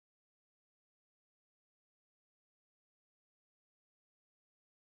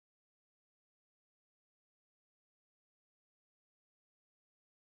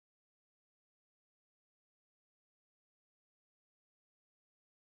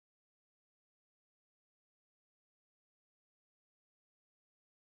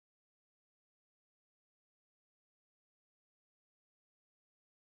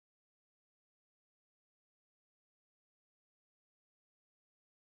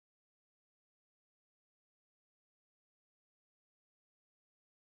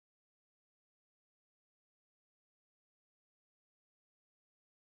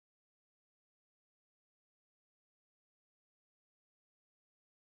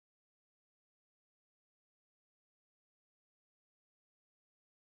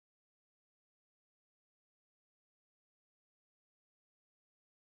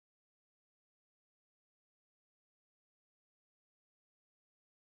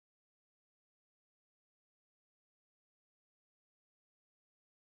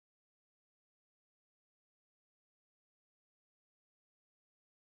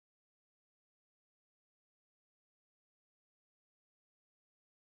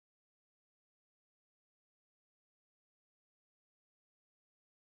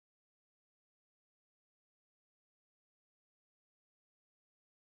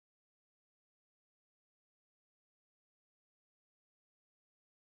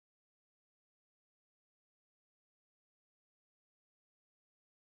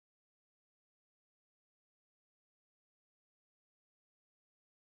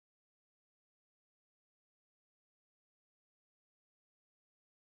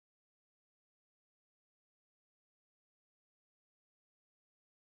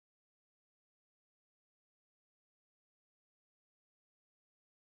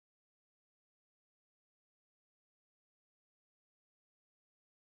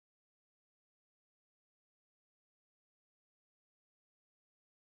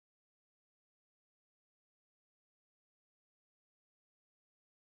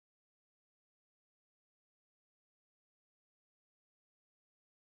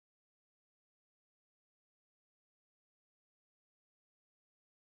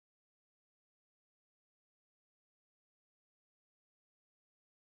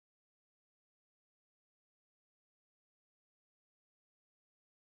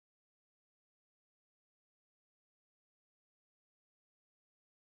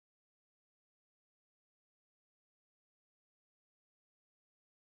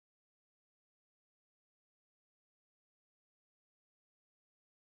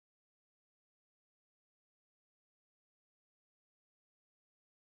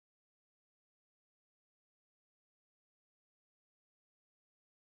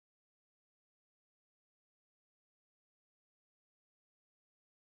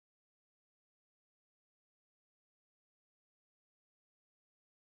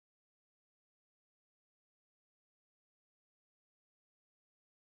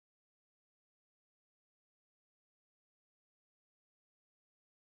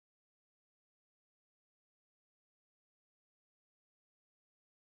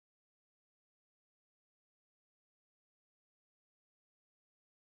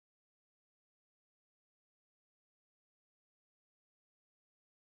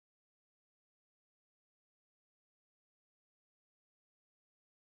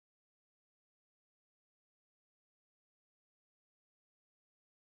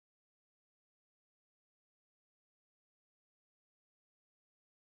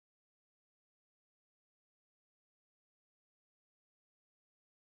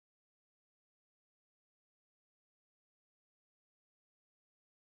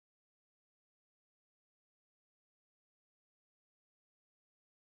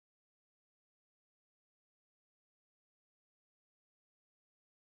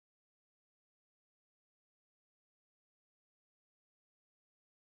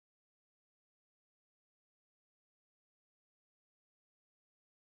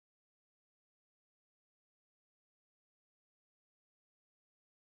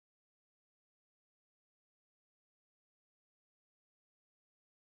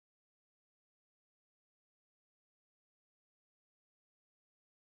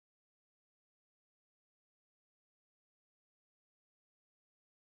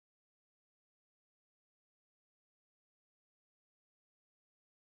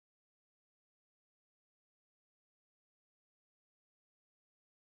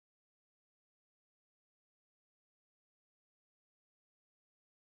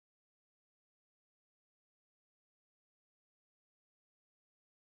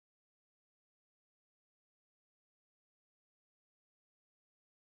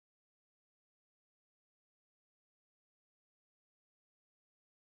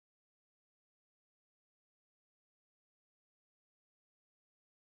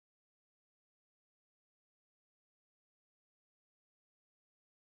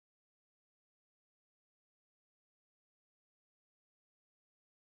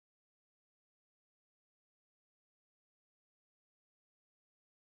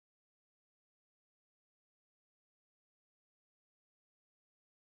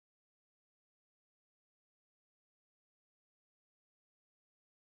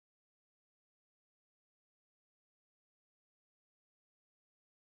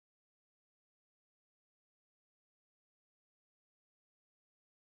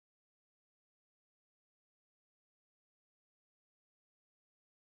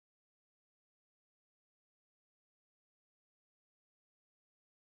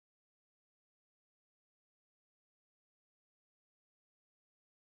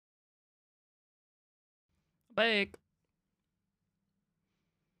 Bake.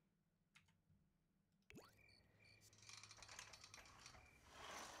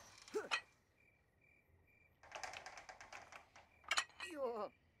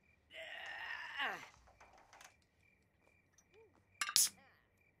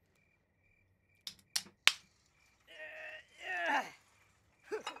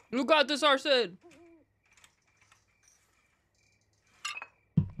 You got this, Arson.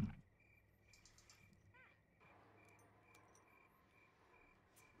 Why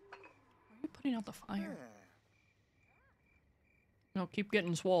are you putting out the fire? No, keep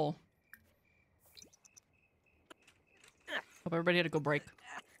getting swole. Hope everybody had a good break.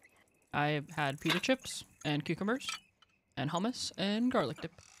 I had pita chips and cucumbers and hummus and garlic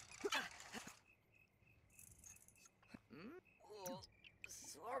dip.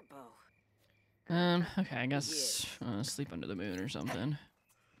 Okay, I guess sleep under the moon or something.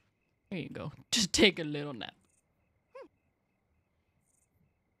 There you go. Just take a little nap.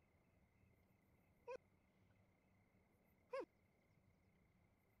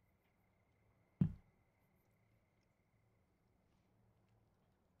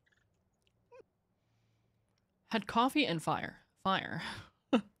 Had coffee and fire. Fire.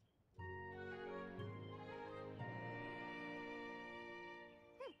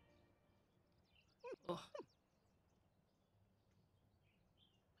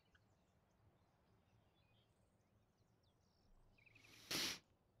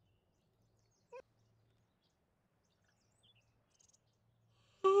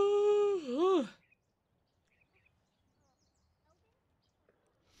 Ugh.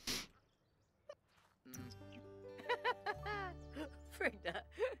 Frigda.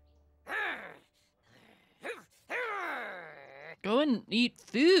 Go and eat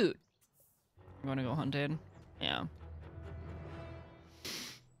food. You wanna go hunted? Yeah.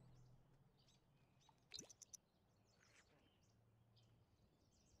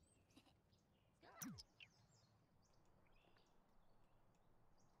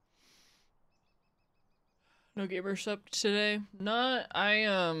 No gamer sup today. Not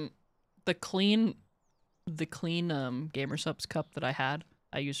the clean gamer subs cup that I had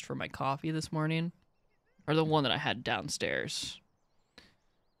I used for my coffee this morning, or the one that I had downstairs.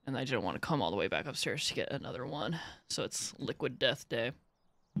 And I didn't want to come all the way back upstairs to get another one. So it's liquid death day.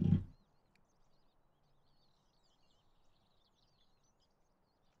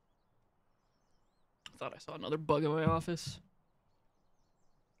 Thought I saw another bug in my office.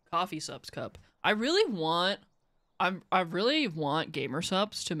 Coffee subs cup. I really want gamer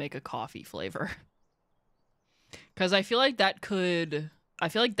subs to make a coffee flavor. Cause I feel like they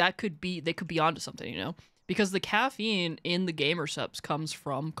could be onto something, you know? Because the caffeine in the gamer subs comes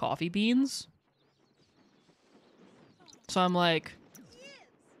from coffee beans. So I'm like,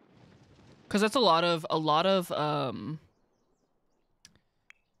 cause that's a lot of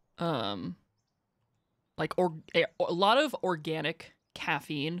organic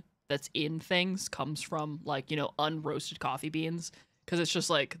caffeine that's in things comes from, like, you know, unroasted coffee beans. Because it's just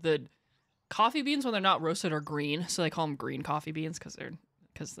like the coffee beans when they're not roasted are green, so they call them green coffee beans because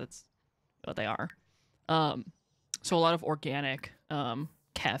that's what they are. So a lot of organic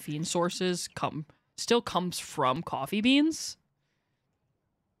caffeine sources still comes from coffee beans.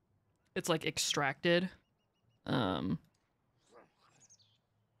 It's like extracted.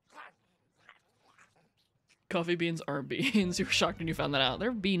 Coffee beans aren't beans. You were shocked when you found that out.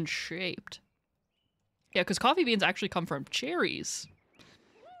 They're bean shaped. Yeah, because coffee beans actually come from cherries.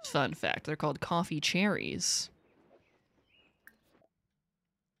 Fun fact, they're called coffee cherries.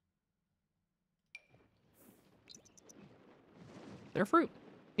 They're fruit.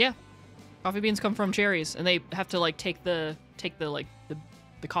 Yeah. Coffee beans come from cherries, and they have to like take the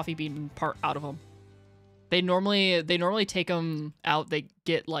coffee bean part out of them. They normally take them out. They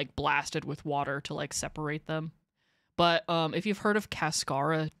get like blasted with water to like separate them. But if you've heard of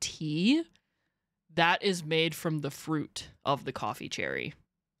cascara tea, that is made from the fruit of the coffee cherry.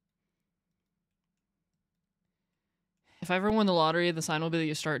 If I ever win the lottery, the sign will be that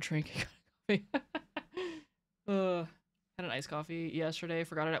you start drinking coffee. Had an iced coffee yesterday.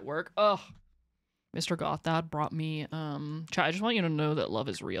 Forgot it at work. Oh, Mr. Gothdad brought me. Chat, I just want you to know that love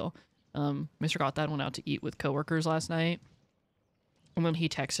is real. Mr. Gothdad went out to eat with coworkers last night, and then he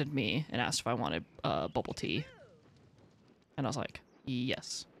texted me and asked if I wanted bubble tea, and I was like,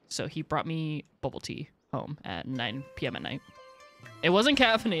 yes. So he brought me bubble tea home at 9 p.m. at night. It wasn't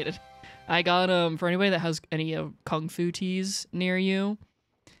caffeinated. I got for anybody that has any Kung Fu teas near you,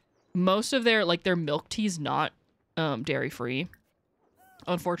 most of their milk tea's not dairy free,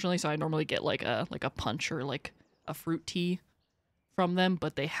 unfortunately. So I normally get like a punch or like a fruit tea from them,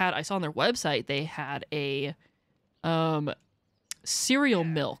 but they had, I saw on their website, they had a cereal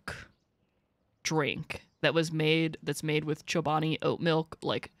milk drink that's made with Chobani oat milk.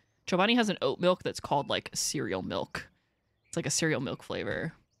 Like, Chobani has an oat milk that's called like cereal milk. It's like a cereal milk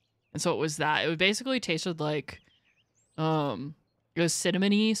flavor. And so it was that. It basically tasted like it was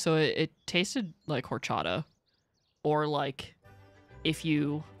cinnamony, so it tasted like horchata. Or like if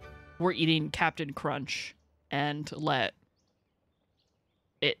you were eating Captain Crunch and let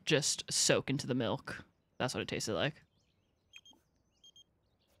it just soak into the milk. That's what it tasted like.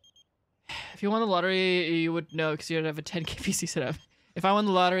 If you won the lottery, you would know because you would have a 10K PC setup. If I won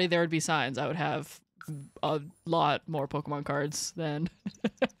the lottery, there would be signs. I would have a lot more Pokemon cards than...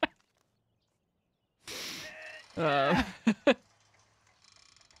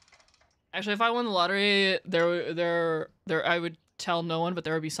 Actually, if I won the lottery, I would tell no one, but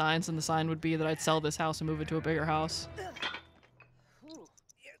there would be signs, and the sign would be that I'd sell this house and move into a bigger house.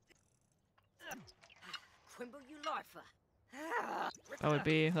 That would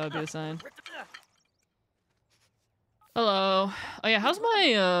be the sign. Hello. Oh yeah, how's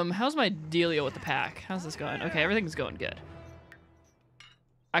my dealio with the pack? How's this going? Okay, everything's going good.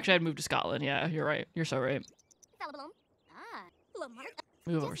 Actually, I'd move to Scotland. Yeah, you're right. You're so right.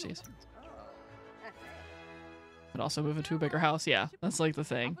 Move overseas. But also move into a bigger house. Yeah, that's like the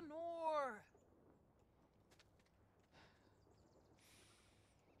thing.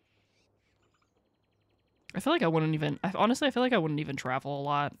 I feel like I wouldn't even... honestly, I feel like I wouldn't even travel a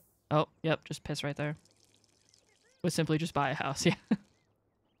lot. Oh, yep, just piss right there. Would simply just buy a house, yeah.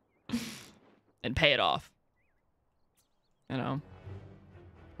 And pay it off. You know?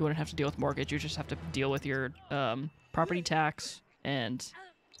 You wouldn't have to deal with mortgage. You just have to deal with your property tax and,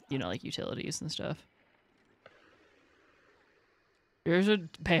 you know, like utilities and stuff. Here's a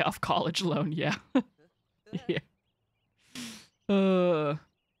pay off college loan, yeah. Yeah.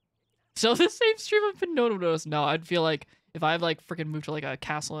 So the same stream I've been known to notice. No, I'd feel like if I've like freaking moved to like a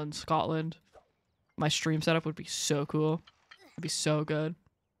castle in Scotland, my stream setup would be so cool. It'd be so good.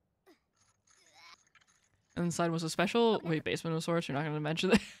 And inside was a special basement of sorts. You're not gonna mention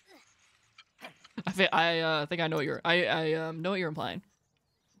that. I think I know what you're know what you're implying.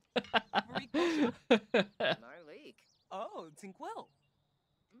 Oh, think well.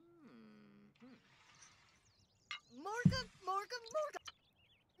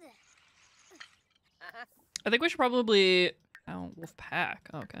 I think we should probably... Oh, wolf pack.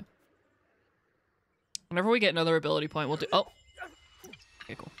 Oh, okay. Whenever we get another ability point, we'll do... Oh!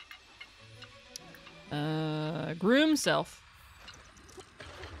 Okay, cool. Groom self.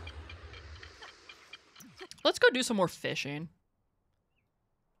 Let's go do some more fishing.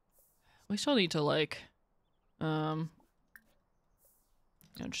 We still need to, like... you know,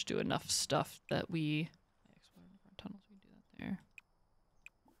 just do enough stuff that we... Tunnels, we do that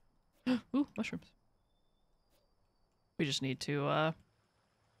there. Ooh, mushrooms. We just need to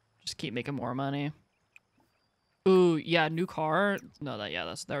just keep making more money. Ooh, yeah, new car. No,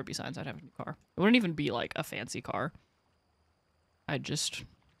 there would be signs I'd have a new car. It wouldn't even be like a fancy car. I'd just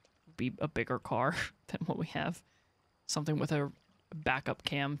be a bigger car than what we have. Something with a backup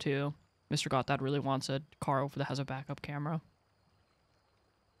cam too. Mr. Gotthard really wants a car that has a backup camera.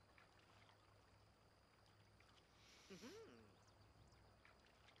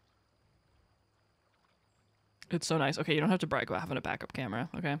 It's so nice. Okay, you don't have to brag about having a backup camera,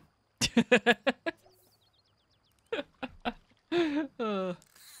 okay? Oh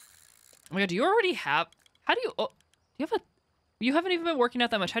my god, do you already have... How do you... Oh, do you have a... You haven't even been working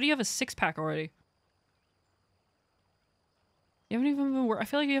out that much. How do you have a six-pack already? You haven't even been... I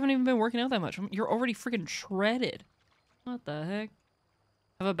feel like you haven't even been working out that much. You're already freaking shredded. What the heck?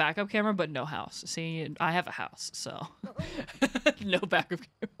 I have a backup camera, but no house. See, I have a house, so... No backup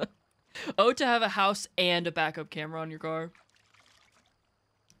camera. Oh, to have a house and a backup camera on your car.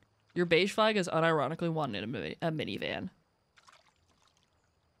 Your beige flag is unironically wanted in a minivan.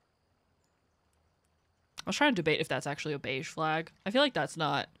 I was trying to debate if that's actually a beige flag. I feel like that's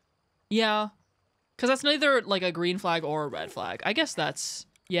not. Yeah. Because that's neither like a green flag or a red flag. I guess that's...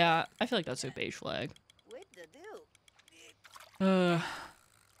 Yeah, I feel like that's a beige flag. Wait,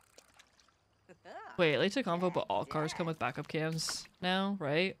 late to convo, but all cars come with backup cams now,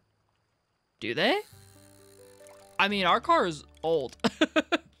 right? Do they? I mean, our car is old.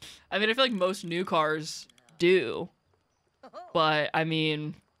 I mean, I feel like most new cars do. But, I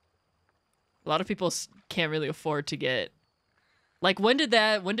mean, a lot of people can't really afford to get... Like, when did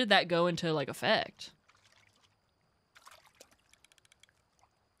that go into, like, effect?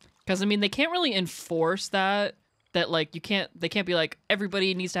 Because, I mean, they can't really enforce that like, they can't be like,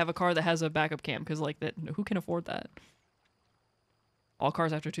 everybody needs to have a car that has a backup cam, because, like, who can afford that? All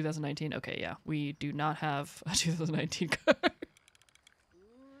cars after 2019. Okay, yeah. We do not have a 2019 car. Una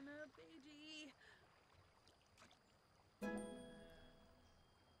baby.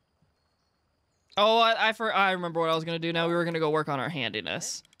 Oh, I remember what I was gonna do now. We were gonna go work on our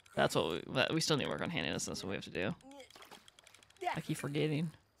handiness. That's what we still need to work on handiness. That's what we have to do. I keep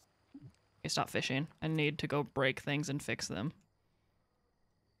forgetting. Okay, stop fishing. I need to go break things and fix them.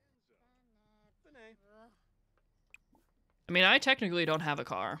 I mean, I technically don't have a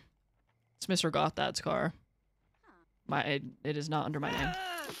car. It's Mr. Gothdad's car. It is not under my name.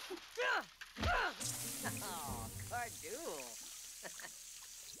 Oh, Cardool.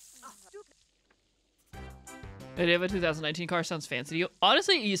 Do you have a 2019 car? Sounds fancy to you.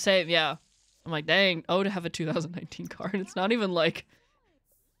 Honestly, you say, yeah. I'm like, dang, to have a 2019 car. And it's not even like...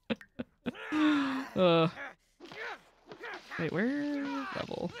 Wait, where?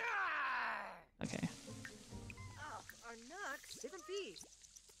 Level. Okay. Oh, our nuts. Different beast.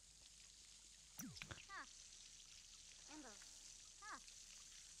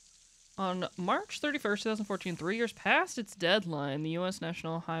 On March 31st, 2014, 3 years past its deadline, the U.S.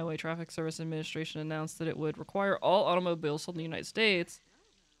 National Highway Traffic Service Administration announced that it would require all automobiles sold in the United States,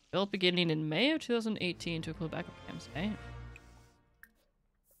 built beginning in May of 2018, to include backup cams. Damn.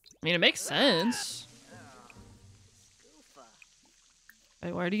 I mean, it makes sense.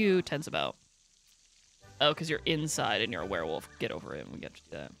 Wait, why do you tense about? Oh, because you're inside and you're a werewolf. Get over it, and we get to do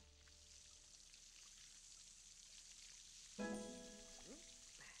that.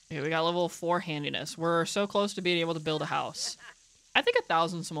 Okay, we got level 4 handiness. We're so close to being able to build a house. I think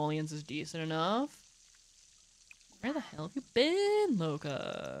 1,000 simoleons is decent enough. Where the hell have you been,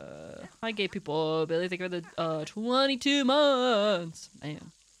 Loca? Hi, gay people. Billy, thank you for the 22 months.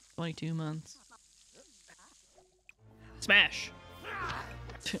 Man, 22 months. Smash.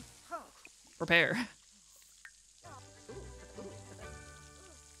 Prepare.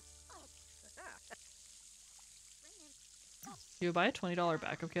 You buy a $20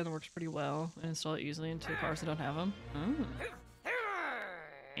 backup can that works pretty well and install it easily into cars that don't have them. Oh.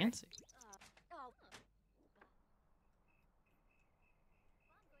 Fancy.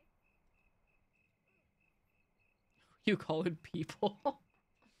 You call it people.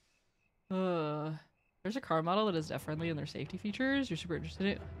 There's a car model that is deaf friendly and their safety features. You're super interested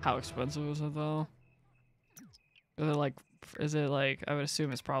in it. How expensive is it though? Is it like, I would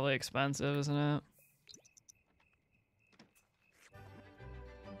assume it's probably expensive, isn't it?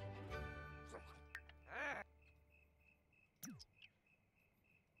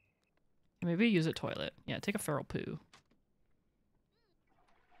 Maybe use a toilet. Yeah, take a feral poo.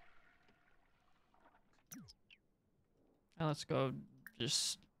 Now let's go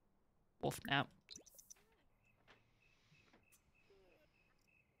just wolf nap.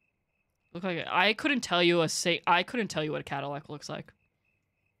 Look like I couldn't tell you what a Cadillac looks like.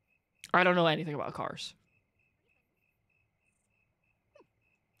 I don't know anything about cars.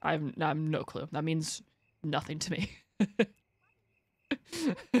 I have no clue. That means nothing to me.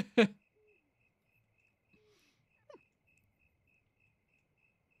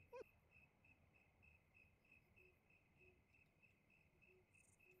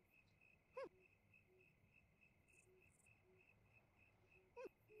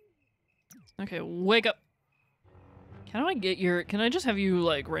 Okay, wake up. Can I just have you,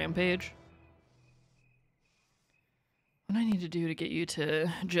 like, rampage? What do I need to do to get you to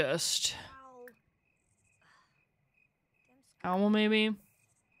just... Howl, maybe?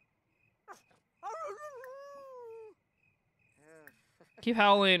 Keep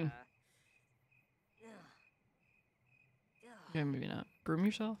howling. Okay, maybe not. Groom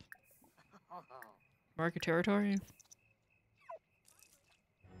yourself? Mark your territory?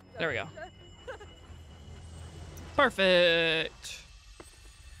 There we go. Perfect.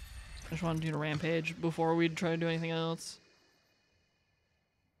 I just wanted you to rampage before we try to do anything else.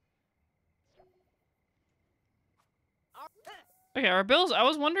 Okay, our bills. I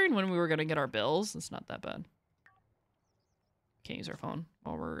was wondering when we were gonna get our bills. It's not that bad. Can't use our phone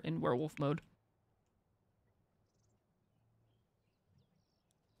while we're in werewolf mode.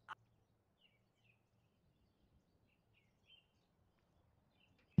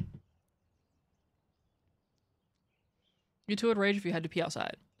 You two would rage if you had to pee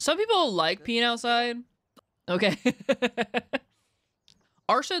outside. Some people like peeing outside. Okay.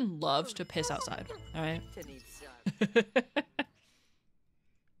 Arson loves to piss outside. All right.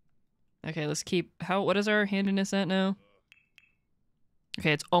 Okay, let's keep. What is our handiness at now?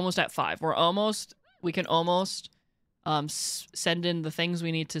 Okay, it's almost at 5. We can almost send in the things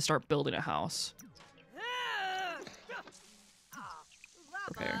we need to start building a house.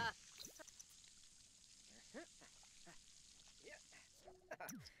 Prepare.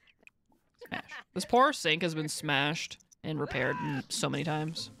 This poor sink has been smashed and repaired so many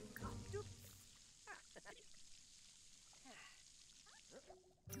times.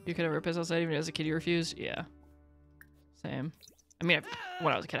 You could ever piss outside even as a kid you refused? Yeah. Same. I mean,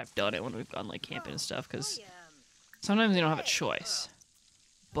 when I was a kid, I've done it when we've gone, like, camping and stuff, because sometimes you don't have a choice.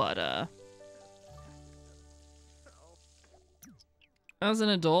 But, as an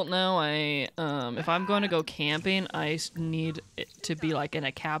adult now, if I'm going to go camping, I need it to be, like, in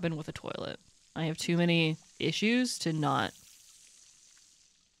a cabin with a toilet. I have too many issues to not...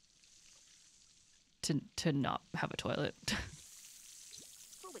 to not have a toilet.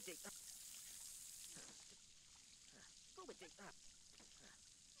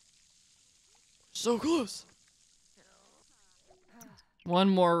 So close. One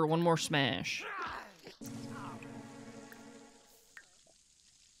more smash.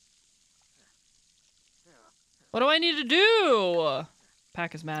 What do I need to do?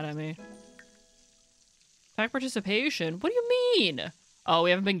 Pack is mad at me. Pack participation? What do you mean? Oh, we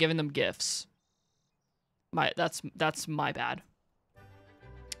haven't been giving them gifts. That's my bad.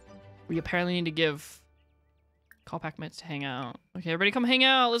 We apparently need to give call pack mates to hang out. Okay, everybody come hang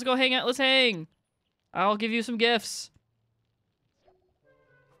out. Let's go hang out. Let's hang. I'll give you some gifts.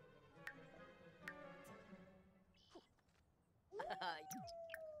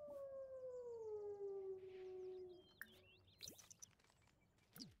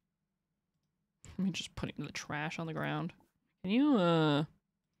 Let me just put the trash on the ground. Can you, there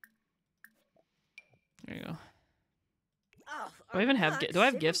you go. Do I even have, do I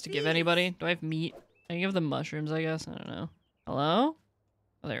have gifts to give anybody? Do I have meat? I can give them mushrooms, I guess. I don't know. Hello?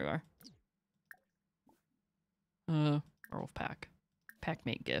 Oh, there you are. Werewolf pack. Pack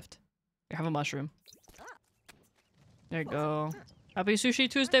mate gift. Here, have a mushroom. There you go. Happy Sushi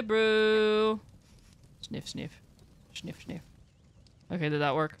Tuesday, bro. Sniff, sniff. Sniff, sniff. Okay, did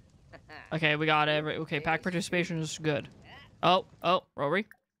that work? Okay, we got it. Okay, pack participation is good. Oh, Rory.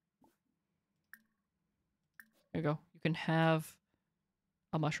 There you go. You can have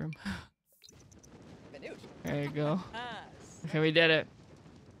a mushroom. There you go. Okay, we did it.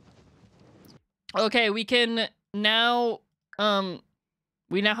 Okay, we can now,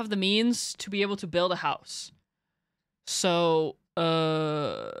 we now have the means to be able to build a house. So,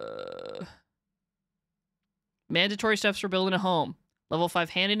 mandatory steps for building a home. Level 5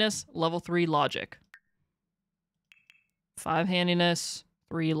 handiness, level 3 logic. 5 handiness,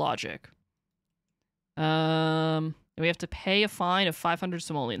 3 logic. And we have to pay a fine of 500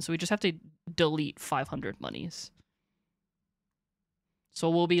 simoleons, so we just have to delete 500 monies. So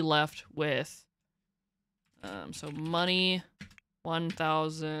we'll be left with, so money,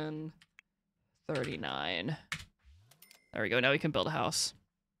 1,039. There we go, now we can build a house.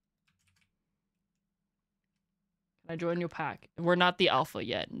 Can I join your pack? We're not the alpha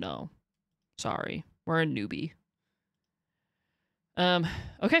yet, no. Sorry, we're a newbie.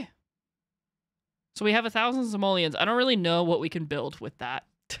 Okay. So we have 1,000 simoleons. I don't really know what we can build with that.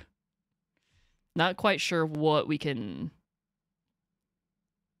 Not quite sure what we can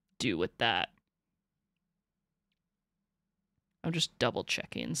do with that. I'm just double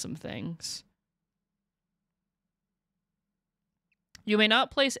checking some things. You may not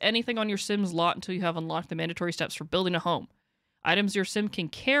place anything on your Sim's lot until you have unlocked the mandatory steps for building a home. Items your Sim can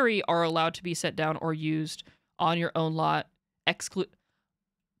carry are allowed to be set down or used on your own lot.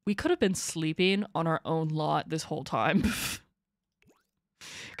 We could have been sleeping on our own lot this whole time.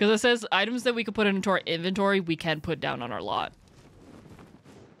 Because it says items that we could put into our inventory, we can put down on our lot.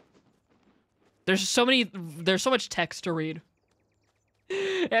 There's so much text to read.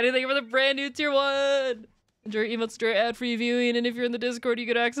 Anything for the brand new tier 1. Enjoy emotes during ad-free viewing, and if you're in the Discord, you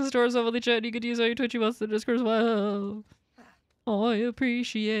get access to our self-only chat, and you could use all your Twitch emotes in the Discord as well. Oh, I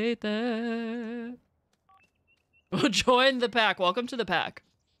appreciate that. Join the pack. Welcome to the pack.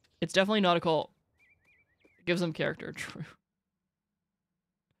 It's definitely not a cult. It gives them character. True.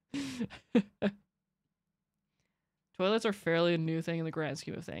 Toilets are fairly a new thing in the grand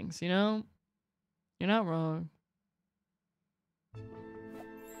scheme of things, you know? You're not wrong.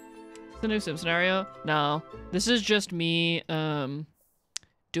 The new sim scenario? No. This is just me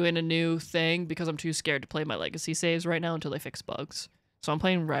doing a new thing because I'm too scared to play my legacy saves right now until they fix bugs. So I'm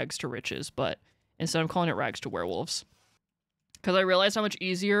playing Rags to Riches, but instead I'm calling it Rags to Werewolves. Because I realized how much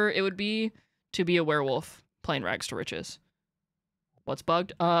easier it would be to be a werewolf playing Rags to Riches. What's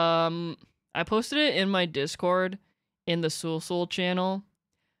bugged? I posted it in my Discord in the Sul channel.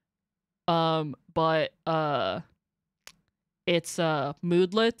 But it's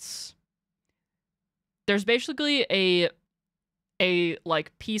moodlets. There's basically a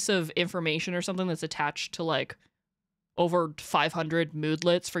like piece of information or something that's attached to like over 500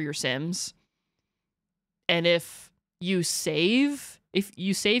 moodlets for your Sims. And if you save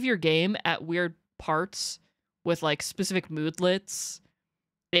your game at weird parts with like specific moodlets,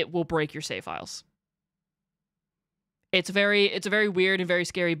 it will break your save files. It's a very weird and very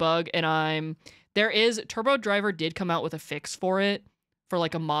scary bug, and Turbo Driver did come out with a fix for it, for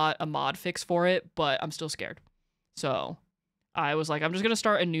like a mod fix for it, but I'm still scared. So I was like, I'm just gonna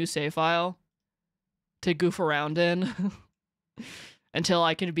start a new save file to goof around in until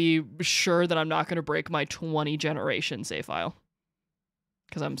I can be sure that I'm not gonna break my 20 generation save file.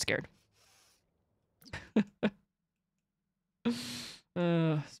 Because I'm scared.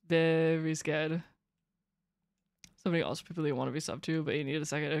 Very scared. Somebody else people want to be sub to, but you need a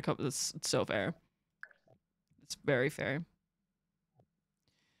second to come. It's so fair. It's very fair.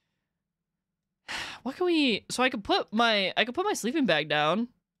 What can we? So I could put my sleeping bag down.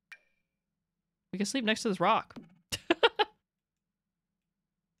 We can sleep next to this rock.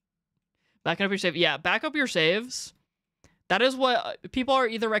 Backing up your save. Yeah, back up your saves. That is what people are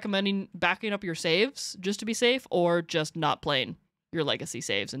either recommending, backing up your saves just to be safe, or just not playing your legacy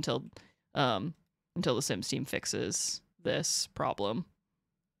saves until the Sims team fixes this problem.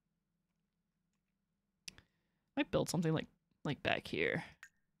 Might build something like back here.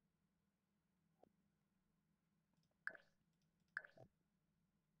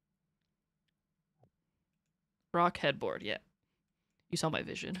 Rock headboard, yeah. You saw my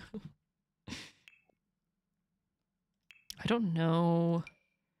vision. I don't know.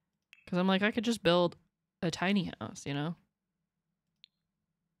 Because I'm like, I could just build a tiny house, you know?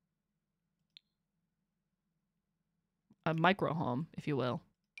 A micro home, if you will.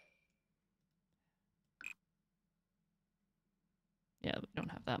 Yeah, we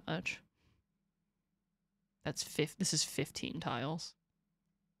don't have that much. This is 15 tiles.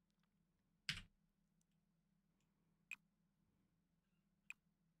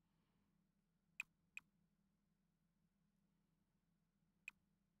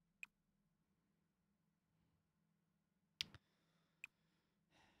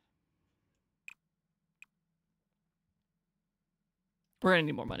 We're gonna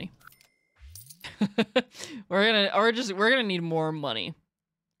need more money. we're gonna need more money.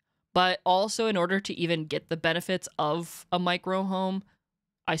 But also, in order to even get the benefits of a micro home,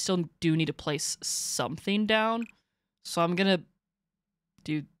 I still do need to place something down. So I'm gonna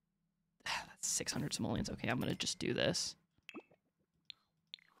do that's 600 simoleons. Okay, I'm gonna just do this.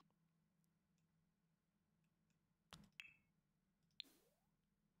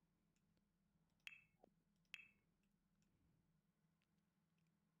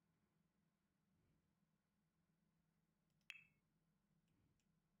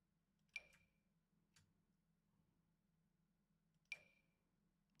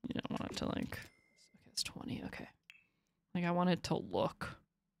 You don't want it to like, okay, it's 20, okay. Like I want it to look.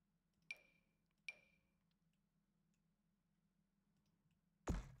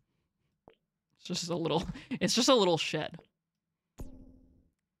 It's just a little shed.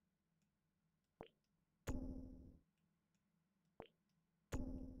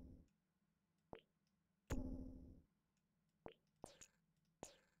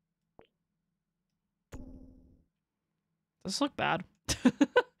 Does this look bad?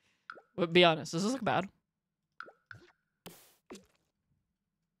 But be honest, does this look bad?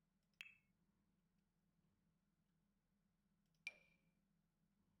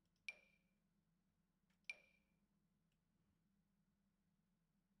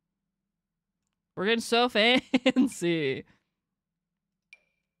 We're getting so fancy.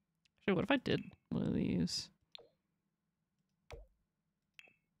 Actually, what if I did one of these?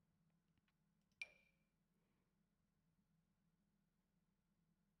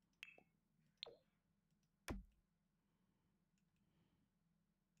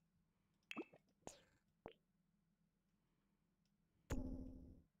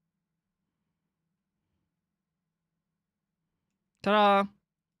 Ta-da!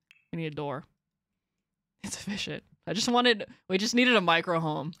 We need a door. It's efficient. We just needed a micro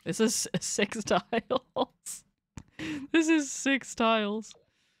home. This is 6 tiles. This is 6 tiles.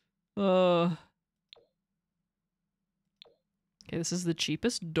 Okay, this is the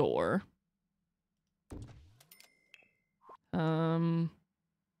cheapest door. And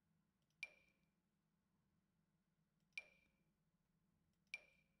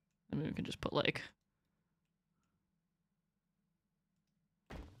maybe we can just put like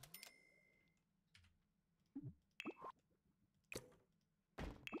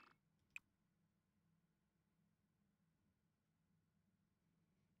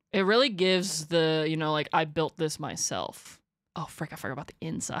it really gives the, you know, like I built this myself. Oh frick, I forgot about the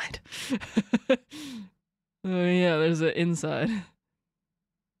inside. Oh yeah, there's an inside.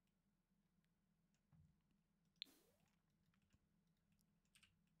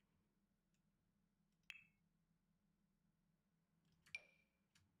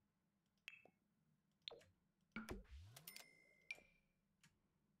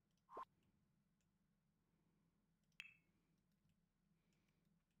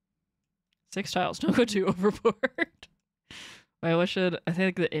 6 tiles. Don't go too overboard. Wait, what should... I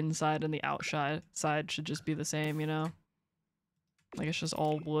think the inside and the outside side should just be the same, you know? Like, it's just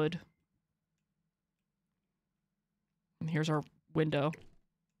all wood. And here's our window.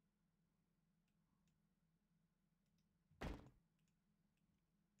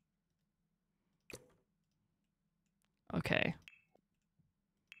 Okay.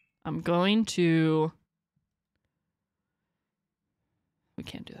 I'm going to... We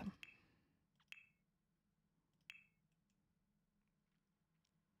can't do that.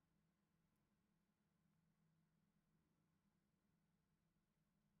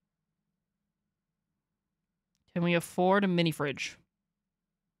 Can we afford a mini fridge?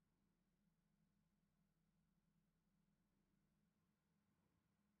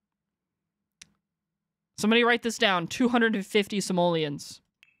 Somebody write this down. 250 simoleons.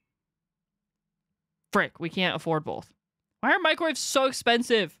 Frick, we can't afford both. Why are microwaves so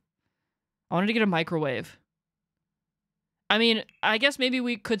expensive? I wanted to get a microwave. I mean, I guess maybe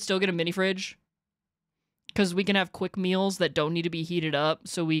we could still get a mini fridge. Because we can have quick meals that don't need to be heated up.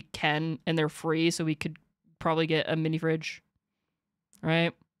 So we can, and they're free. So we could probably get a mini fridge.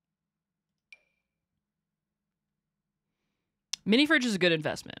 Right? Mini fridge is a good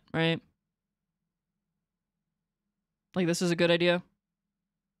investment, right? Like, this is a good idea.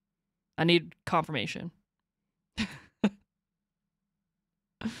 I need confirmation.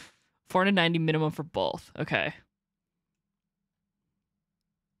 490 minimum for both. Okay.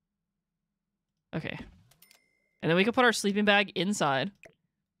 Okay. And then we could put our sleeping bag inside.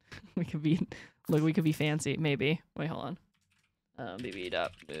 We could be... Look, we could be fancy, maybe. Wait, hold on.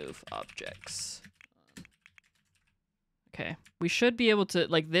 Move objects. Okay. We should be able to...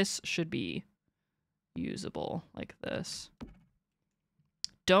 Like, this should be usable. Like this.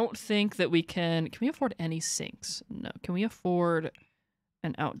 Don't think that we can... Can we afford any sinks? No. Can we afford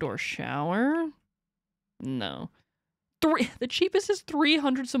an outdoor shower? No. The cheapest is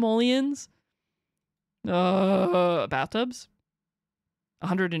 300 simoleons. Bathtubs?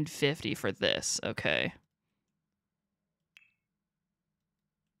 150 for this. Okay.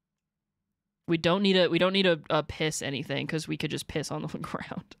 We don't need a piss anything because we could just piss on the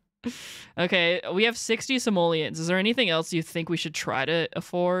ground. Okay, we have 60 simoleons. Is there anything else you think we should try to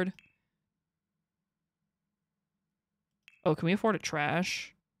afford? Oh, can we afford a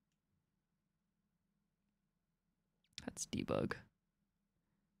trash? That's debug.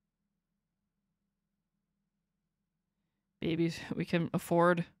 Babies, we can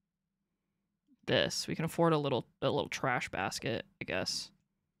afford this. We can afford a little trash basket, I guess.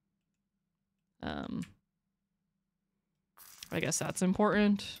 I guess that's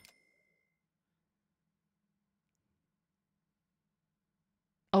important.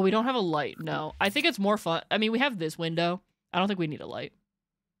 Oh, we don't have a light. No. I think it's more fun. I mean, we have this window. I don't think we need a light.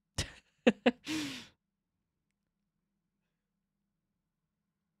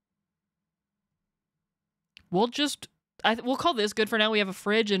 We'll just... we'll call this good for now. We have a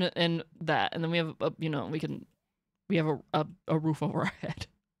fridge and that, and then we have a, you know, we have a roof over our head.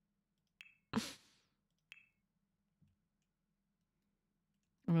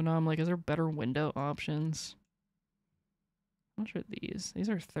 I mean, I'm like, is there better window options? How much are these? These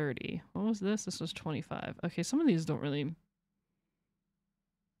are 30. What was this? This was 25. Okay, some of these don't really...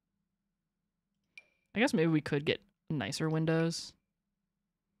 I guess maybe we could get nicer windows.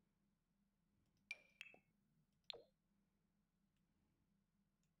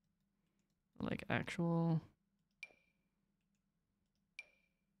 Like actual...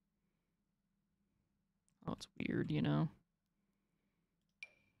 Oh, it's weird, you know?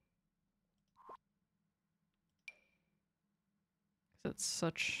 That's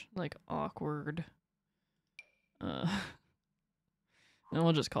such, like, awkward. And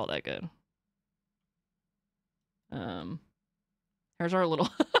we'll just call that good. Here's our little...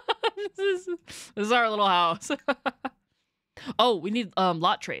 this is our little house. Oh, we need,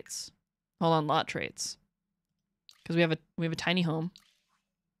 lot traits. Hold on, lot traits. Because we have a tiny home.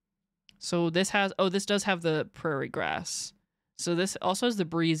 So this has... Oh, this does have the prairie grass. So this also has the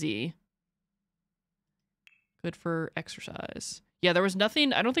breezy. Good for exercise. Yeah, there was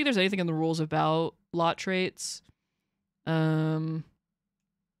nothing... I don't think there's anything in the rules about lot traits. Ooh,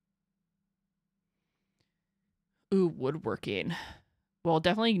 woodworking. Well,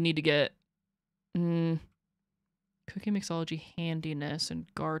 definitely need to get... cooking, mixology, handiness, and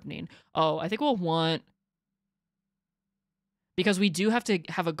gardening. Oh, I think we'll want... Because we do have to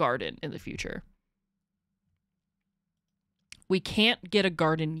have a garden in the future. We can't get a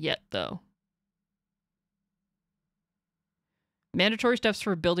garden yet, though. Mandatory steps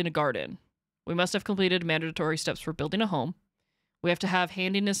for building a garden. We must have completed mandatory steps for building a home. We have to have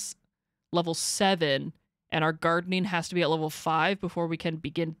handiness level 7, and our gardening has to be at level 5 before we can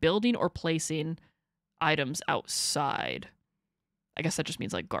begin building or placing items outside. I guess that just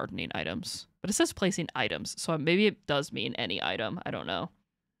means like gardening items. But it says placing items, so maybe it does mean any item. I don't know.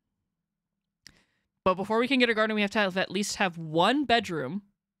 But before we can get a garden, we have to at least have one bedroom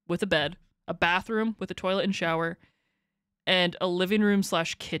with a bed, a bathroom with a toilet and shower, and a living room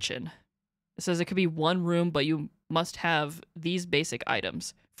 / kitchen. It says it could be one room, but you must have these basic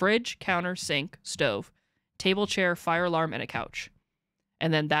items: fridge, counter, sink, stove, table, chair, fire alarm, and a couch.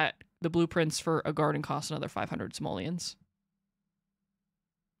 And then the blueprints for a garden cost another 500 simoleons.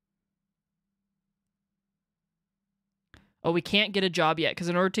 Oh, we can't get a job yet, because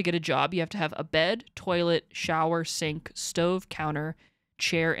in order to get a job, you have to have a bed, toilet, shower, sink, stove, counter,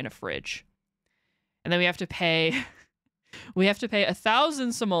 chair, and a fridge. And then we have to pay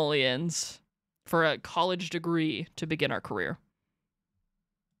 1,000 simoleons for a college degree to begin our career.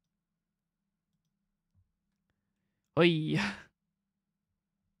 Oy.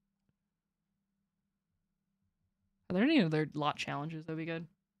 Are there any other lot challenges that'd be good?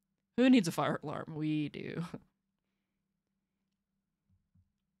 Who needs a fire alarm? We do.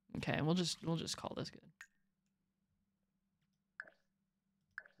 Okay, we'll just call this good.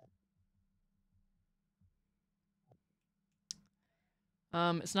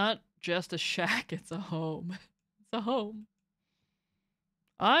 It's not just a shack, it's a home. It's a home.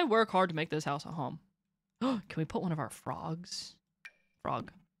 I work hard to make this house a home. Can we put one of our frogs?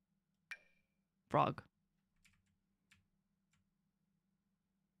 Frog. Frog.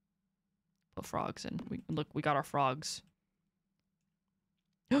 Put frogs in. Look, we got our frogs.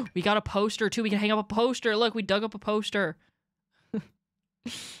 We got a poster too. We can hang up a poster. Look, we dug up a poster.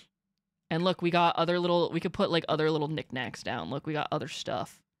 And look, we got other little, we could put like other little knickknacks down. Look, we got other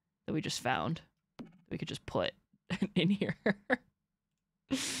stuff that we just found. We could just put in here.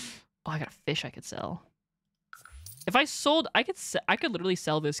 Oh, I got a fish I could sell. If I sold, I could literally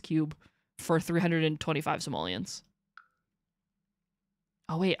sell this cube for 325 simoleons.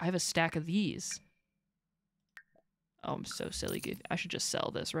 Oh wait, I have a stack of these. Oh, I'm so silly. I should just sell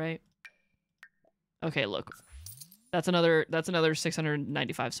this, right? Okay, look. That's another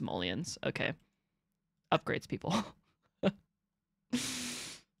 695 simoleons. Okay. Upgrades, people.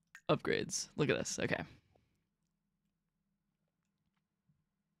 Upgrades. Look at this. Okay.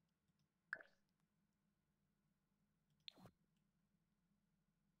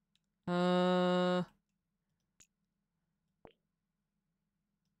 There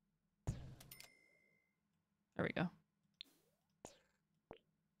we go.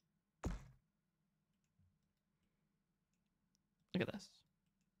 Look at this.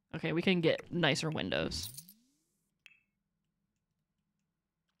 Okay, we can get nicer windows.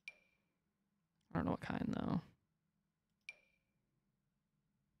 I don't know what kind, though.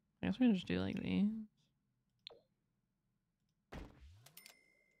 I guess we can just do like these.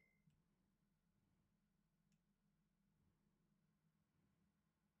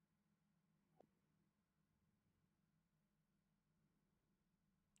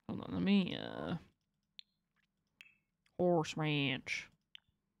 Hold on, let me, Horse ranch.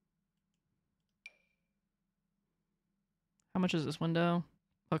 How much is this window?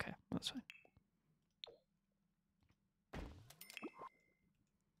 Okay, that's fine.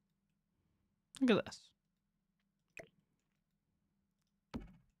 Look at this.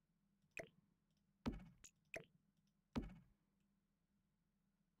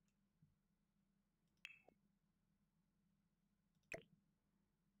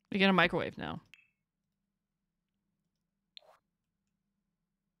 We get a microwave now.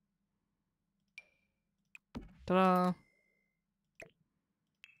 Ta-da.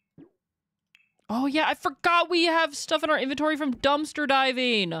 Oh yeah, I forgot we have stuff in our inventory from dumpster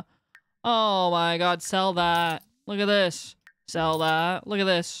diving. Oh my god, sell that. Look at this. Sell that. Look at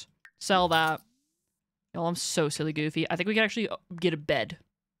this. Sell that. Yo, I'm so silly goofy. I think we can actually get a bed.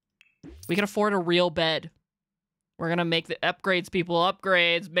 We can afford a real bed. We're gonna make the upgrades, people.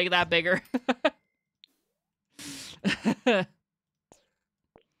 Upgrades. Make that bigger.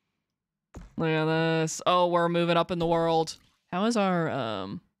 Look at this. Oh, we're moving up in the world. How is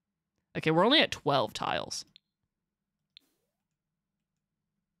our, Okay, we're only at 12 tiles.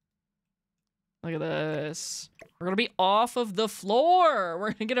 Look at this. We're gonna be off of the floor.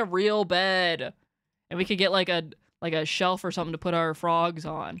 We're gonna get a real bed. And we could get like a shelf or something to put our frogs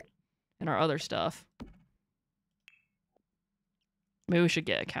on. And our other stuff. Maybe we should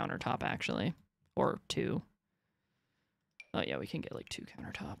get a countertop, actually. Or 2. Oh yeah, we can get like 2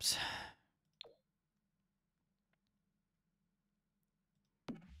 countertops.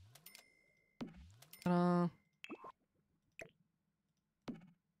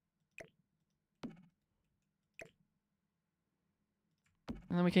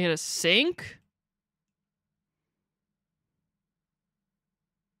 And then we can get a sink.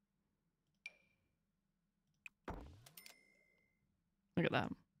 Look at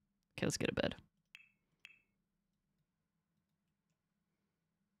that. Okay, let's get a bed.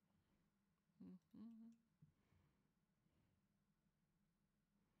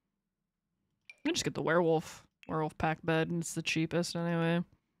 I'm gonna just get the werewolf pack bed, and it's the cheapest anyway.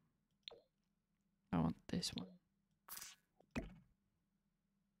 I want this one.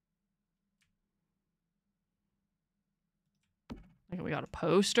 Okay, we got a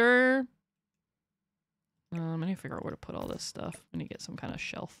poster. I need to figure out where to put all this stuff. I need to get some kind of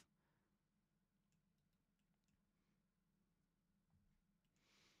shelf.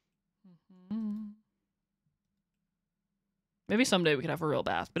 Maybe someday we could have a real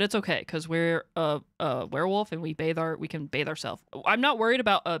bath, but it's okay because we're a werewolf and we can bathe ourselves. I'm not worried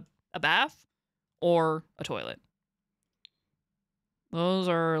about a bath or a toilet. Those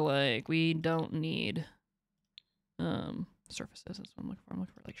are like, we don't need surfaces. That's what I'm looking for. I'm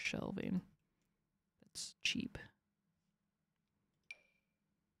looking for like shelving. It's cheap.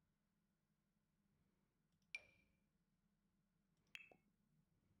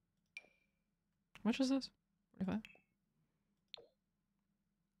 How much is this? 45?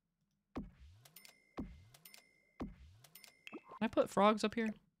 Can I put frogs up here?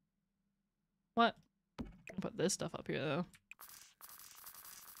 What? I can put this stuff up here though.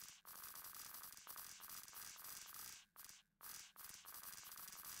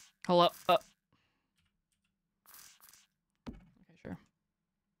 Hello? Okay, sure.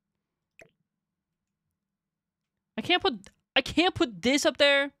 I can't put this up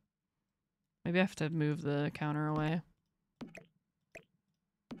there. Maybe I have to move the counter away.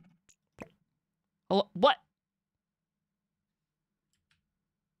 Hello? What?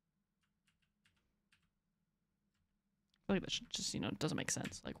 I feel like that should just, you know, doesn't make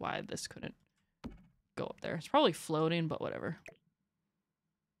sense. Like why this couldn't go up there. It's probably floating, but whatever.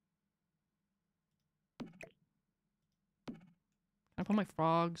 Can I put my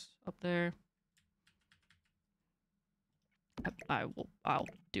frogs up there? I'll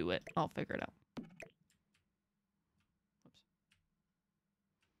do it. I'll figure it out.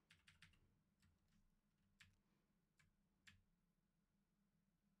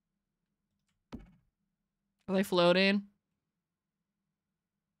 Oops. Are they floating?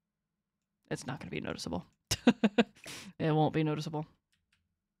 It's not going to be noticeable. It won't be noticeable.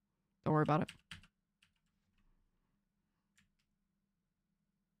 Don't worry about it.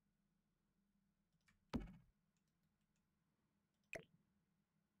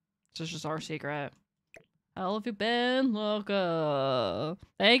 This is just our secret. How have you been, Loca?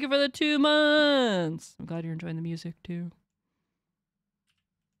 Thank you for the 2 months. I'm glad you're enjoying the music too.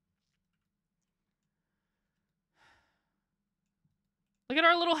 Look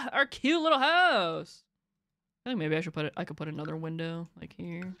at our cute little house. I think maybe I could put another window like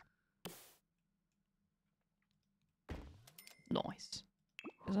here. Nice.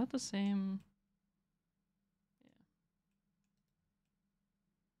 Is that the same? Yeah.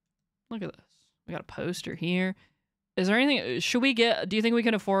 Look at this. We got a poster here. Is there anything? Should we get? Do you think we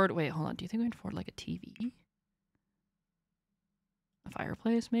can afford? Wait, hold on. Do you think we can afford like a TV? A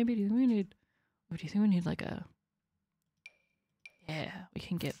fireplace, maybe? Do you think we need? Or do you think we need like a? Yeah, we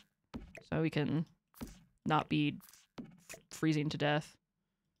can get. So we can not be freezing to death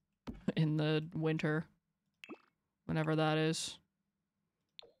in the winter, whenever that is.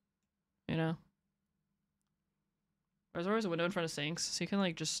 You know. There's always a window in front of sinks, so you can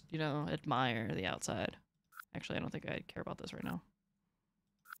like just, you know, admire the outside. Actually, I don't think I care about this right now.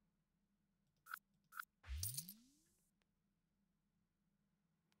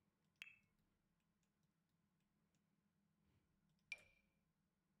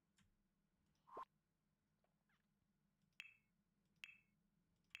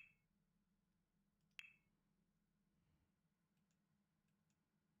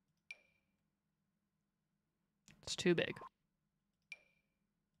 It's too big.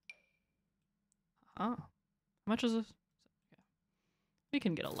 Oh. How much is this? We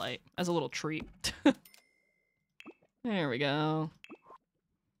can get a light as a little treat. There we go.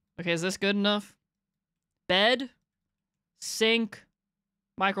 Okay, is this good enough? Bed, sink,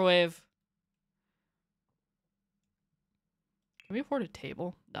 microwave. Can we afford a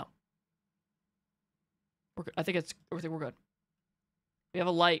table? No. I think we're good. We have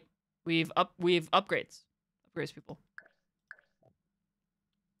a light. We've upgrades. Upgrades, people.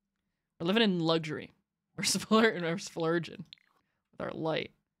 We're living in luxury. We're splurging with our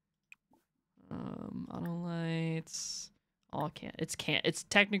light. Auto lights. All it's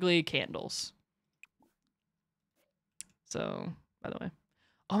technically candles. So, by the way.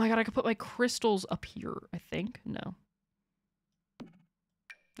 Oh my god, I could put my crystals up here, I think. No.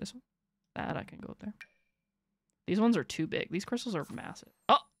 This one? That I can go up there. These ones are too big. These crystals are massive.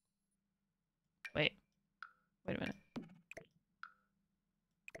 Oh! Wait. Wait a minute.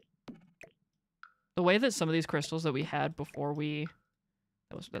 The way that some of these crystals that we had before we...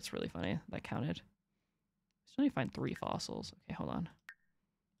 That's really funny. That counted. I still need to find 3 fossils. Okay, hold on.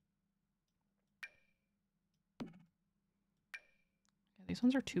 These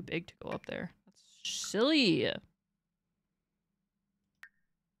ones are too big to go up there. That's silly.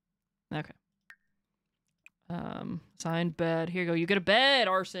 Okay. Assigned bed. Here you go. You get a bed,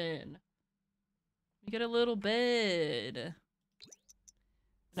 Arson. You get a little bed.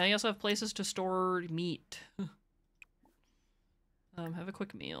 Now you also have places to store meat. Have a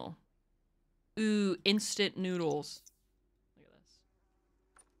quick meal. Ooh, instant noodles. Look at this.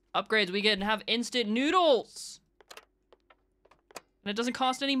 Upgrades. We can have instant noodles. And it doesn't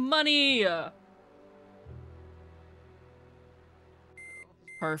cost any money.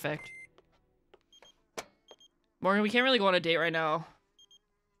 Perfect. Morgan, we can't really go on a date right now.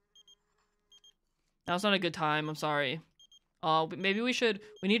 Now's not a good time. I'm sorry. Maybe we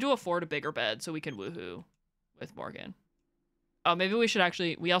need to afford a bigger bed so we can woohoo with Morgan. Oh, maybe we should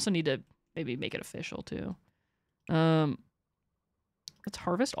actually, we also need to maybe make it official too. Let's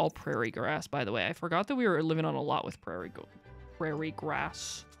harvest all prairie grass, by the way. I forgot that we were living on a lot with prairie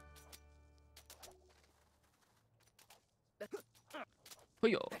grass.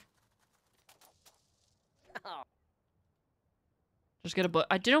 Just get a bush.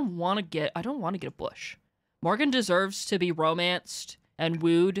 I don't want to get a bush. Morgan deserves to be romanced and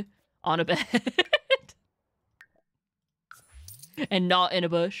wooed on a bed. And not in a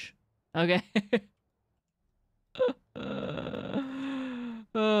bush. Okay.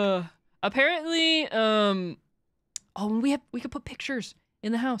 Apparently, oh, we could put pictures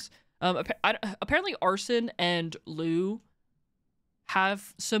in the house. Apparently Arson and Lou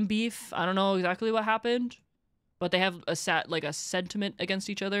have some beef. I don't know exactly what happened, but they have a sentiment against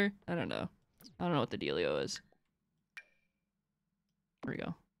each other. I don't know what the dealio is. Here we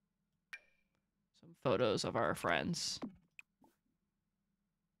go. Some photos of our friends.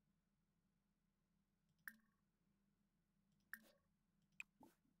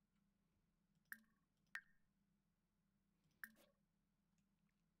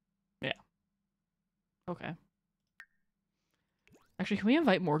 Yeah. Okay. Actually, can we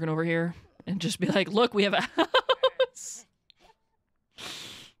invite Morgan over here and just be like, look, we have a house?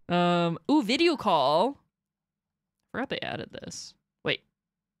 Ooh, video call. Forgot they added this. Wait.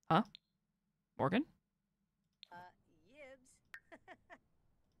 Huh? Morgan? Yibs.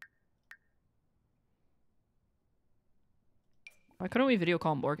 Why couldn't we video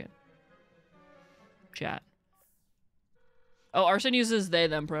call Morgan? Chat. Oh, Arson uses they,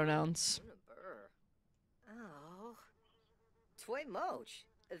 them pronouns. Oh. Toy moch.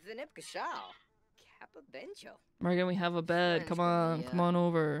 Zinip kashal. Kappa bencho. Morgan, we have a bed. Come on. Come on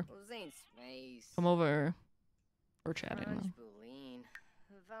over. Come over. We're chatting now.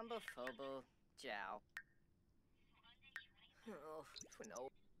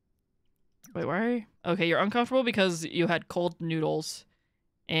 Wait, why are you? Okay, you're uncomfortable because you had cold noodles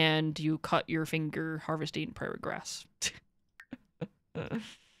and you cut your finger harvesting prairie grass.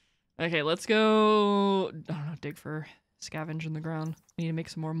 Okay, let's go, I don't know, dig for scavenge in the ground. We need to make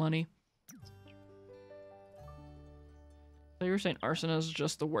some more money. So you were saying arson is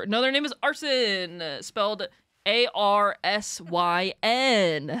just the word. No, their name is Arson, spelled A-R-S-Y-N.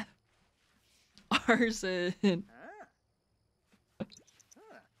 Arson.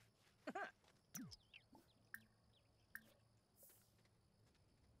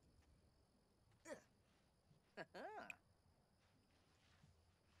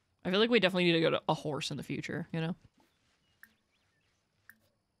 I feel like we definitely need to go to a horse in the future, you know?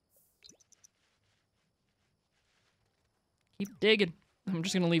 Keep digging. I'm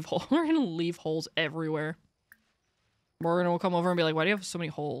just gonna leave holes. We're gonna leave holes everywhere. Morgan will come over and be like, why do you have so many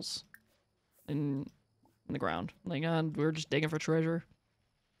holes in the ground? Like, we're just digging for treasure.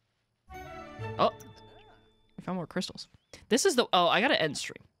 Oh! I found more crystals. This is the... Oh, I gotta end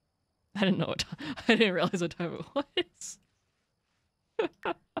stream. I didn't know what time... I didn't realize what time it was.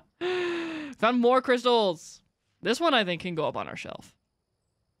 Found more crystals. This one I think can go up on our shelf.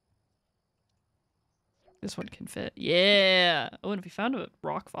 This one can fit. Yeah. Oh, and if we found a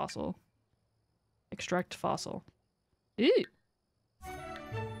rock fossil. Extract fossil. Ew. Can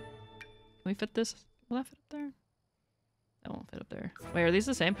we fit this? Will that fit up there? That won't fit up there. Wait, are these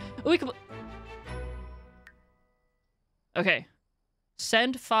the same? Oh, we can... Okay.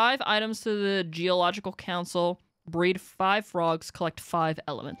 Send 5 items to the Geological Council breed 5 frogs, collect 5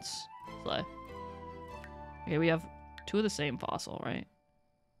 elements. Slay. Okay, we have 2 of the same fossil, right?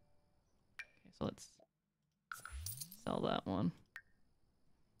 Okay, so let's sell that one.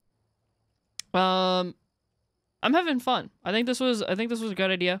 I'm having fun. I think this was a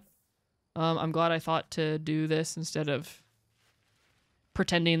good idea. I'm glad I thought to do this instead of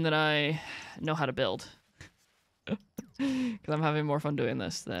pretending that I know how to build. Because I'm having more fun doing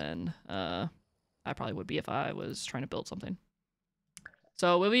this than I probably would be if I was trying to build something.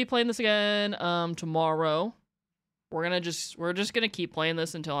 So we'll be playing this again tomorrow. We're just gonna keep playing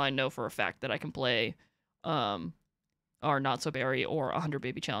this until I know for a fact that I can play our Not So Berry or 100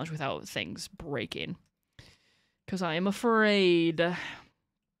 Baby Challenge without things breaking. Because I am afraid. So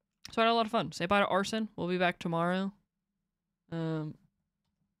I had a lot of fun. Say bye to Arson. We'll be back tomorrow. To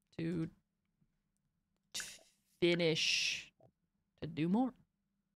finish to do more.